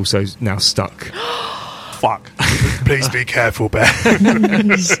 it is also now stuck. Fuck. Please be careful, Bear.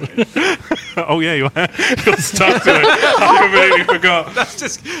 Oh, yeah, you're stuck to it. I completely forgot. That's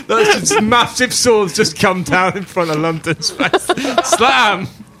just massive swords just come down in front of London's face. Slam!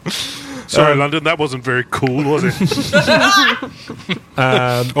 Sorry, London, that wasn't very cool, was it?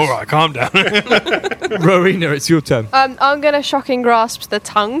 All right, calm down. Rowena, it's your turn. I'm going to shocking grasp the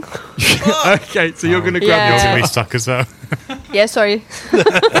tongue. Okay, so you're going to grab Yeah. You're your going to be stuck as well. Yeah, sorry.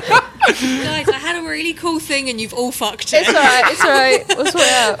 Guys, I had a really cool thing and you've all fucked it. It's alright. We'll sort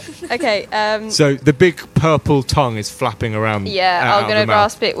it out. Okay. So the big purple tongue is flapping around. Yeah, out I'm of going the to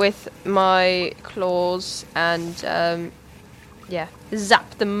mouth. grasp it with my claws and, zap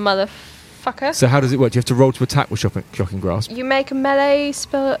the motherfucker. So how does it work? Do you have to roll to attack with shocking grasp? You make a melee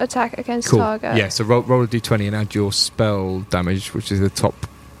spell attack against Cool. target. Yeah, so roll a d20 and add your spell damage, which is the top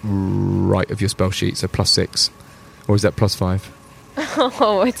right of your spell sheet, so plus 6. Or is that plus 5?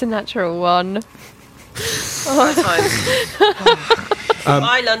 Oh, it's a natural 1.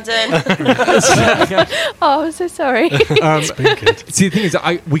 Bye, London. Oh, I'm so sorry. See, the thing is,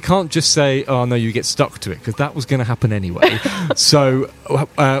 we can't just say, oh, no, you get stuck to it, because that was going to happen anyway. So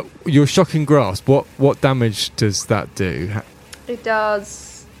your shocking grasp, what damage does that do? It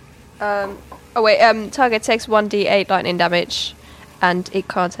does. Target takes 1d8 lightning damage, and it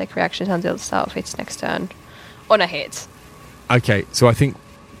can't take reactions until the start of its next turn. On a hit. Okay, so I think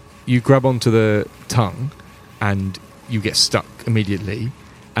you grab onto the tongue and you get stuck immediately,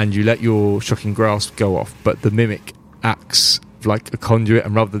 and you let your shocking grasp go off, but the mimic acts like a conduit,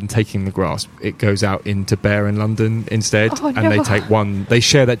 and rather than taking the grasp, it goes out into Bear and London instead, Oh, and no. they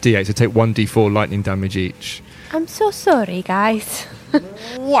share that D8, so take 1d4 lightning damage each. I'm so sorry, guys.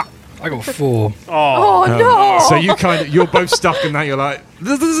 I got 4. Oh, no! So you're both stuck in that, you're like...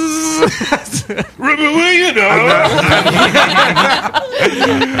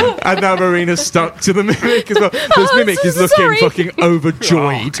 And now Marina's stuck to the mimic as well. This mimic so is looking sorry. fucking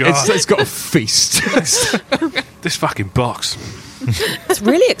overjoyed. Oh, God. It's got a feast. This fucking box. It's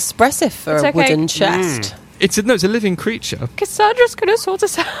really expressive for It's a okay. wooden chest. It's a living creature. Cassandra's gonna sort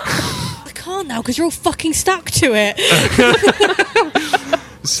us out. I can't now because you're all fucking stuck to it.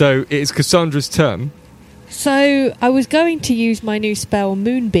 So it is Cassandra's turn. So I was going to use my new spell,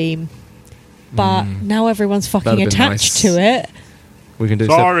 Moonbeam, but now everyone's fucking That'd have been attached nice. to it. We can do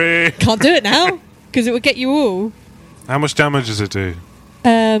Sorry. Can't do it now because it would get you all. How much damage does it do?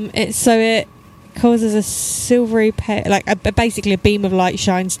 It causes a silvery basically a beam of light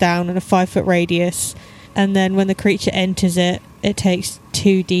shines down in a 5-foot radius, and then when the creature enters it, it takes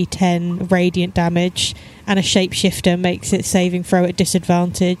 2d10 radiant damage, and a shapeshifter makes its saving throw at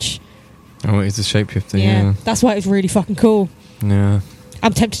disadvantage. Oh, it is a shapeshifter. Yeah. That's why it was really fucking cool. Yeah.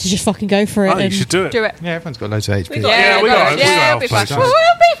 I'm tempted to just fucking go for it. Oh, you and should do it. Do it. Yeah, everyone's got loads of HP. Yeah, we got Yeah, it. we'll be fine. We We'll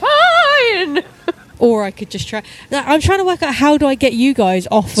be fine. Or I could just try. I'm trying to work out how do I get you guys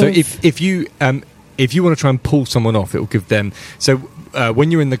off. So of... if you want to try and pull someone off, it will give them. So when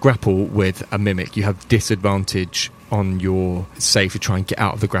you're in the grapple with a mimic, you have disadvantage on your save to try and get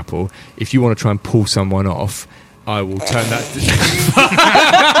out of the grapple. If you want to try and pull someone off, I will turn that.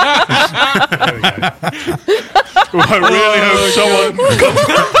 I really hope someone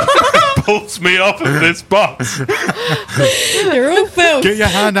pulls me off of this box. You're all filth. Get your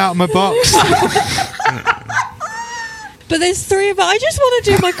hand out of my box. But there's 3 of us. I just want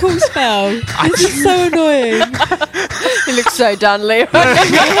to do my cool spell. This is so annoying. He looks so done, Leo.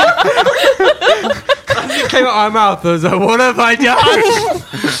 It came out of my mouth. I was like, what have I done?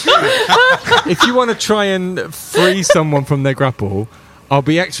 If you want to try and free someone from their grapple, I'll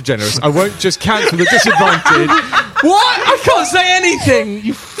be extra generous. I won't just cancel the disadvantage. What? I can't say anything,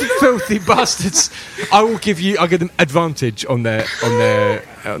 you filthy bastards. I'll give them advantage on their time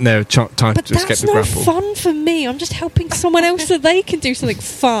But to escape that's the no grapple. fun for me. I'm just helping someone else so they can do something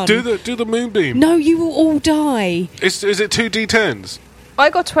fun. Do the moonbeam. No, you will all die. Is it 2 d10s? I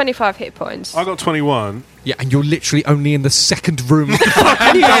got 25 hit points. I got 21. Yeah, and you're literally only in the second room of the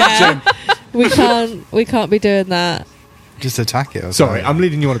fucking Yeah. dungeon. We can't be doing that. Just attack it. Or Sorry, something. I'm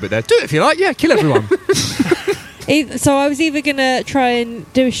leading you on a bit there. Do it if you like. Yeah, kill everyone. So I was either gonna try and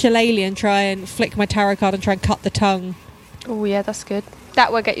do a shillelagh and try and flick my tarot card and try and cut the tongue. Oh, yeah, that's good.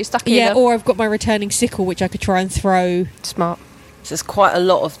 That will get you stuck Yeah, either. or I've got my returning sickle, which I could try and throw. Smart. So there's quite a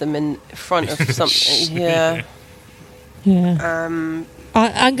lot of them in front of something. Yeah. Yeah.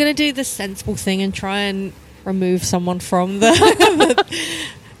 I'm going to do the sensible thing and try and remove someone from the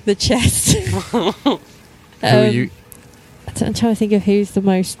the chest. Who are you? I'm trying to think of who's the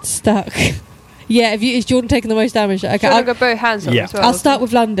most stuck. Yeah, is Jordan taking the most damage? Okay, Okay, I'll go both hands up Yeah. as well. I'll start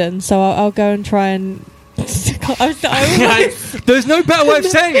with London, so I'll go and try and. There's no better way of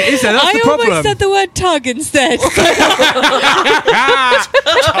saying it, is there? That's I the problem. almost said the word tug instead.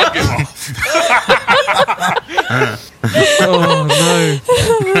 Oh no.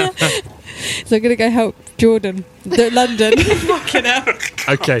 So I'm going to go help Jordan. London. Fucking hell.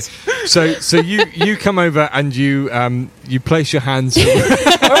 Okay, so you come over and you place your hands. I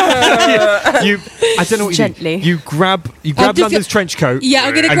don't know what Gently. you grab just London's trench coat. Yeah,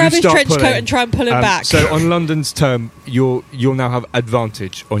 I'm going to and grab you his start trench coat pulling. and try and pull him back. So on London's turn, you'll now have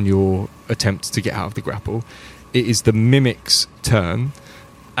advantage on your attempt to get out of the grapple. It is the mimic's turn,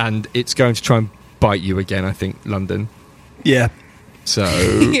 and it's going to try and bite you again. I think London. Yeah. So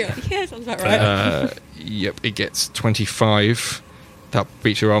yeah, sounds about right. yep, it gets 25. That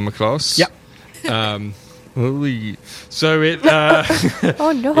beats your armor class. Yep. So it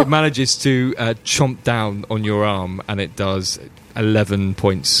Oh, no. it manages to chomp down on your arm, and it does 11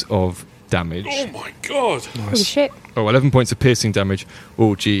 points of damage. Oh my god. Holy shit. Oh, 11 points of piercing damage.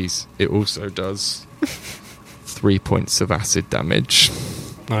 Oh, geez. It also does 3 points of acid damage.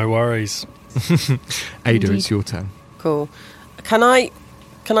 No worries. Ada, it's your turn. Cool. Can I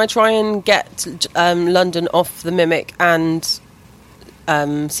try and get London off the mimic and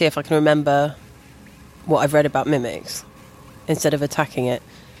see if I can remember what I've read about mimics instead of attacking it?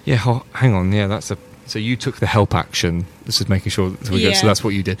 Yeah, hang on. Yeah, so you took the help action. This is making sure. So Yeah. that's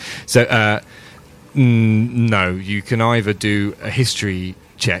what you did. So No, you can either do a history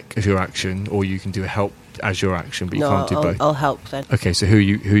check as your action, or you can do a help as your action, but you can't do both. I'll help then. Okay, so who are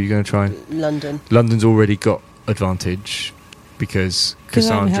you going to try? London. London's already got advantage because 'Cause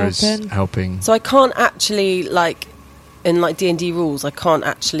I'm Cassandra's helping. So I can't actually, like, in like D&D rules, I can't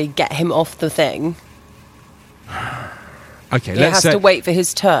actually get him off the thing. Okay, He let's has say to wait for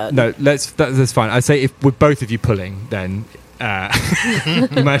his turn. no. That's fine. I'd say if with both of you pulling, then you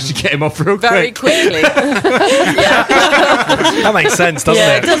manage to get him off real Very quick. quickly. That makes sense, doesn't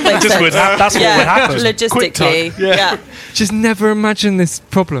Yeah, it? it does make Just sense. that's what would happen. Logistically. Yeah. Just never imagine this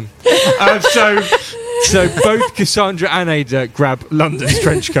problem. So both Cassandra and Ada grab London's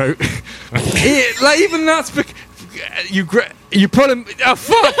trench coat. Even that's you pull him. Oh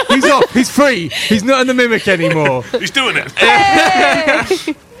fuck! He's off. He's free. He's not in the mimic anymore. He's doing it.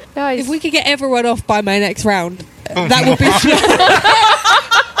 Nice. If we could get everyone off by my next round, that would be.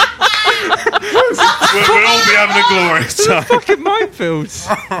 We'll all be having a glorious time. Fucking minefields.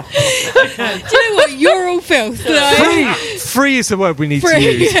 Do you know what? You're all filth. Like, Free is the word we need to Free.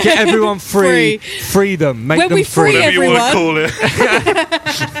 use. Get everyone free. Free them. Make When them we free free. Whatever you want to everyone.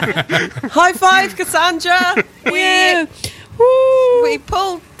 call it. High five, Cassandra. yeah. Woo. We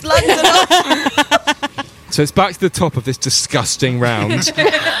pulled London off. So it's back to the top of this disgusting round.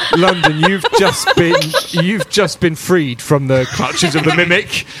 London, you've just been freed from the clutches of the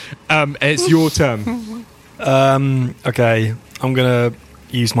mimic. It's your turn. Okay, I'm gonna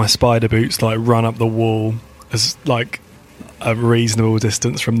use my spider boots to like run up the wall as like a reasonable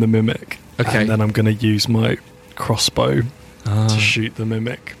distance from the mimic. Okay. And then I'm gonna use my crossbow to shoot the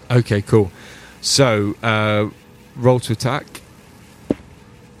mimic. Okay, cool. So roll to attack.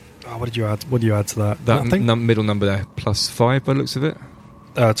 Oh, what did you add? What do you add to that? That Nothing? middle number there, +5 by the looks of it.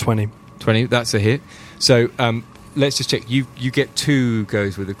 20. 20. That's a hit. So let's just check. You get 2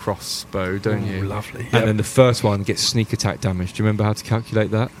 goes with a crossbow, don't Ooh, you? lovely. And then the first one gets sneak attack damage. Do you remember how to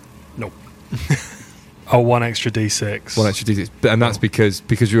calculate that? Nope. Oh, 1 extra d6. 1 extra d6, and that's because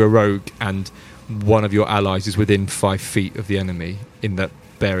you're a rogue and one of your allies is within 5 feet of the enemy. In that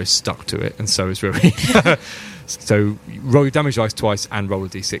bear is stuck to it, and so is Rui. So roll your damage dice twice and roll a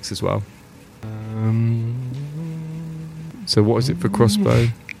d6 as well. So what is it for crossbow?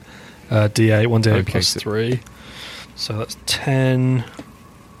 D8, 1d8 Okay, plus so- 3. So that's 10.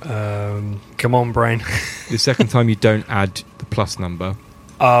 Come on, brain. The second time you don't add the plus number,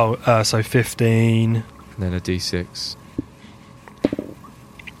 Oh, so 15. and then a d6.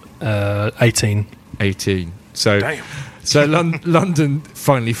 18. 18. So Damn. So London,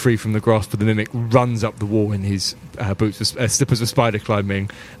 finally free from the grasp of the mimic, runs up the wall in his boots, slippers of spider climbing,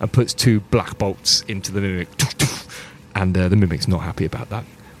 and puts 2 black bolts into the mimic. And the mimic's not happy about that.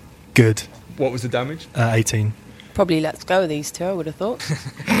 Good. What was the damage? 18. Probably lets go of these two, I would have thought.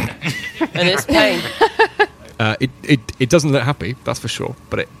 And it's pain. It doesn't look happy, that's for sure,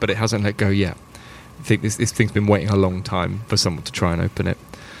 but it hasn't let go yet. I think this thing's been waiting a long time for someone to try and open it.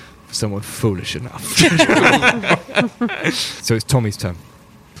 For someone foolish enough. So it's Tommy's turn.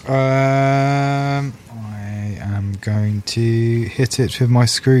 I am going to hit it with my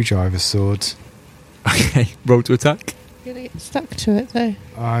screwdriver sword. Okay, roll to attack. You're gonna get stuck to it though.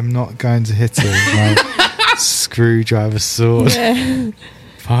 I'm not going to hit it with my screwdriver sword. Yeah.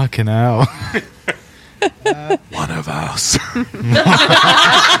 Fucking hell. One of us.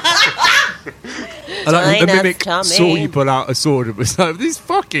 I like the Join us, mimic Tommy. saw you pull out a sword and was like, these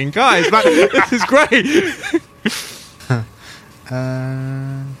fucking guys, man, this is great.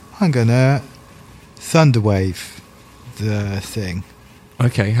 I'm going to Thunderwave the thing.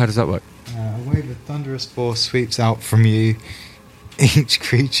 Okay, how does that work? A wave of thunderous force sweeps out from you. Each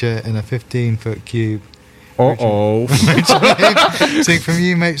creature in a 15-foot cube Uh-oh. so from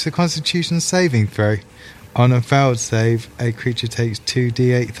you makes a Constitution saving throw. On a failed save, a creature takes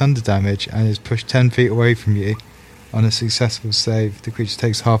 2d8 thunder damage and is pushed 10 feet away from you. On a successful save, the creature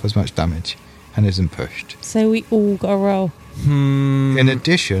takes half as much damage and isn't pushed. So we all got to roll. In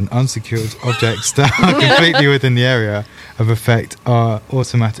addition, unsecured objects that are completely within the area of effect are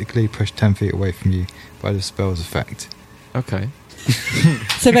automatically pushed 10 feet away from you by the spell's effect. Okay.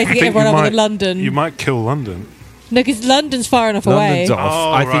 So basically think everyone you other might- than London. You might kill London. No, because London's far enough London's away. off.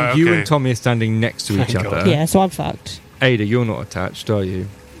 Oh, I think right, you okay. and Tommy are standing next to each Thank other. God. Yeah, so I'm fucked. Ada, you're not attached, are you?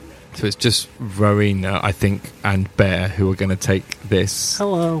 So it's just Rowena, I think, and Bear who are going to take this.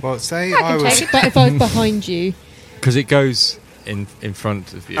 Hello. Well, say I I can was... take it. But if I was behind you, Because it goes in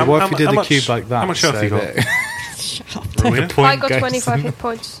front of you. What if you did How a much- cube like that? how much health so you got? that- shut up. Rowena? I got 25 hit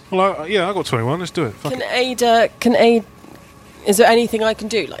points. Well, yeah, I got 21. Let's do it. Fuck Can it. Ada... Is there anything I can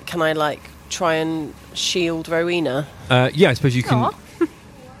do? Like, can I, like, try and shield Rowena? Yeah, I suppose you can. Aw.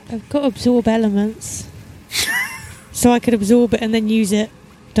 I've got absorb elements. So I could absorb it and then use it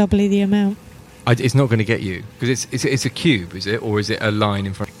doubly the amount. It's not going to get you because it's a cube, is it, or is it a line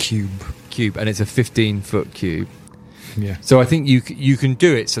in front? Cube, and it's a 15-foot cube. Yeah. So I think you can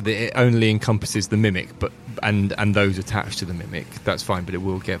do it so that it only encompasses the mimic, but and those attached to the mimic. That's fine, but it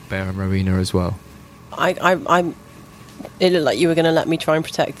will get Bear and Rowena as well. It looked like you were going to let me try and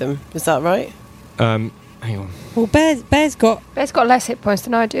protect them. Is that right? Hang on. Well, Bear's got... Bear's got less hit points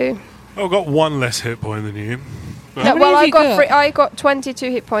than I do. I've got one less hit point than you. No, many well, have I you got got? I got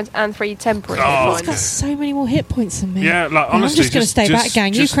 22 hit points and 3 temporary Oh. hit He's points. got so many more hit points than me. Yeah, like I'm honestly, just going to stay back,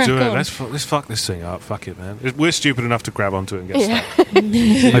 gang. You just crack do it. on. Let's fuck this thing up. Fuck it, man. We're stupid enough to grab onto it and get Yeah. stuck.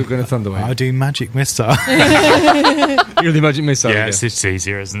 You're going to thunder I wave. do magic missile. You're the magic missile. Yeah, it's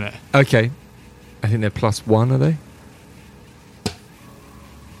easier, isn't it? Okay. I think they're +1, are they?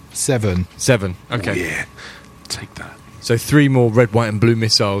 7. 7. Okay. Yeah, take that. So 3 more red, white, and blue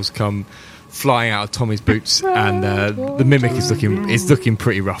missiles come flying out of Tommy's boots, and the mimic is looking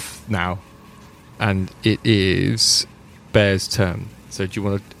pretty rough now. And it is Bear's turn. So do you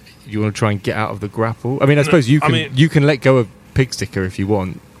want to try and get out of the grapple? I mean, I suppose you can let go of Pig Sticker if you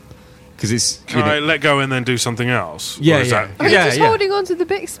want, because it's Can I let go and then do something else? Yeah, Or is yeah. that- He's just holding on to the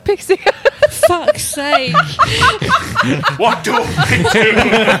pixie. Fuck's sake. What do I do?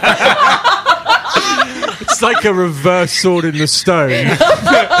 It's like a reverse sword in the stone.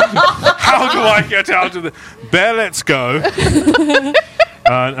 How do I get out of the... Bear lets go. And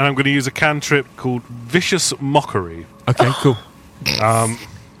I'm going to use a cantrip called Vicious Mockery. Okay, cool.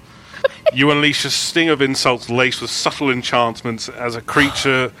 You unleash a sting of insults laced with subtle enchantments as a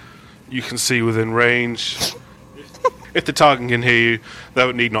creature you can see within range. If the target can hear you, though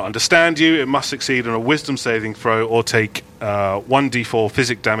it need not understand you, it must succeed on a wisdom saving throw or take 1d4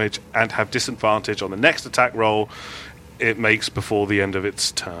 physic damage and have disadvantage on the next attack roll it makes before the end of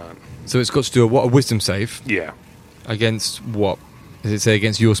its turn. So it's got to do a wisdom save Yeah. against what? Does it say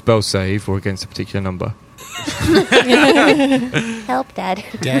against your spell save or against a particular number? Help, Dad.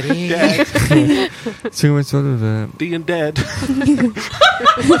 So it's sort of Being dead.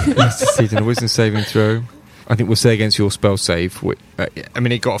 must succeed in a wisdom saving throw. I think we'll say against your spell save. I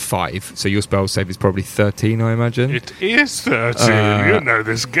mean, it got a 5, so your spell save is probably 13, I imagine. It is 13. You know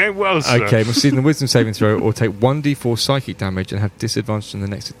this game well, sir. Okay, must succeed in a wisdom saving throw or take 1d4 psychic damage and have disadvantage on the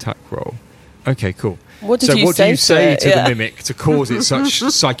next attack roll. Okay, cool. What did So you what do you say to Yeah. the mimic to cause it such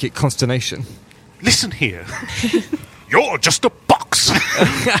psychic consternation? Listen here. You're just a box.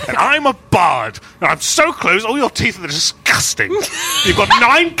 And I'm a bard. And I'm so close, all your teeth are disgusting. You've got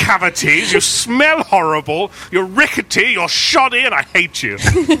 9 cavities, you smell horrible, you're rickety, you're shoddy, and I hate you.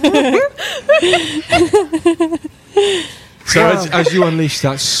 So as you unleash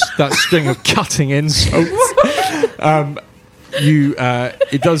that string of cutting insults,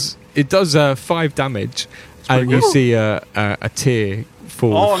 it does 5 damage, and you see a tear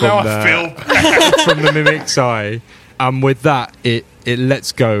fall Oh, from now I feel the from the mimic's eye. And with that, it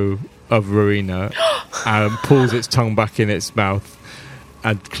lets go of Rowena and pulls its tongue back in its mouth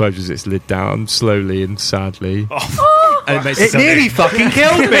and closes its lid down slowly and sadly. And it makes It nearly fucking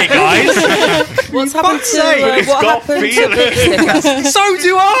killed me, guys. What's happened fuck's to sake, what it's got happened to feelings. Pig Sticker? So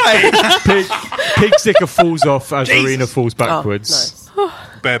do I. Pig Sticker falls off as Jesus. Rowena falls Oh, backwards. nice.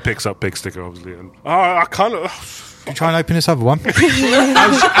 Bear picks up Pig Sticker, obviously. And I kind of... Can you try and open this other one? As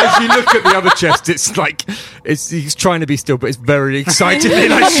you look at the other chest, it's like he's trying to be still, but it's very excitedly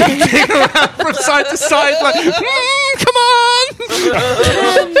like shaking around from side to side, like come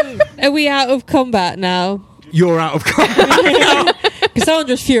on! Are we out of combat now? You're out of combat.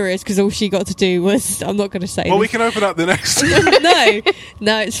 Cassandra's furious because all she got to do was... I'm not going to say Well, we this. can open up the next...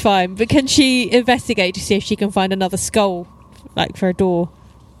 No, it's fine. But can she investigate to see if she can find another skull, like for a door?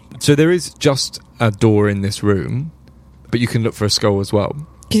 So there is just a door in this room, but you can look for a skull as well.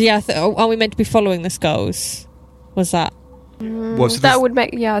 Because aren't we meant to be following the skulls? Was that? What's That would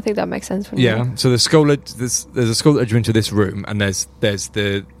make, I think that makes sense for me. Yeah, so the skull there's a skull edge into this room, and there's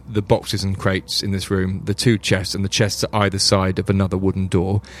the boxes and crates in this room, the 2 chests, and the chests are either side of another wooden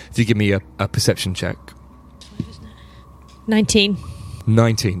door. If you give me a perception check. 19.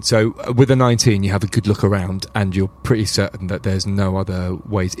 19. So with a 19, you have a good look around, and you're pretty certain that there's no other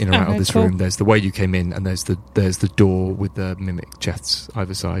ways in or out of Okay, this cool. room. There's the way you came in, and there's the door with the mimic chests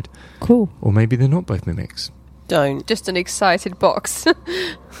either side. Cool. Or maybe they're not both mimics. Don't. Just an excited box.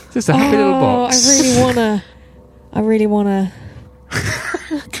 Just a happy little box. I really wanna.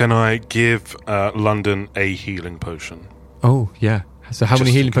 Can I give London a healing potion? Oh, yeah. So how Just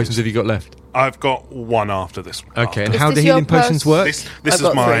many in healing case. potions have you got left? I've got 1 after this. Okay, and Is how do this healing your potions work? This I've is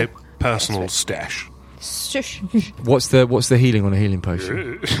got my 3. personal stash. Shush. What's the healing on a healing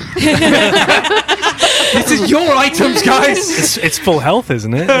potion? This is your items, guys. It's full health,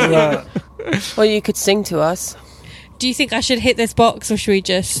 isn't it? Well, you could sing to us. Do you think I should hit this box, or should we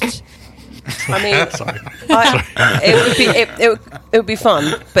just? I mean, it would be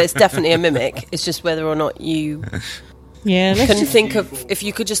fun, but it's definitely a mimic. It's just whether or not you Yeah, let's can just, think of if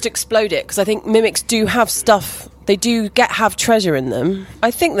you could just explode it, because I think mimics do have stuff. They do have treasure in them.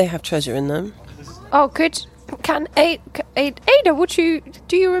 I think they have treasure in them. Oh, good. Ada,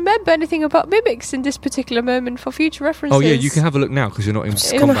 do you remember anything about mimics in this particular moment for future references? Oh yeah, you can have a look now because you're not in I'm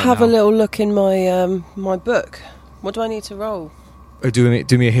combat going to have now. a little look in my my book. What do I need to roll? Do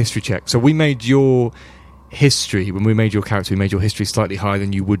me a history check. So we made your history, when we made your character, we made your history slightly higher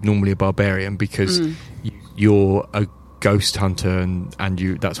than you would normally a barbarian, because you're a ghost hunter and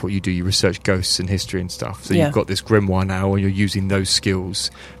you that's what you do. You research ghosts and history and stuff. So you've got this grimoire now, and you're using those skills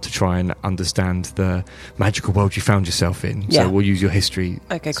to try and understand the magical world you found yourself in. Yeah. So we'll use your history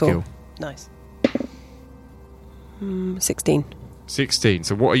skill. Cool. Nice. 16. 16.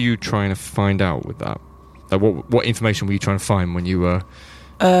 So what are you trying to find out with that? Like what information were you trying to find when you were...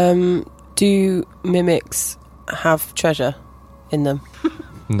 Do mimics have treasure in them?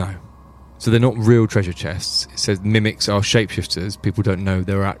 No. So they're not real treasure chests. It says mimics are shapeshifters. People don't know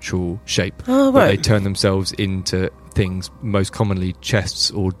their actual shape. Oh, but right. they turn themselves into things, most commonly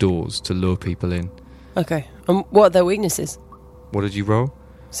chests or doors, to lure people in. Okay. What are their weaknesses? What did you roll?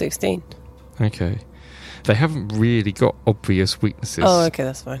 16. Okay. They haven't really got obvious weaknesses. Oh, okay,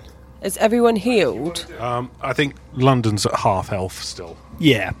 that's fine. Is everyone healed? I think London's at half health still.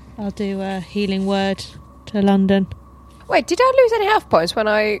 Yeah. I'll do a healing word to London. Wait, did I lose any health points when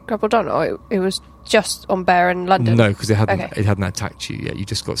I grappled on, or it was just on Bear and London? No, because it hadn't Okay. attacked you yet. You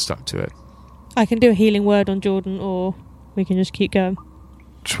just got stuck to it. I can do a healing word on Jordan, or we can just keep going.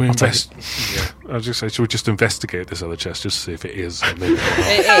 Should we invest? Yeah, I was just say, should we just investigate this other chest just to see if it is a mimic?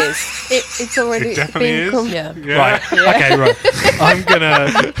 It is. It's already It definitely been is. Yeah. Right. Okay. Right. I'm gonna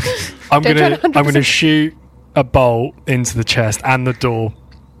 100%. shoot a bolt into the chest and the door.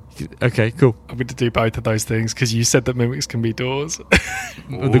 Okay, cool. I'm going to do both of those things because you said that mimics can be doors. The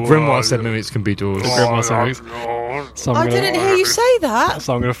grimoire said mimics can be doors. The grimoire said mimics. So I didn't hear you say that.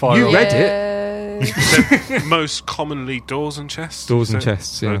 So I'm going to fire. You off. read it. Yeah. Most commonly doors and chests. Doors and So-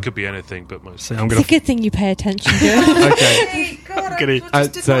 chests, no, yeah. it could be anything, but most. So I'm It's going a good thing you pay attention to it. Okay. God, Gonna- I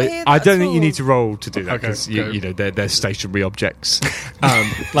just did So not hear that I don't at think you all. need to roll to do that Okay, because go. you know they're stationary objects.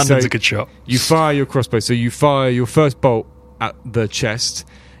 London's so a good shot. You fire your crossbow. So you fire your first bolt at the chest,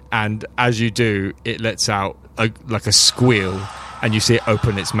 and as you do, it lets out like a squeal, and you see it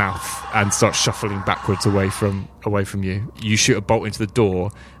open its mouth and start shuffling backwards away from you. You shoot a bolt into the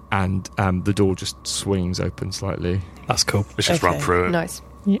door, and the door just swings open slightly. That's cool. Let's just run Okay. through it. Nice.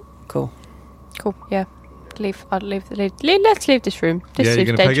 Cool. Cool. Yeah. Let's leave this room. This Yeah, you're is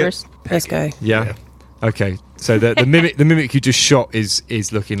gonna peg it? dangerous. Let's go. Yeah. Okay. So the mimic you just shot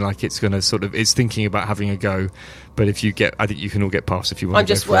is looking like it's going to it's thinking about having a go, but I think you can all get past if you want. I'm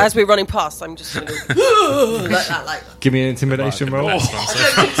just, go for it. as we're running past, I'm just going to like that, like. Give me an intimidation roll. I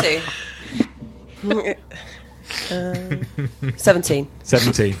don't think to. 17.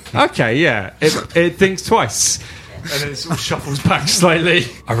 17. Okay, yeah. It thinks twice. And then it sort of shuffles back slightly.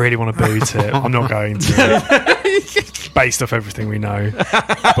 I really want to boot it. I'm not going to. Based off everything we know. But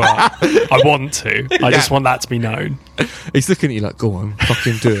I want to. I just want that to be known. He's looking at you like, go on,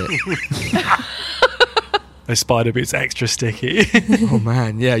 fucking do it. Those spider boots extra sticky. Oh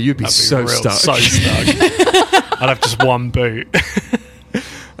man, yeah, you'd be That'd be so real- stuck. So stuck. I'd have just one boot.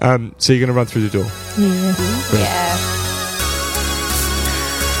 So you're going to run through the door. Yeah. Yeah.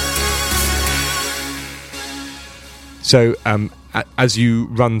 So as you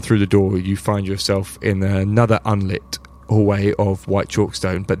run through the door, you find yourself in another unlit hallway of white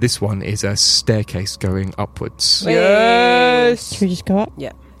chalkstone, but this one is a staircase going upwards. Yes. Should we just go up?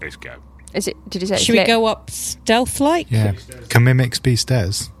 Yeah. Let's go. Is it? Did you say? Should we go up stealth-like? Yeah. Can mimics be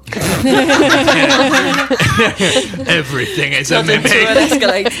stairs? Everything is Not into an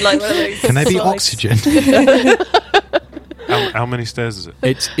escalator, like one of those Can they be slides. oxygen? How many stairs is it?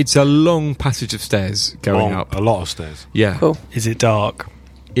 It's a long passage of stairs going up. A lot of stairs. Yeah. Cool. Is it dark?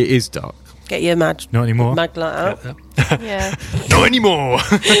 It is dark. Get your Not anymore. mag light out. Yeah. Not anymore.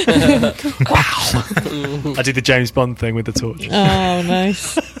 I did the James Bond thing with the torch. Oh,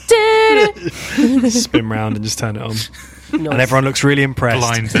 nice. Spin round and just turn it on. Nice. And everyone looks really impressed.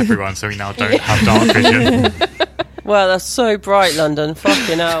 Blinds everyone, so we now don't have dark vision. Well, that's so bright, London.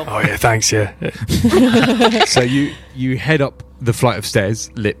 Fucking hell. Oh yeah, thanks. Yeah. So you head up the flight of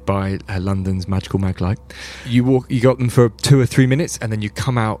stairs lit by London's magical maglight. You got them for 2 or 3 minutes, and then you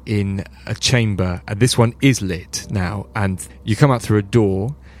come out in a chamber, and this one is lit now, and you come out through a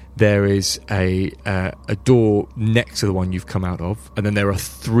door. There is a door next to the one you've come out of, and then there are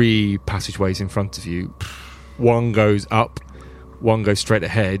 3 passageways in front of you. One goes up, one goes straight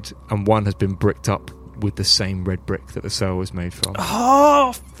ahead, and one has been bricked up with the same red brick that the cell was made from.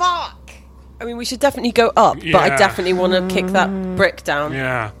 Oh, fuck! I mean, we should definitely go up, but I definitely want to kick that brick down.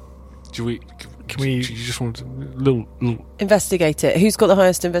 Yeah. Can we? You just want a little. Investigate it. Who's got the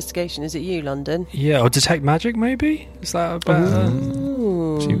highest investigation? Is it you, London? Yeah, or detect magic, maybe? Is that a better...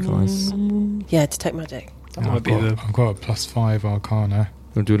 You guys. Yeah, detect magic. That might be the... I've got a +5 Arcana.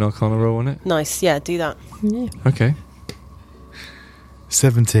 You want to do an Arcana roll on it? Nice, yeah, do that. Yeah. Okay.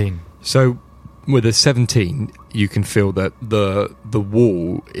 17. So, with a 17, you can feel that the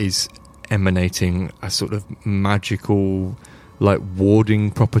wall is emanating a sort of magical, like,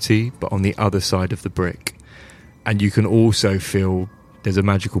 warding property, but on the other side of the brick. And you can also feel there's a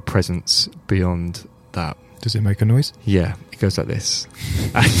magical presence beyond that. Does it make a noise? Yeah, it goes like this.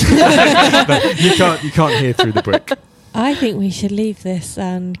 No, you can't hear through the brick. I think we should leave this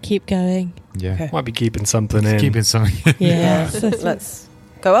and keep going. Yeah. Okay. Might be keeping something in. Keeping something in. Yeah. Let's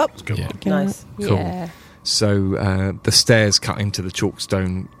go up. Let's go Yeah. up. Nice. Cool. Yeah. So the stairs cut into the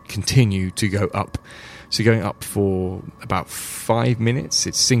chalkstone continue to go up. So you're going up for about 5 minutes.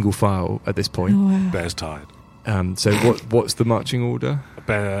 It's single file at this point. Oh, wow. Bear's tired. So what's the marching order?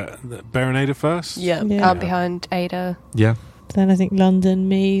 Bear and Ada first? Yeah. Yeah. I'm behind Ada. Yeah, Then I think London,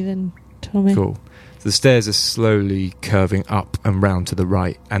 me, then Tommy. cool. So the stairs are slowly curving up and round to the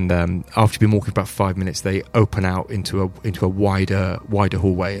right, and after you've been walking about 5 minutes, they open out into a wider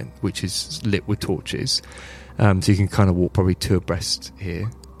hallway, which is lit with torches. So you can kind of walk probably 2 abreast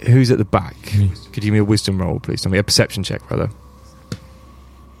here. Who's at the back? Could you give me a wisdom roll, please? Tommy, a perception check, rather.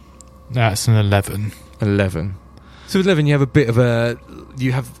 That's an 11. 11. So with 11, you have a bit of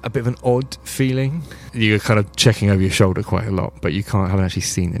an odd feeling. You're kind of checking over your shoulder quite a lot, but haven't actually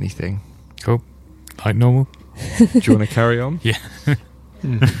seen anything. Cool. Like normal. Do you want to carry on? Yeah.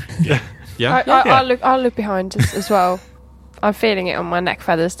 Yeah. I'll look behind as well. I'm feeling it on my neck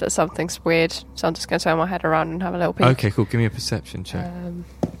feathers that something's weird, so I'm just going to turn my head around and have a little peek. Okay, cool. Give me a perception check.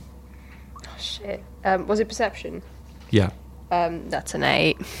 Shit. Was it perception? Yeah. That's an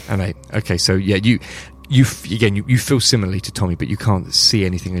 8. An 8. Okay, so yeah, you feel similarly to Tommy, but you can't see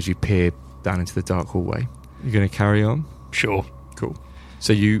anything as you peer down into the dark hallway. You're going to carry on? Sure. Cool.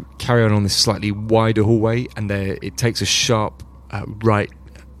 So you carry on this slightly wider hallway, and it takes a sharp right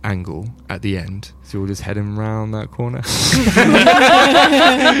angle at the end. So you're just heading round that corner.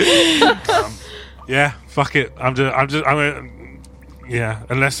 Yeah, fuck it. Yeah,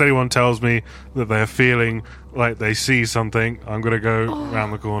 unless anyone tells me that they're feeling like they see something, I'm going to go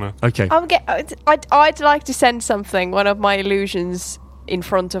round the corner. Okay. I'd like to send something, one of my illusions, in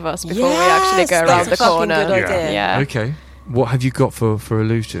front of us before we actually go around the corner. That's a fucking good idea. Yeah. Okay. What have you got for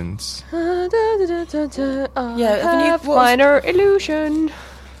illusions? Yeah, Minor illusion.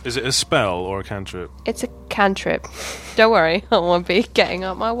 Is it a spell or a cantrip? It's a cantrip. Don't worry, I won't be getting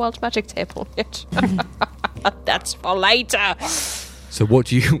up my wild magic table yet. That's for later. So what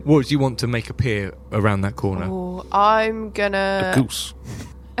do you want to make appear around that corner? Oh, I'm gonna. A goose.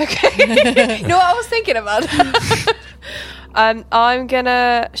 Okay. You know what I was thinking about? I'm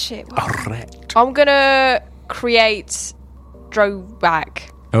gonna. Shit. I'm gonna create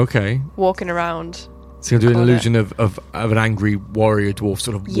Drovak Okay. walking around. So you'll do an Corner. illusion of an angry warrior dwarf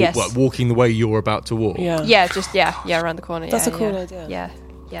sort of Yes. walking the way you're about to walk. Yeah. Yeah, around the corner. That's yeah, a cool yeah. idea.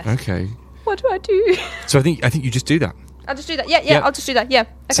 Yeah. Okay. What do I do? So I think you just do that. I'll just do that. Yeah, Yep. I'll just do that. Yeah. Okay.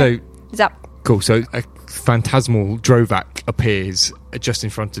 So Zap. cool. So a phantasmal Drovak appears just in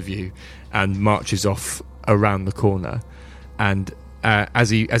front of you and marches off around the corner. And as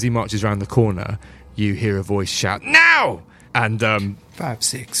he marches around the corner, you hear a voice shout, "Now!" And 5,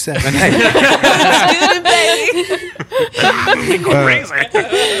 6, 7, 8.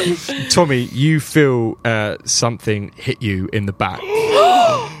 Tommy, you feel something hit you in the back.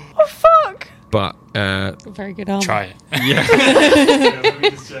 Oh fuck! But Very good arm. Try it. yeah.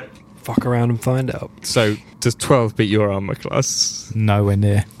 Fuck around and find out. So does 12 beat your armor class? Nowhere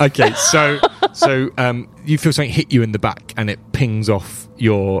near. Okay, so you feel something hit you in the back, and it pings off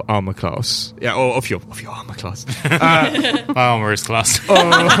your armor class. Yeah, or off your armor class. My armor is class.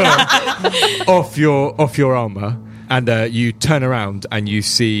 off your armor, and you turn around and you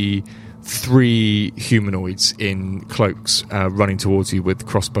see 3 humanoids in cloaks running towards you with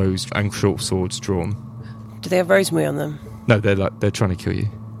crossbows and short swords drawn. Do they have rosemary on them? No, they're trying to kill you.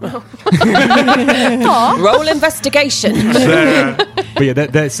 Roll investigation. But yeah,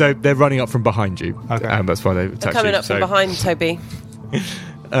 they're running up from behind you. Okay. That's why they've They're attacked coming you. up from behind, Toby.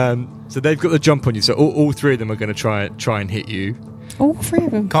 So they've got the jump on you. So all three of them are going to try and hit you. All three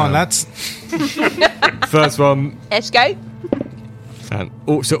of them. Come on, lads. First one. Let's go. And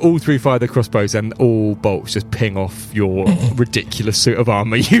so all three fire their crossbows, and all bolts just ping off your ridiculous suit of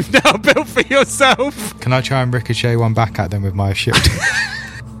armour you've now built for yourself. Can I try and ricochet one back at them with my shield?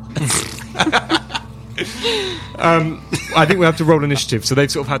 I think we have to roll initiative. So they've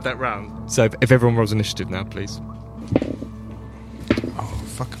sort of had that round. So if everyone rolls initiative now, please. Oh,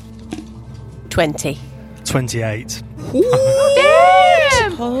 fuck. 20. 28.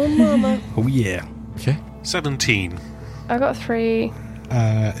 Damn! Oh, mama. Oh, yeah. Okay. 17. I got 3.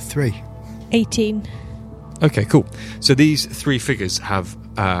 3. 18. Okay, cool. So these three figures have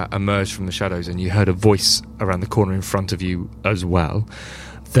emerged from the shadows, and you heard a voice around the corner in front of you as well.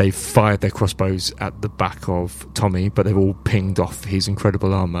 They've fired their crossbows at the back of Tommy, but they've all pinged off his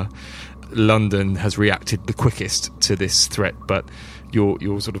incredible armour. London has reacted the quickest to this threat, but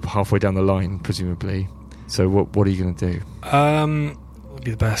you're sort of halfway down the line, presumably. So what are you going to do? Would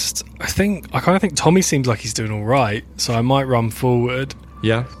be the best. I kind of think Tommy seems like he's doing all right, so I might run forward.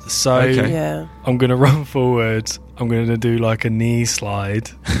 Yeah. So Okay. Yeah. I'm going to run forward. I'm going to do like a knee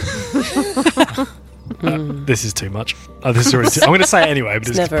slide. This is too much. This is already I'm going to say it anyway, but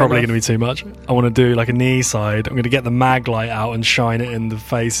it's never probably enough. going to be too much. I want to do like a knee slide. I'm going to get the mag light out and shine it in the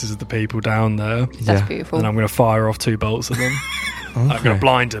faces of the people down there. That's beautiful. And I'm going to fire off 2 bolts at them. I'm going to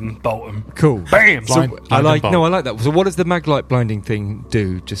blind them, bolt them. Cool. Bam! So I like that. So what does the maglite blinding thing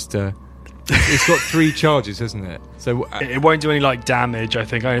do? Just it's got 3 charges, hasn't it? So It won't do any like damage. I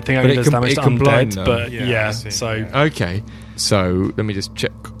think But only it does can- damage it to can blind undead. them. But Yeah, yeah, I've seen so it, okay. So let me just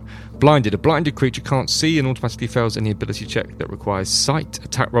check. Blinded. A blinded creature can't see and automatically fails any ability check that requires sight.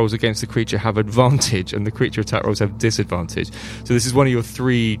 Attack rolls against the creature have advantage, and the creature attack rolls have disadvantage. So this is one of your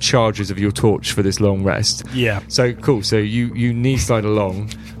 3 charges of your torch for this long rest. yeah. So cool. So you knee slide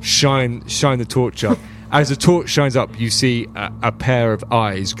along, shine the torch up. As the torch shines up, you see a pair of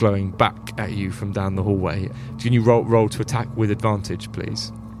eyes glowing back at you from down the hallway. Can you roll to attack with advantage,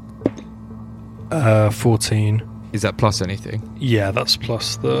 please? 14. Is that plus anything? Yeah, that's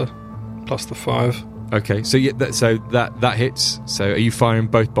plus the 5. Okay. So yeah, that hits. So are you firing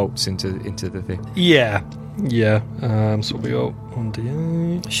both bolts into the thing? Yeah. So we got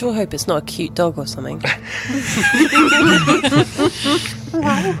 1d8. I sure hope it's not a cute dog or something.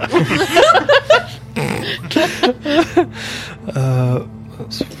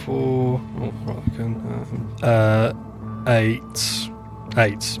 That's 4. Oh, right, again.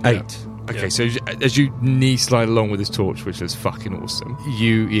 8. 8. Okay, so as you knee slide along with this torch, which is fucking awesome,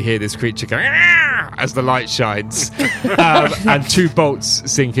 you hear this creature go "Ah!" as the light shines, and 2 bolts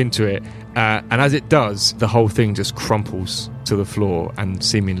sink into it, and as it does, the whole thing just crumples to the floor and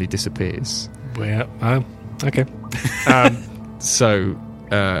seemingly disappears. Yeah. Okay. So,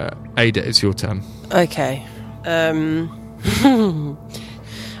 Ada, it's your turn. Okay. I'm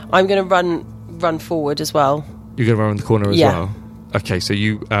going to run forward as well. You're going to run around the corner as Yeah. well. Okay, so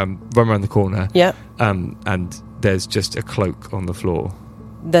you run around the corner, Yeah. and there's just a cloak on the floor.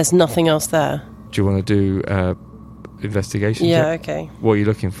 There's nothing else there. Do you want to do investigation? Yeah, check? okay. What are you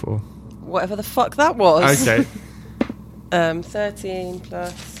looking for? Whatever the fuck that was. Okay. 13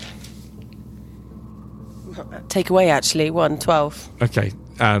 plus... Take away, actually. 12. Okay.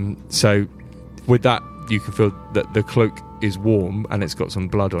 So with that, you can feel that the cloak is warm and it's got some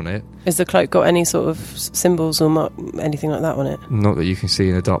blood on it. Has the cloak got any sort of symbols or anything like that on it? Not that you can see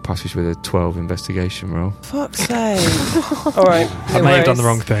in a dark passage with a 12 investigation roll. Fuck's sake. All right. I may have done the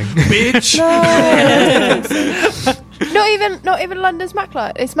wrong thing. Bitch! Not even London's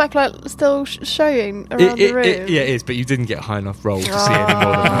Maclight. Is Maclight still showing around the room? Yeah, it is, but you didn't get a high enough roll to see any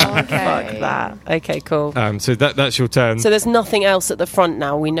more than that. Okay. Fuck that. Okay, cool. So that's your turn. So there's nothing else at the front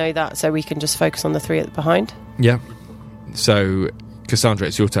now. We know that, so we can just focus on the 3 at the behind. Yeah. So, Cassandra,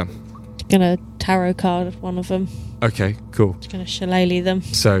 it's your turn. Gonna tarot card one of them. Okay, cool. Just gonna shillelagh them.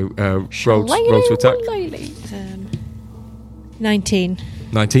 So, roll to attack. 19.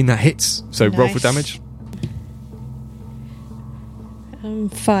 19, that hits. So, roll for Nice. damage.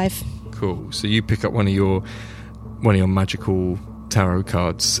 5. Cool. So you pick up one of your magical tarot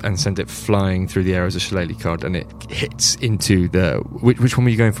cards and send it flying through the air as a shillelagh card, and it hits into the... Which one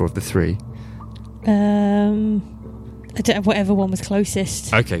were you going for of the 3? I don't know, whatever one was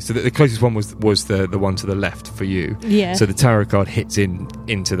closest. Okay, so the closest one was the one to the left for you. Yeah. So the tarot card hits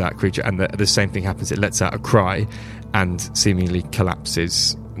into that creature, and the same thing happens. It lets out a cry and seemingly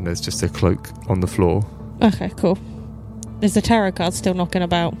collapses, and there's just a cloak on the floor. Okay, cool. Is the tarot card still knocking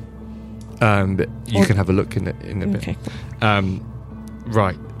about? But you can have a look in a bit. Okay.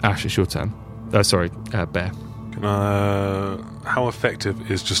 Right, Ash, it's your turn. Sorry, Bear. How effective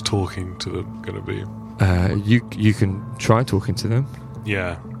is just talking to them going to be? You can try talking to them.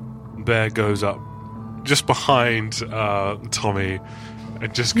 Yeah. Bear goes up just behind Tommy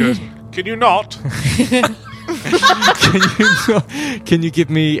and just goes, "Can you not?" Can you give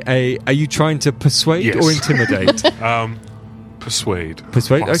me are you trying to persuade Yes. or intimidate? Persuade.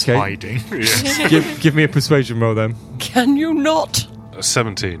 Persuade, Whilst okay. hiding. Yes. Give me a persuasion roll then. Can you not?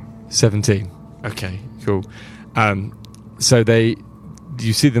 17. 17. Okay, cool. So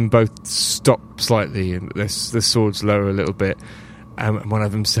you see them both stop slightly, and the swords lower a little bit. And one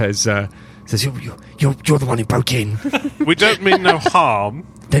of them says, "You're the one who broke in. We don't mean no harm.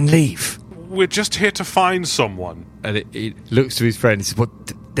 Then leave." We're just here to find someone. And it looks to his friend. He says, "Well,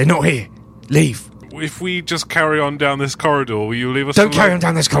 they're not here. Leave. If we just carry on down this corridor, will you leave us Don't alone?" carry on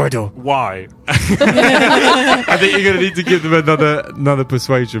down this corridor." Why? I think you're going to need to give them another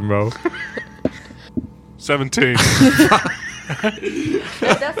persuasion roll. 17.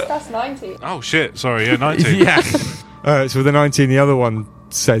 That's 90. Oh, shit. Sorry, yeah, 19. Yeah. So with the 19, the other one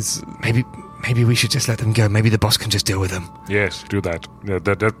says, maybe we should just let them go. Maybe the boss can just deal with them. Yes, do that. Yeah,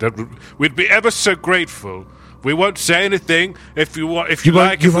 that. We'd be ever so grateful. We won't say anything if you like. If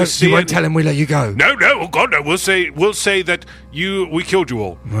we see you won't it. tell him we let you go. No, oh God, no. We'll say that we killed you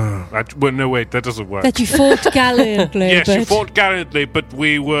all. Well, no, wait, that doesn't work. That you fought gallantly. Yes, you but fought gallantly, but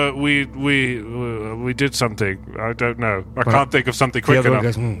we did something. I don't know. I can't think of something The quick other one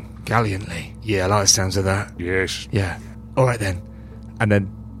enough. goes, gallantly. Yeah, I like the sounds of that. Yes. Yeah. All right then. And then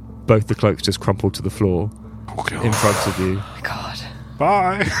both the cloaks just crumple to the floor in front of you. Oh, God.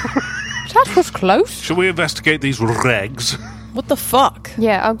 Bye. That was close. Shall we investigate these regs? What the fuck?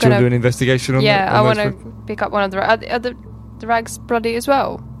 Yeah, I'm Do you want to do gonna. an investigation on Yeah, on I those want to folk? pick up one of the. Are the rags bloody as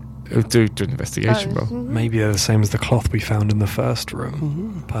well? Do an investigation roll. Maybe they're the same as the cloth we found in the first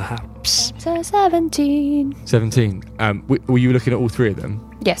room. Perhaps. So 17. 17. Were you looking at all three of them?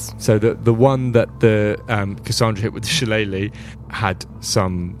 Yes. So the one that the Cassandra hit with the shillelagh had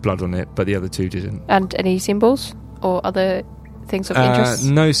some blood on it, but the other two didn't. And any symbols or other things of interest?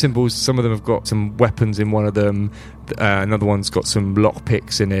 No symbols. Some of them have got some weapons in one of them. Another one's got some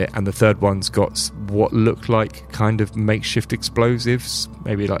lockpicks in it, and the third one's got what look like kind of makeshift explosives,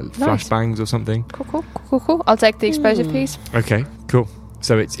 maybe like flashbangs or something. Cool. I'll take the explosive piece. Okay, cool.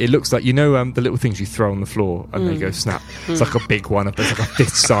 So it looks like, the little things you throw on the floor and they go snap. It's like a big one. There's like a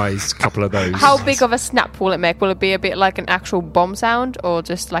fist-sized couple of those. How big of a snap will it make? Will it be a bit like an actual bomb sound, or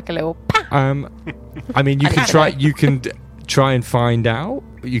just like a little? I mean, you can try. You can try and find out.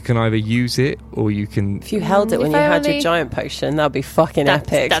 You can either use it or you can. If you held it when If you I had your only- giant potion, that'd be fucking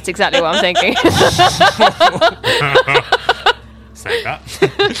epic. That's exactly what I'm thinking. Say that.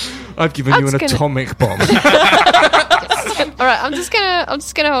 I've given you an atomic bomb. All right, I'm just gonna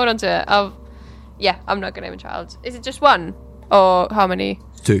hold on to it. I'm not gonna even try. Is it just one or how many?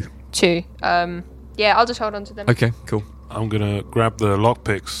 Two. Yeah, I'll just hold on to them. Okay, cool. I'm gonna grab the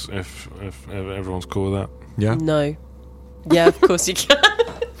lockpicks if everyone's cool with that. Yeah. No. Yeah, of course you can.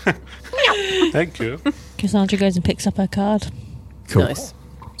 Thank you. Cassandra goes and picks up her card. Cool. Nice.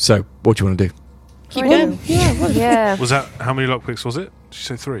 So, what do you want to do? Keep going. Yeah. Was that how many lockpicks was it? Did you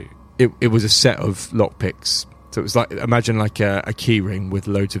say 3? It was a set of lockpicks. So it was like, imagine like a key ring with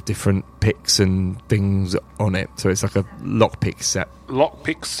loads of different picks and things on it. So it's like a lockpick set.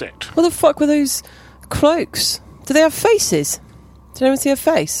 Lockpick set. What the fuck were those cloaks? Do they have faces? Did anyone see a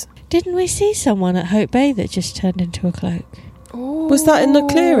face? Didn't we see someone at Hope Bay that just turned into a cloak? Was that in the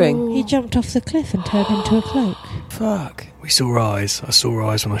clearing? He jumped off the cliff and turned into a cloak. Fuck. We saw eyes. I saw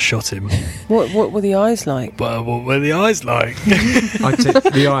eyes when I shot him. What were the eyes like? But what were the eyes like? I'd say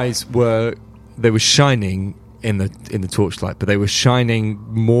the eyes were shining in the torchlight, but they were shining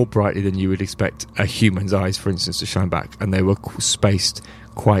more brightly than you would expect a human's eyes, for instance, to shine back, and they were spaced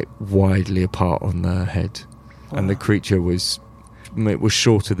quite widely apart on the head. Wow. And the creature was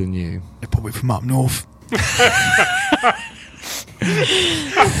shorter than you. They're probably from up north.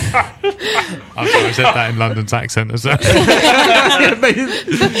 I said that in London's accent as well.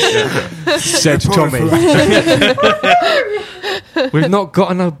 Said Tommy. We've not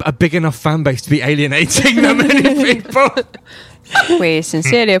got a big enough fan base to be alienating that many people. We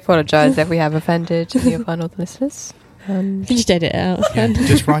sincerely apologise if we have offended any of our Northern listeners. You just edit it out. Yeah,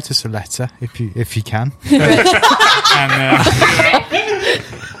 just write us a letter if you can.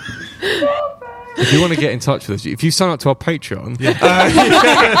 If you want to get in touch with us, if you sign up to our Patreon,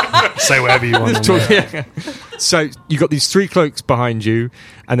 Say whatever you want. So you got these 3 cloaks behind you,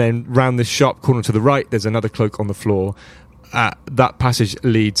 and then round this sharp corner to the right, there's another cloak on the floor. that passage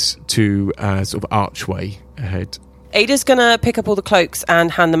leads to a sort of archway ahead. Ada's gonna pick up all the cloaks and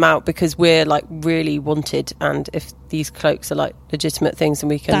hand them out because we're like really wanted, and if these cloaks are like legitimate things, then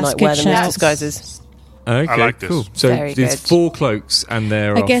we can That's like wear good them as shout. disguises. Okay, I like this. cool. So Very there's good. 4 cloaks, and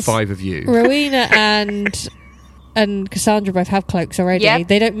there I are guess 5 of you. Rowena and Cassandra both have cloaks already. Yep.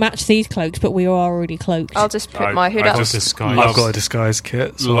 They don't match these cloaks, but we are already cloaked. I'll just put I- my hood I up. just- Disguise. I've got a disguise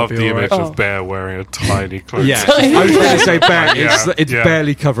kit. So Love I'll be the all image right. of Bear wearing a tiny cloak. Yeah, I was going to say, Bear, Yeah, it's yeah.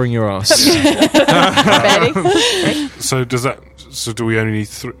 barely covering your ass. Barely. So does that? So do we only need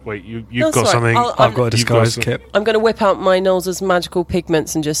 3? Wait, you've That's got right. something. I've got a You've got disguise some- kit. I'm gonna whip out my Nolz's magical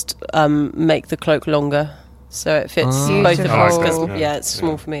pigments and just make the cloak longer so it fits Ah. both of I like us. that, 'cause, yeah. yeah, it's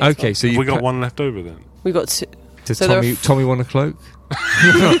small for me. as Okay, well. so Have you we got one left over then? We got 2. Does so there are Tommy want a cloak?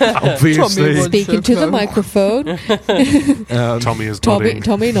 Obviously. Speaking to the microphone, Tommy is nodding.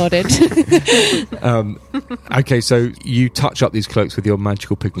 Tommy nodded. Okay, so you touch up these cloaks with your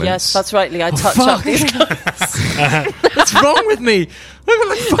magical pigments. Yes, that's right, Lee. I touch fuck. up these cloaks. What's wrong with me? I've got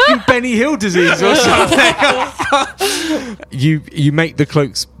like fucking Benny Hill disease or something. you make the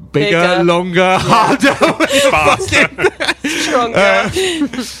cloaks bigger, Bigger. longer, harder. Stronger.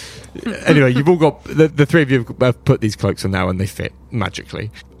 Anyway, you've all got the 3 of you have put these cloaks on now, and they fit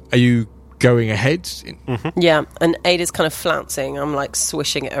magically. Are you going ahead? Yeah, and Ada's kind of flouncing. I'm like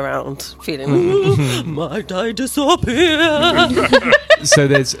swishing it around, feeling might I disappear? So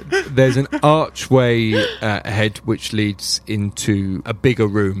there's an archway ahead which leads into a bigger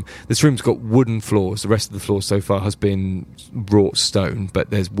room. This room's got wooden floors. The rest of the floor so far has been wrought stone, but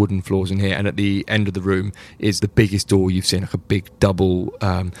there's wooden floors in here. And at the end of the room is the biggest door you've seen, like a big double,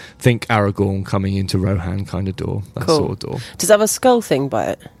 think Aragorn coming into Rohan kind of door. That Cool. sort of door. Does it have a skull thing by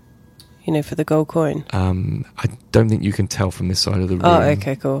it? You know, for the gold coin. I don't think you can tell from this side of the room. Oh,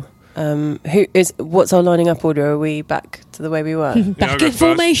 okay, cool. What's our lining up order? Are we back to the way we were? I'll Back go in first.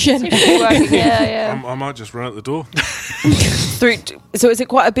 formation. Yeah. I might just run out the door. So is it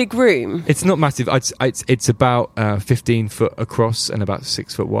quite a big room? It's not massive. It's about 15 foot across and about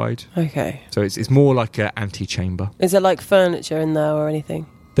 6 foot wide. Okay. So it's more like an antechamber. Is there like furniture in there or anything?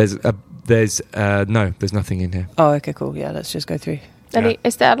 There's no, there's nothing in here. Oh, okay, cool. Yeah, let's just go through.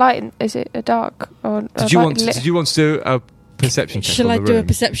 Is there a light? Is it a dark or? Did you want to do a perception check? Shall on I the do a room?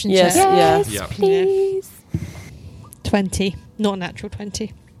 perception Yes. check? Yes, Yeah. please. 20. Not a natural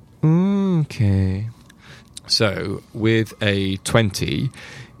 20. Okay. So with a 20,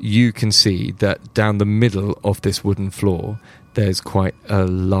 you can see that down the middle of this wooden floor, there's quite a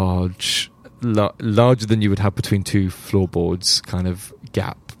larger than you would have between 2 floorboards kind of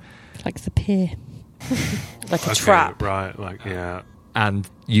gap. Like the pier. Like a Okay, trap. right? Like yeah. And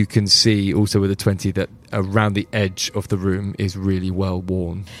you can see also with a 20 that around the edge of the room is really well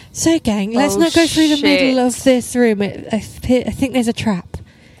worn. So, gang, let's Oh, not go through the shit. middle of this room. I think there's a trap.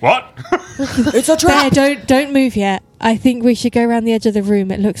 What? It's a trap. Bear, don't move yet. I think we should go around the edge of the room.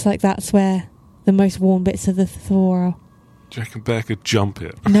 It looks like that's where the most worn bits of the floor are. Do you reckon Bear could jump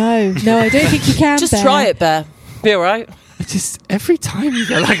it? No, I don't think you can. Just Bear. try it, Bear. Be all right. Just every time you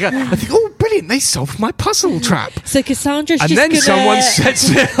go like, I think, oh, brilliant! They solved my puzzle trap, So Cassandra's and just then gonna, someone sets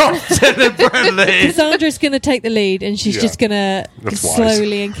it off deliberately. Cassandra's going to take the lead, and she's Yeah. just going to That's wise.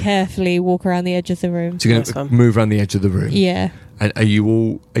 slowly and carefully walk around the edge of the room. So you're Nice going one. to move around the edge of the room. Yeah. And are you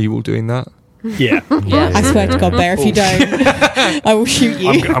all doing that? Yeah. Yeah. I swear to God, Bear, if you don't, I will shoot you.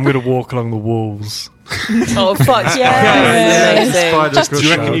 I'm going to walk along the walls. Oh fuck Yeah. Amazing. Do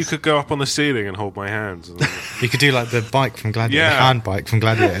you reckon you could go up on the ceiling and hold my hands? And You could do like the bike from Gladiator, Yeah. the hand bike from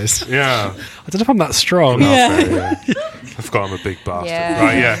Gladiators. yeah. I don't know if I'm that strong. Yeah. Yeah. I forgot I'm a big bastard. Yeah.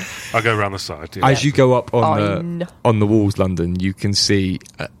 Right, yeah. I'll go around the side. Yeah. As you go up Fine. on the walls, London, you can see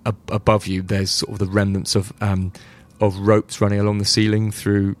above you. There's sort of the remnants of ropes running along the ceiling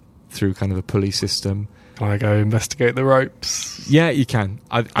through kind of a pulley system. Can I go investigate the ropes? Yeah, you can.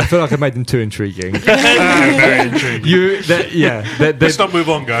 I feel like I made them too intriguing. Very intriguing. They're Let's not move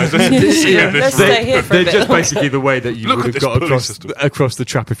on, guys. Let's get Let's this stay right. here for a They're bit. just basically the way that you Look would at have this got pulley system. across the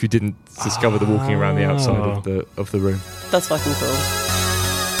trap if you didn't discover the walking around the outside of the room. That's fucking cool.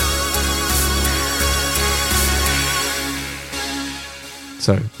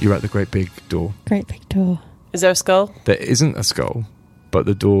 So you're at the great big door. Great big door. Is there a skull? There isn't a skull, but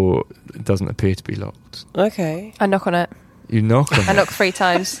the door doesn't appear to be locked. Okay. I knock on it. You knock on I it. knock 3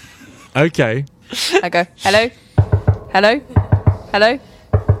 times. Okay. I go, hello? Hello? Hello?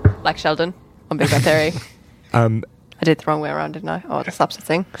 Like Sheldon on Big Bang Theory. Um, I did the wrong way around, didn't I? Oh, that's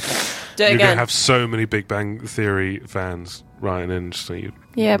upsetting. Do it You're going again. to have so many Big Bang Theory fans writing in so you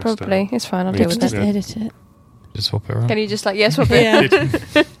Yeah, understand. probably. It's fine. I'll Yeah. deal Just with it. edit it. Just swap it around. Can you just like, yes, swap it?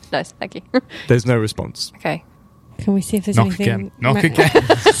 Yeah. Nice, thank you. there's no response. Okay. Can we see if there's Knock anything? again. Knock again.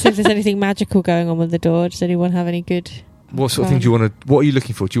 See if there's anything magical going on with the door. Does anyone have any good? What sort of thing do you want to? What are you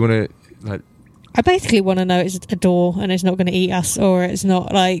looking for? Do you want to like? I basically want to know it's a door and it's not going to eat us, or it's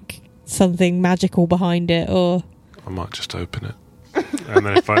not like something magical behind it, or. I might just open it, and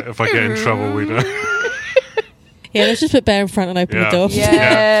then if I get in trouble, we know. Yeah, let's just put Bear in front and open the door.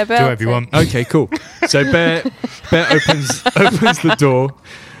 Yeah, Do whatever you want. Okay, cool. So Bear opens the door.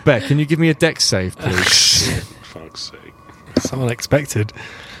 Bear, can you give me a dex save, please? Fuck's sake. So unexpected.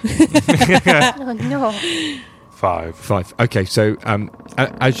 Oh no. 5. 5. Okay, so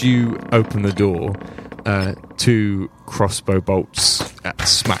as you open the door, 2 crossbow bolts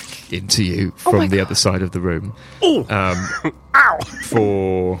smack into you from the other side of the room. Ow!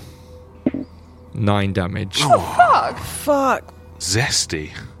 For 9 damage. Fuck.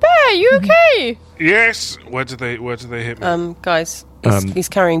 Zesty. Bear, you okay? Yes. Where do they hit me? Guys, he's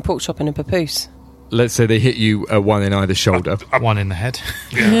carrying pork chop in a papoose. Let's say they hit you one in either shoulder. One in the head.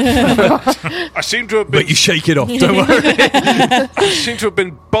 I seem to have been. But you shake it off, don't worry. I seem to have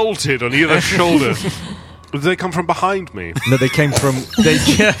been bolted on either shoulder. Did they come from behind me? No, they came from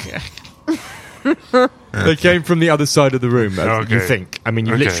they came from the other side of the room. Okay. You think? I mean,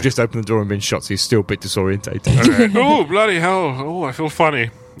 you Okay. literally just opened the door and been shot, so you're still a bit disorientated. Okay. Oh, bloody hell. Oh, I feel funny.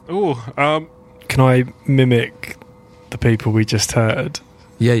 Oh, Can I mimic the people we just heard?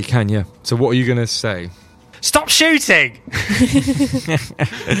 Yeah, you can. Yeah. So, what are you going to say? Stop shooting!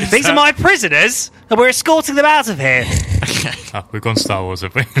 These are my prisoners, and we're escorting them out of here. Oh, we've gone Star Wars,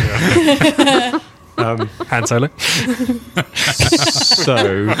 have we? Han Solo.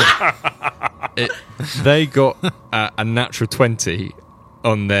 So, they got a natural 20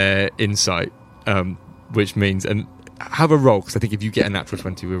 on their insight, which means, and have a roll, because I think if you get a natural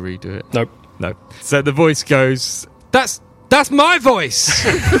 20, we'll redo it. Nope. No. So the voice goes, That's my voice!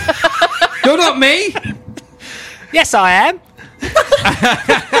 You're not me! Yes, I am.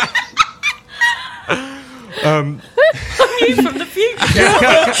 From the future.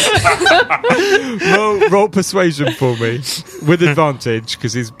 roll persuasion for me with advantage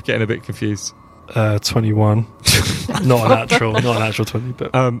because he's getting a bit confused. 21. Not a natural 20,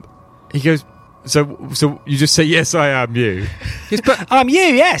 but He goes, so you just say yes, I am you. Yes, but I'm you,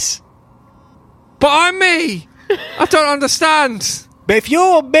 yes. I'm me. I don't understand. But if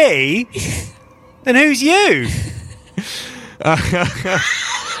you're me, then who's you?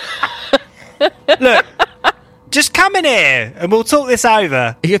 Look, just come in here and we'll talk this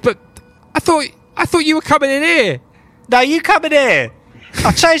over. He goes, but I thought you were coming in here. No, you come in here.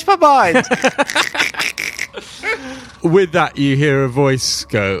 I've changed my mind. With that, you hear a voice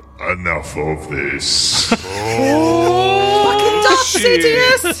go, Enough of this. Fucking Darth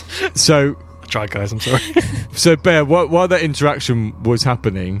Sidious! So, I tried, guys, I'm sorry. so Bear, while that interaction was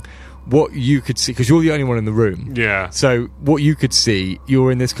happening, what you could see, because you're the only one in the room. Yeah. So what you could see,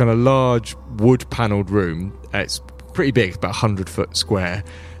 you're in this kind of large wood-panelled room. It's pretty big, it's about 100-foot square.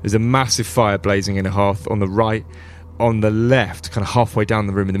 There's a massive fire blazing in a hearth on the right. On the left, kind of halfway down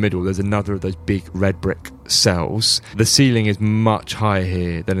the room in the middle, there's another of those big red brick cells. The ceiling is much higher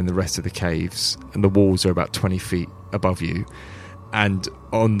here than in the rest of the caves, and the walls are about 20 feet above you. And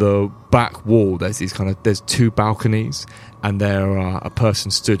on the back wall, there's 2 balconies, and there are a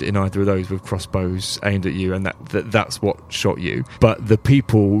person stood in either of those with crossbows aimed at you, and that's what shot you. But the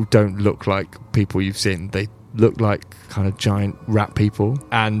people don't look like people you've seen. They look like kind of giant rat people.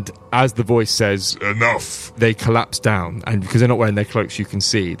 And as the voice says, Enough. they collapse down, and because they're not wearing their cloaks, you can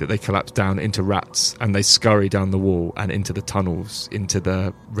see that they collapse down into rats, and they scurry down the wall and into the tunnels, into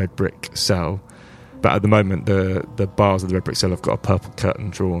the red brick cell. But at the moment, the bars of the red brick cell have got a purple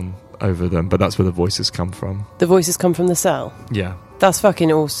curtain drawn over them, but that's where the voices come from. The voices come from the cell. Yeah. That's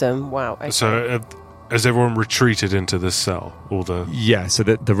fucking awesome. Wow. Okay. So, has everyone retreated into this cell? All the Yeah, so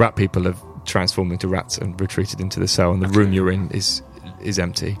the rat people have transformed into rats and retreated into the cell, and the room you're in is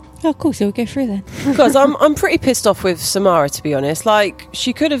empty. Oh, cool. So we'll go through then. Guys, I'm pretty pissed off with Samara, to be honest. Like,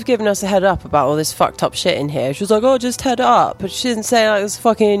 she could have given us a head up about all this fucked up shit in here. She was like, oh, just head up. But she didn't say, like, this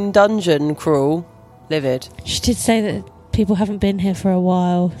fucking dungeon crawl. Livid. She did say that people haven't been here for a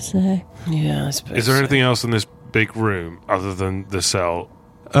while, so... Yeah, I suppose. Is there anything else in this big room other than the cell?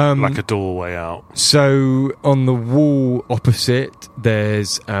 Like a doorway out? So on the wall opposite,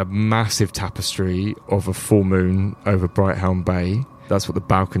 there's a massive tapestry of a full moon over Brighthelm Bay. That's what the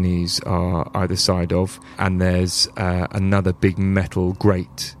balconies are either side of. And there's another big metal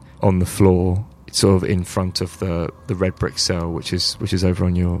grate on the floor, sort of in front of the red brick cell, which is over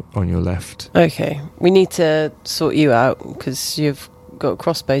on your left. Okay, we need to sort you out because you've got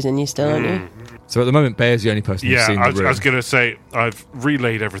crossbows in you still, haven't you? So at the moment, Bear's the only person who's seen the room. I was going to say, I've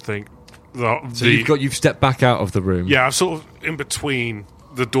relayed everything So you've stepped back out of the room. Yeah, I'm sort of in between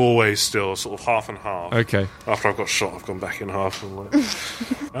the doorways still, sort of half and half. Okay. After I've got shot, I've gone back in half.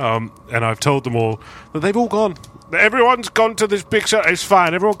 And I've told them all that they've all gone. Everyone's gone to this big... It's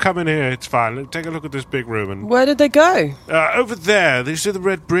fine. Everyone come in here. It's fine. Take a look at this big room. And Where did they go? over there. They see the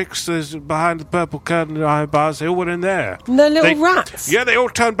red bricks. There's behind the purple curtain and the high bars. They all went in there. And they're little rats. Yeah, they all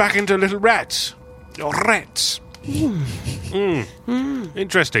turned back into little rats. Or rats.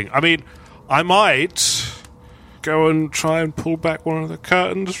 Interesting. I mean, I might go and try and pull back one of the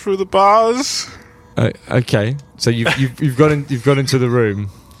curtains through the bars. Okay. So you've gone into the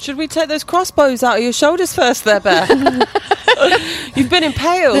room. Should we take those crossbows out of your shoulders first there, Bear? You've been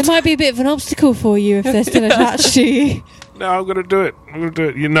impaled. There might be a bit of an obstacle for you if they're still attached to you. No, I'm going to do it.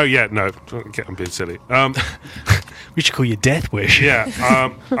 No. I'm being silly. We should call you Death Wish. Yeah.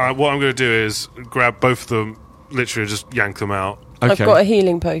 What I'm going to do is grab both of them, literally just yank them out. Okay. I've got a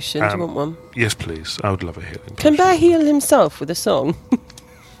healing potion. Do you want one? Yes, please. I would love a healing potion. Can Bear heal himself with a song?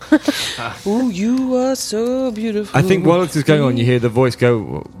 Oh, you are so beautiful. I think while this is going on, you hear the voice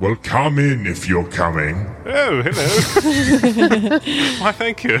go, Well, come in if you're coming. Oh, hello. Why,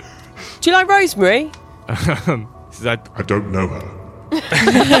 thank you. Do you like Rosemary? I don't know her.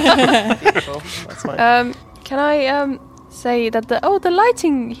 That's fine. Can I say that the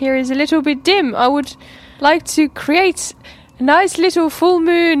lighting here is a little bit dim? I would like to create a nice little full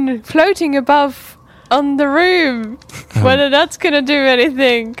moon floating above on the room. Whether that's gonna do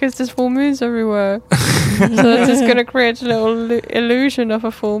anything, because there's full moons everywhere. So it's just gonna create a little illusion of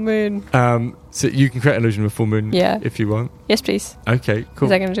a full moon. so you can create an illusion of a full moon if you want. Yes, please. Okay, cool. Is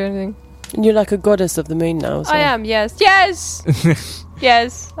that gonna do anything? And you're like a goddess of the moon now. So. I am. Yes.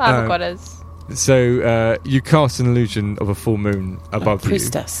 Yes, I'm a goddess. So you cast an illusion of a full moon above you.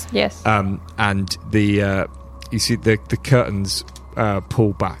 Priestess. Yes. And the you see the curtains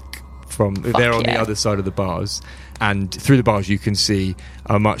pull back from they're on the other side of the bars, and through the bars you can see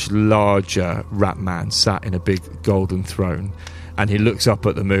a much larger rat man sat in a big golden throne, and he looks up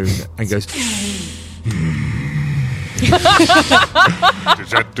at the moon and goes, Did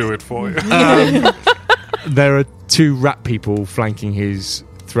that do it for you? there are two rat people flanking his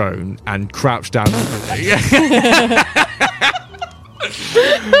throne and crouched down.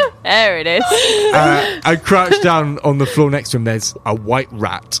 There it is. And crouched down on the floor next to him, there's a white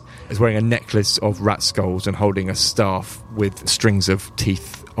rat. He's wearing a necklace of rat skulls and holding a staff with strings of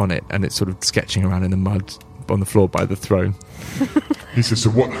teeth on it, and it's sort of sketching around in the mud on the floor by the throne. He says, so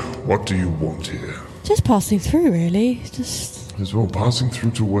what do you want here? Just passing through, really. Just. As well, passing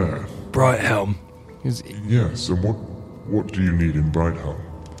through to where? Brighthelm. Yes, and what do you need in Brighthelm?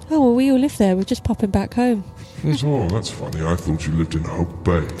 Oh, well, we all live there. We're just popping back home. Oh, that's funny. I thought you lived in Hope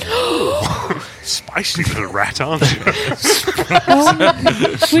Bay. Spicy little rat, aren't you?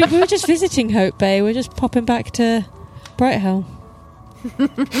 We were just visiting Hope Bay. We're just popping back to Brighthelm.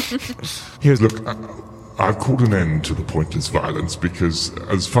 Look, I've called an end to the pointless violence because,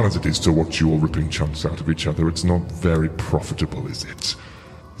 as fun as it is to watch you all ripping chunks out of each other, it's not very profitable, is it?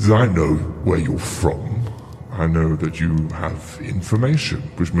 I know where you're from. I know that you have information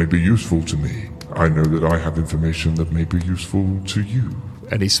which may be useful to me. I know that I have information that may be useful to you.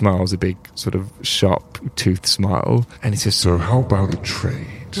 And he smiles a big, sort of sharp-toothed smile, and he says, So how about a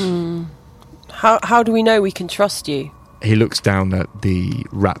trade? How do we know we can trust you? He looks down at the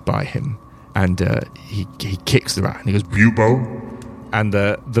rat by him, and he kicks the rat, and he goes, Bubo? And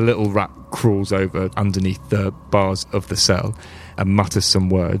the little rat crawls over underneath the bars of the cell and mutters some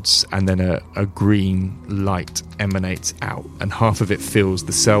words, and then a green light emanates out, and half of it fills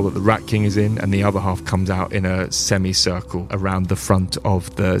the cell that the Rat King is in, and the other half comes out in a semicircle around the front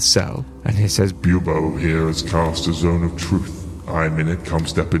of the cell. And he says, Bubo here has cast a zone of truth. I'm in it. Come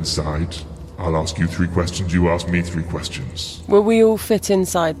step inside. I'll ask you 3 questions. You ask me 3 questions. Will we all fit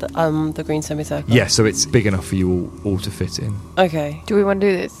inside the green semicircle? Yeah, so it's big enough for you all to fit in. Okay. Do we want to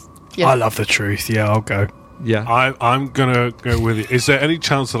do this? Yes. I love the truth. Yeah, I'll go. Yeah. I'm going to go with you. Is there any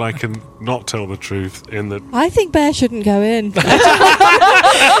chance that I can not tell the truth in the... I think Bear shouldn't go in. I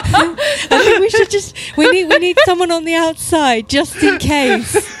think we should we need someone on the outside just in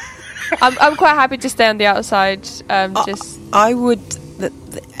case. I'm quite happy to stay on the outside. I would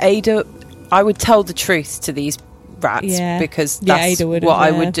Ada. I would tell the truth to these rats because that's what I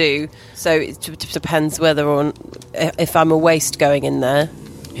would do. So it depends whether or if I'm a waste going in there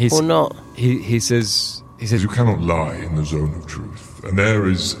or not. He says you cannot lie in the zone of truth, and there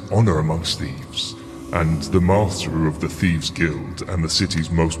is honor amongst thieves, and the master of the Thieves Guild and the city's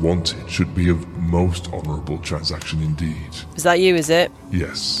most wanted should be of most honourable transaction indeed. Is that you, is it?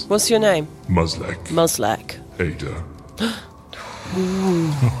 Yes. What's your name? Muslek. Muslek. Ada. How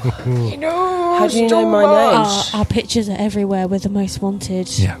do you know my name? Our pictures are everywhere. We're the most wanted.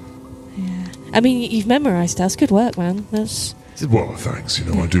 Yeah. I mean, you've memorised us. Good work, man. That's Well, thanks.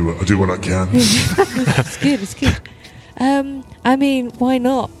 I do what I can. it's good. It's good. I mean, why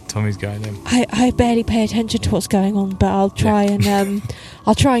not? Tommy's going in. I barely pay attention to what's going on, but I'll try and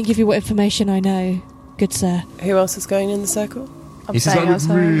I'll try and give you what information I know. Good sir. Who else is going in the circle? I'm He says, saying I would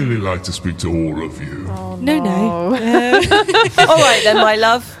outside. really like to speak to all of you. Oh, No. All right then, my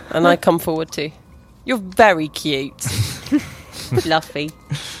love. And I come forward too. You're very cute. Fluffy.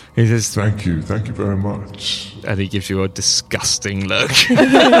 He says, Thank you very much. and he gives you a disgusting look.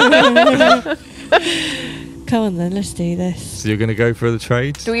 Come on then, let's do this. So you're going to go for the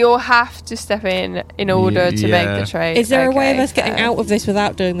trade? Do we all have to step in order to make the trade? Is there a way of Okay, us getting fair. out of this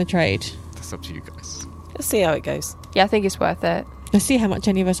without doing the trade? That's up to you guys. Let's see how it goes. Yeah, I think it's worth it. Let's see how much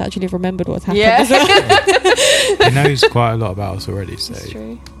any of us actually remembered what's happened. Yeah. as well. He knows quite a lot about us already, so That's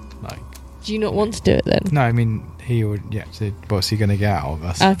true. like, Do you not want to do it then? no, I mean he would. Yeah, so what's he going to get out of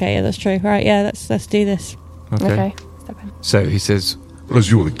us? Okay, yeah, that's true. Right, yeah, let's do this. Okay. Step in. So he says, Well, as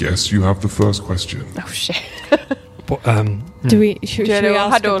you're the guest, you have the first question. Oh shit. What, Do we? Should Do a we little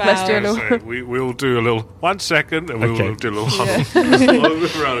ask huddle, let's do a about? little- We'll do a little 1 second, and we Okay. will do a little huddle.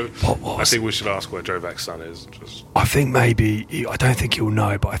 What I was? think we should ask where Drovak's son is. Just I think maybe, I don't think he'll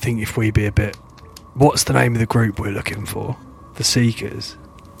know, but I think if we be a bit... What's the name of the group we're looking for? The Seekers?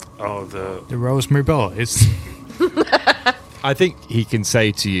 The Rosemary Boys. I think he can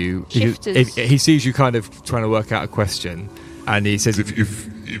say to you, Shifters. if he sees you kind of trying to work out a question, and he says,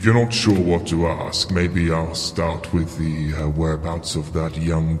 If you're not sure what to ask, maybe I'll start with the whereabouts of that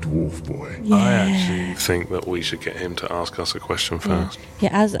young dwarf boy. I actually think that we should get him to ask us a question first.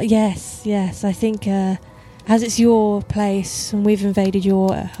 Yeah, yes. I think as it's your place and we've invaded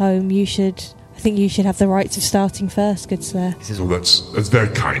your home, I think you should have the rights of starting first, good sir. Well, that's very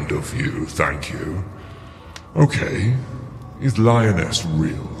kind of you. Thank you. Okay. Is Lioness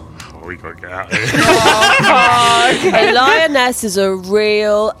real? Oh, we gotta get out of here. A lioness is a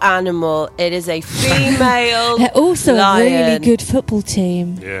real animal. It is a female They're also lion. a really good football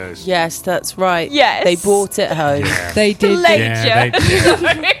team. Yes. Yes, that's right. Yes. They bought it home. They did. Later.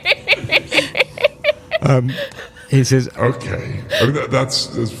 he says, Okay. I mean, that's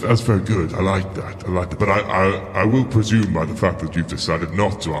very good. I like that. But I will presume by the fact that you've decided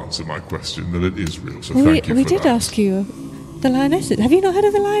not to answer my question that it is real. So thank you We for did that. ask you the Lionesses. Have you not heard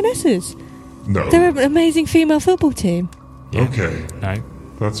of the Lionesses? No. They're an amazing female football team. Okay. No.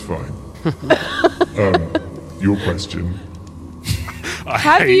 That's fine. Your question. I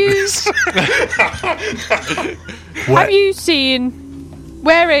Have hate you- this. Have you seen...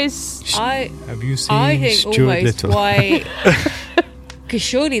 Where is... Have you seen Stuart Little? why. Because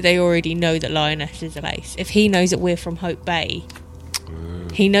surely they already know that Lioness is a place. If he knows that we're from Hope Bay,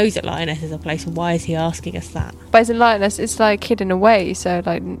 he knows that Lioness is a place. Why is he asking us that? But as a lioness, it's like hidden away, so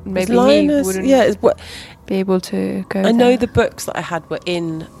like maybe Lioness, he wouldn't yeah, it's what be able to go I know there. the books that I had were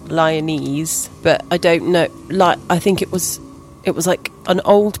in Lyonese, but I don't know. Like, I think it was like an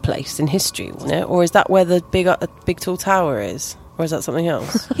old place in history, wasn't it? Or is that where the big tall tower is? Or is that something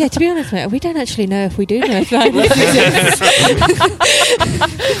else? Yeah, to be honest, mate, we don't actually know if we do know if Lioness exists.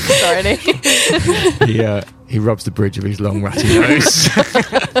 Sorry. he rubs the bridge of his long ratty nose.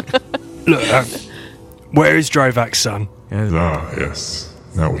 Look, where is Drovak's son? Yes.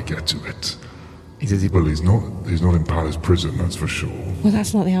 Now we get to it. He says, Well, he's not in Palace prison, that's for sure. Well,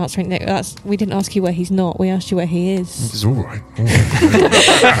 that's not the answer, Nick. We didn't ask you where he's not. We asked you where he is. It's all right.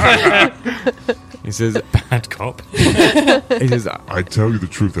 he says, Bad cop. he says, I tell you the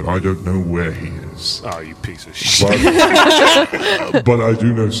truth that I don't know where he is. Oh, you piece of shit. But I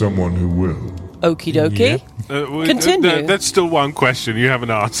do know someone who will. Okie dokie. Continue. That's still one question you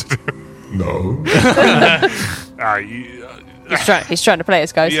haven't answered. No. He's trying to play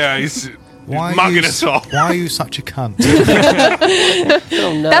us, guys. Yeah, he's Why mugging us off. Why are you such a cunt?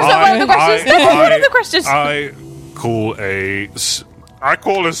 Oh, no. That's not one of the questions. That's not one of the questions. I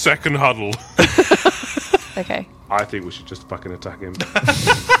call a second huddle. Okay. I think we should just fucking attack him.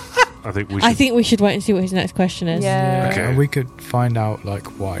 I think we should wait and see what his next question is. Yeah. Okay. And we could find out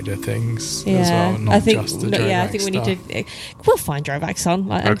like wider things Yeah, as well, not I think. just the I Drovak think we stuff. need to. We'll find Drovak's son.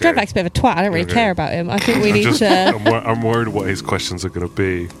 Like, Okay. Drovak's a bit of a twat. I don't really Okay. care about him. I think we need just, to. I'm worried what his questions are going to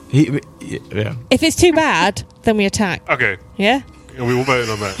be. yeah. If it's too bad, then we attack. Okay, Yeah. and we will vote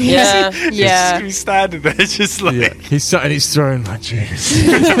on that. Yeah, yeah. He's standing there just like... Yeah. He's sat and he's throwing like, jeez.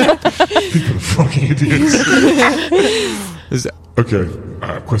 People are fucking idiots. There's- Okay,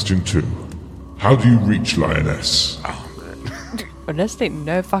 question 2. How do you reach Lioness? Honestly,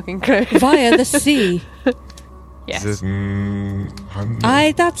 no fucking clue. Via the sea. Yes.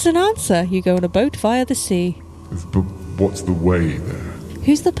 That's an answer. You go on a boat via the sea. But what's the way there?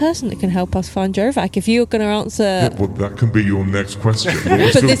 Who's the person that can help us find Jovac? If you're going to answer... Well, that can be your next question.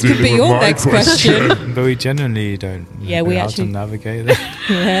 But this could be your next question. But we genuinely don't know we how actually... to navigate it.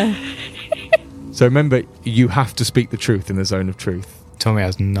 Yeah. So remember, you have to speak the truth in the zone of truth. Tommy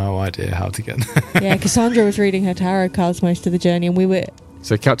has no idea how to get there. Yeah, Cassandra was reading her tarot cards most of the journey, and we were...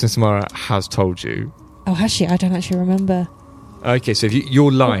 So Captain Samara has told you. Oh, has she? I don't actually remember. Okay, so if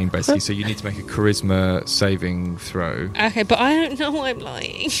you're lying, basically, so you need to make a charisma saving throw. Okay, but I don't know I'm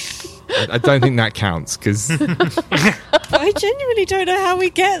lying. I don't think that counts, because... But I genuinely don't know how we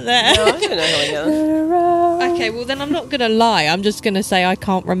get there. No, I don't know how we get there. Okay, well then I'm not going to lie. I'm just going to say I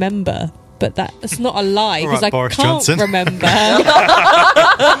can't remember. But that's not a lie, because Right, I Boris can't Johnson. remember.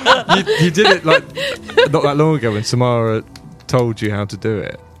 you did it like not that long ago when Samara told you how to do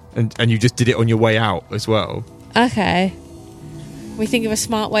it. And you just did it on your way out as well. Okay. We think of a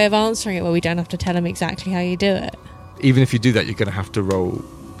smart way of answering it where we don't have to tell him exactly how you do it. Even if you do that, you're going to have to roll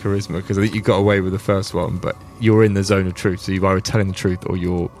charisma, because I think you got away with the first one, but you're in the zone of truth, so you're either telling the truth or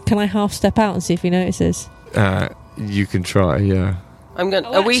you're... Can I half step out and see if he notices? You can try, yeah. I'm going.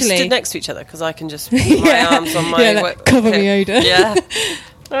 Oh, Are we actually- stood next to each other? Because I can just put my arms on my. Cover me, Oda. Yeah.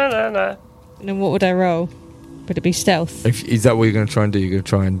 No. And then what would I roll? Would it be stealth? Is that what you're going to try and do? You're going to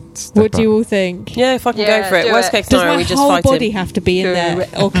try and step What do you out? all think? Yeah, if I can Yeah, go for it. do Worst it. case Does scenario, my we just whole fight body him. have to be in Do there?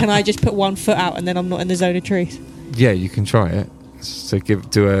 it. Or can I just put one foot out and then I'm not in the zone of truth? Yeah, you can try it. So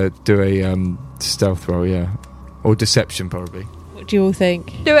do a stealth roll, yeah. Or deception, probably. What do you all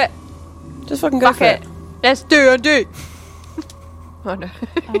think? Do it. Just fucking go Fuck for it. it. Let's do it. Oh no.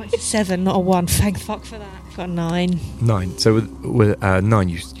 Oh, it's a 7, not a 1. Thank fuck for that. Got a 9. 9. So with 9,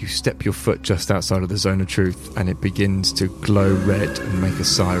 you step your foot just outside of the zone of truth, and it begins to glow red and make a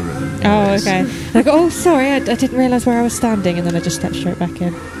siren. Oh, noise. okay. I go, oh, sorry, I didn't realise where I was standing, and then I just stepped straight back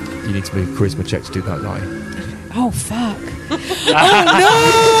in. You need to make a charisma check to do that lie. Oh, fuck.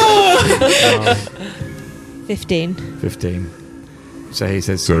 Oh, no! 15. 15. So he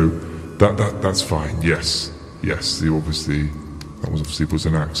says, So that's fine. Yes. That was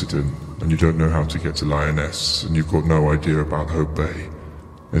an accident, and you don't know how to get to Lioness, and you've got no idea about Hope Bay.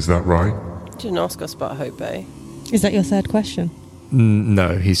 Is that right? Didn't ask us about Hope Bay. Is that your third question?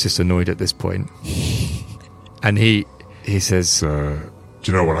 no, he's just annoyed at this point. And he says, Do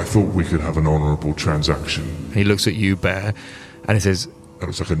you know what? I thought we could have an honourable transaction. he looks at you, Bear, and he says, That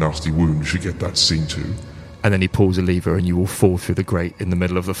looks like a nasty wound. You should get that seen to. and then he pulls a lever and you will fall through the grate in the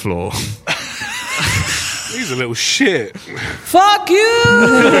middle of the floor. He's a little shit. Fuck you!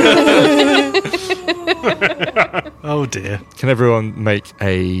 Oh dear. Can everyone make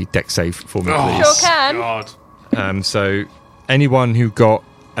a deck save for me, please? Sure can. God. So anyone who got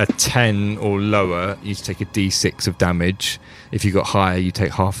a 10 or lower, you take a d6 of damage. If you got higher, you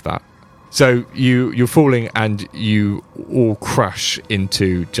take half that. So you're falling and you all crash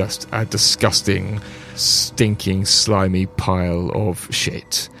into just a disgusting, stinking, slimy pile of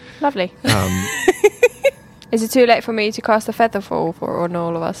shit. Lovely. Is it too late for me to cast a feather fall on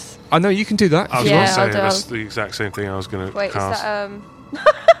all of us? I know you can do that. I was Yeah, going to say I'll do- that's the exact same thing I was going to Wait, cast. is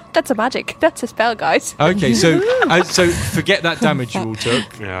that That's a magic. That's a spell, guys. Okay, so forget that damage you all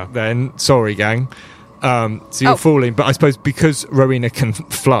took. Yeah. Then sorry, gang. So you're falling, but I suppose because Rowena can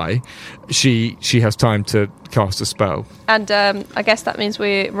fly, she has time to cast a spell. And I guess that means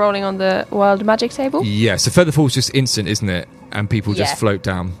we're rolling on the wild magic table. Yeah, so feather fall's just instant, isn't it? And people just Yeah. float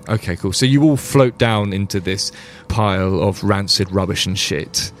down. Okay, cool. So you all float down into this pile of rancid rubbish and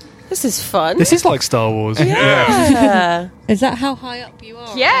shit. This is fun. This is like Star Wars. Yeah. Is that how high up you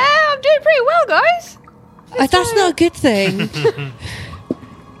are? Yeah, I'm doing pretty well, guys. That's not a good thing.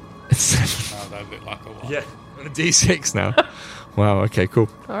 Yeah, on a D6 now. Wow. Okay. Cool.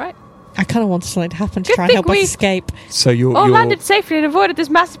 All right. I kind of wanted something to happen to Good try and thing help us we- escape. So you're All landed safely and avoided this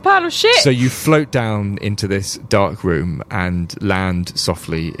massive pile of shit. So you float down into this dark room and land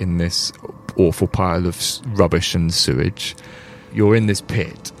softly in this awful pile of rubbish and sewage. You're in this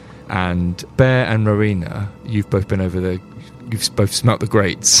pit, and Bear and Rowena, you've both been over the. You've both smelt the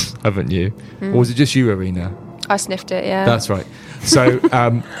grates, haven't you? Or was it just you, Rowena? I sniffed it, yeah. That's right. So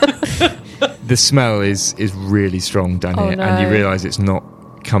the smell is really strong down Oh, here, no. and you realise it's not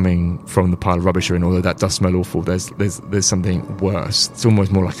coming from the pile of rubbish, and although that does smell awful, there's something worse. It's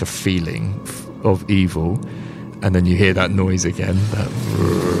almost more like a feeling of evil, and then you hear that noise again, that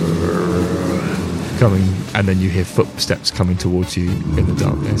coming, and then you hear footsteps coming towards you in the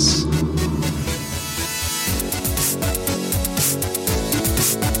darkness.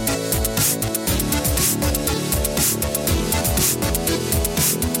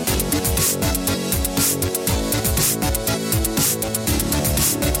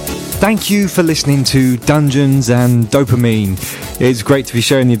 thank you for listening to Dungeons and Dopamine. It's great to be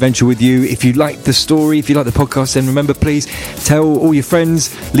sharing the adventure with you. If you like the story, if you like the podcast, then remember, please tell all your friends,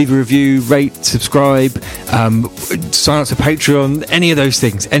 leave a review, rate, subscribe, sign up to Patreon. Any of those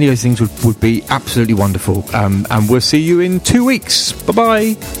things would be absolutely wonderful. And we'll see you in 2 weeks.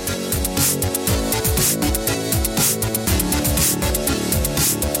 Bye-bye.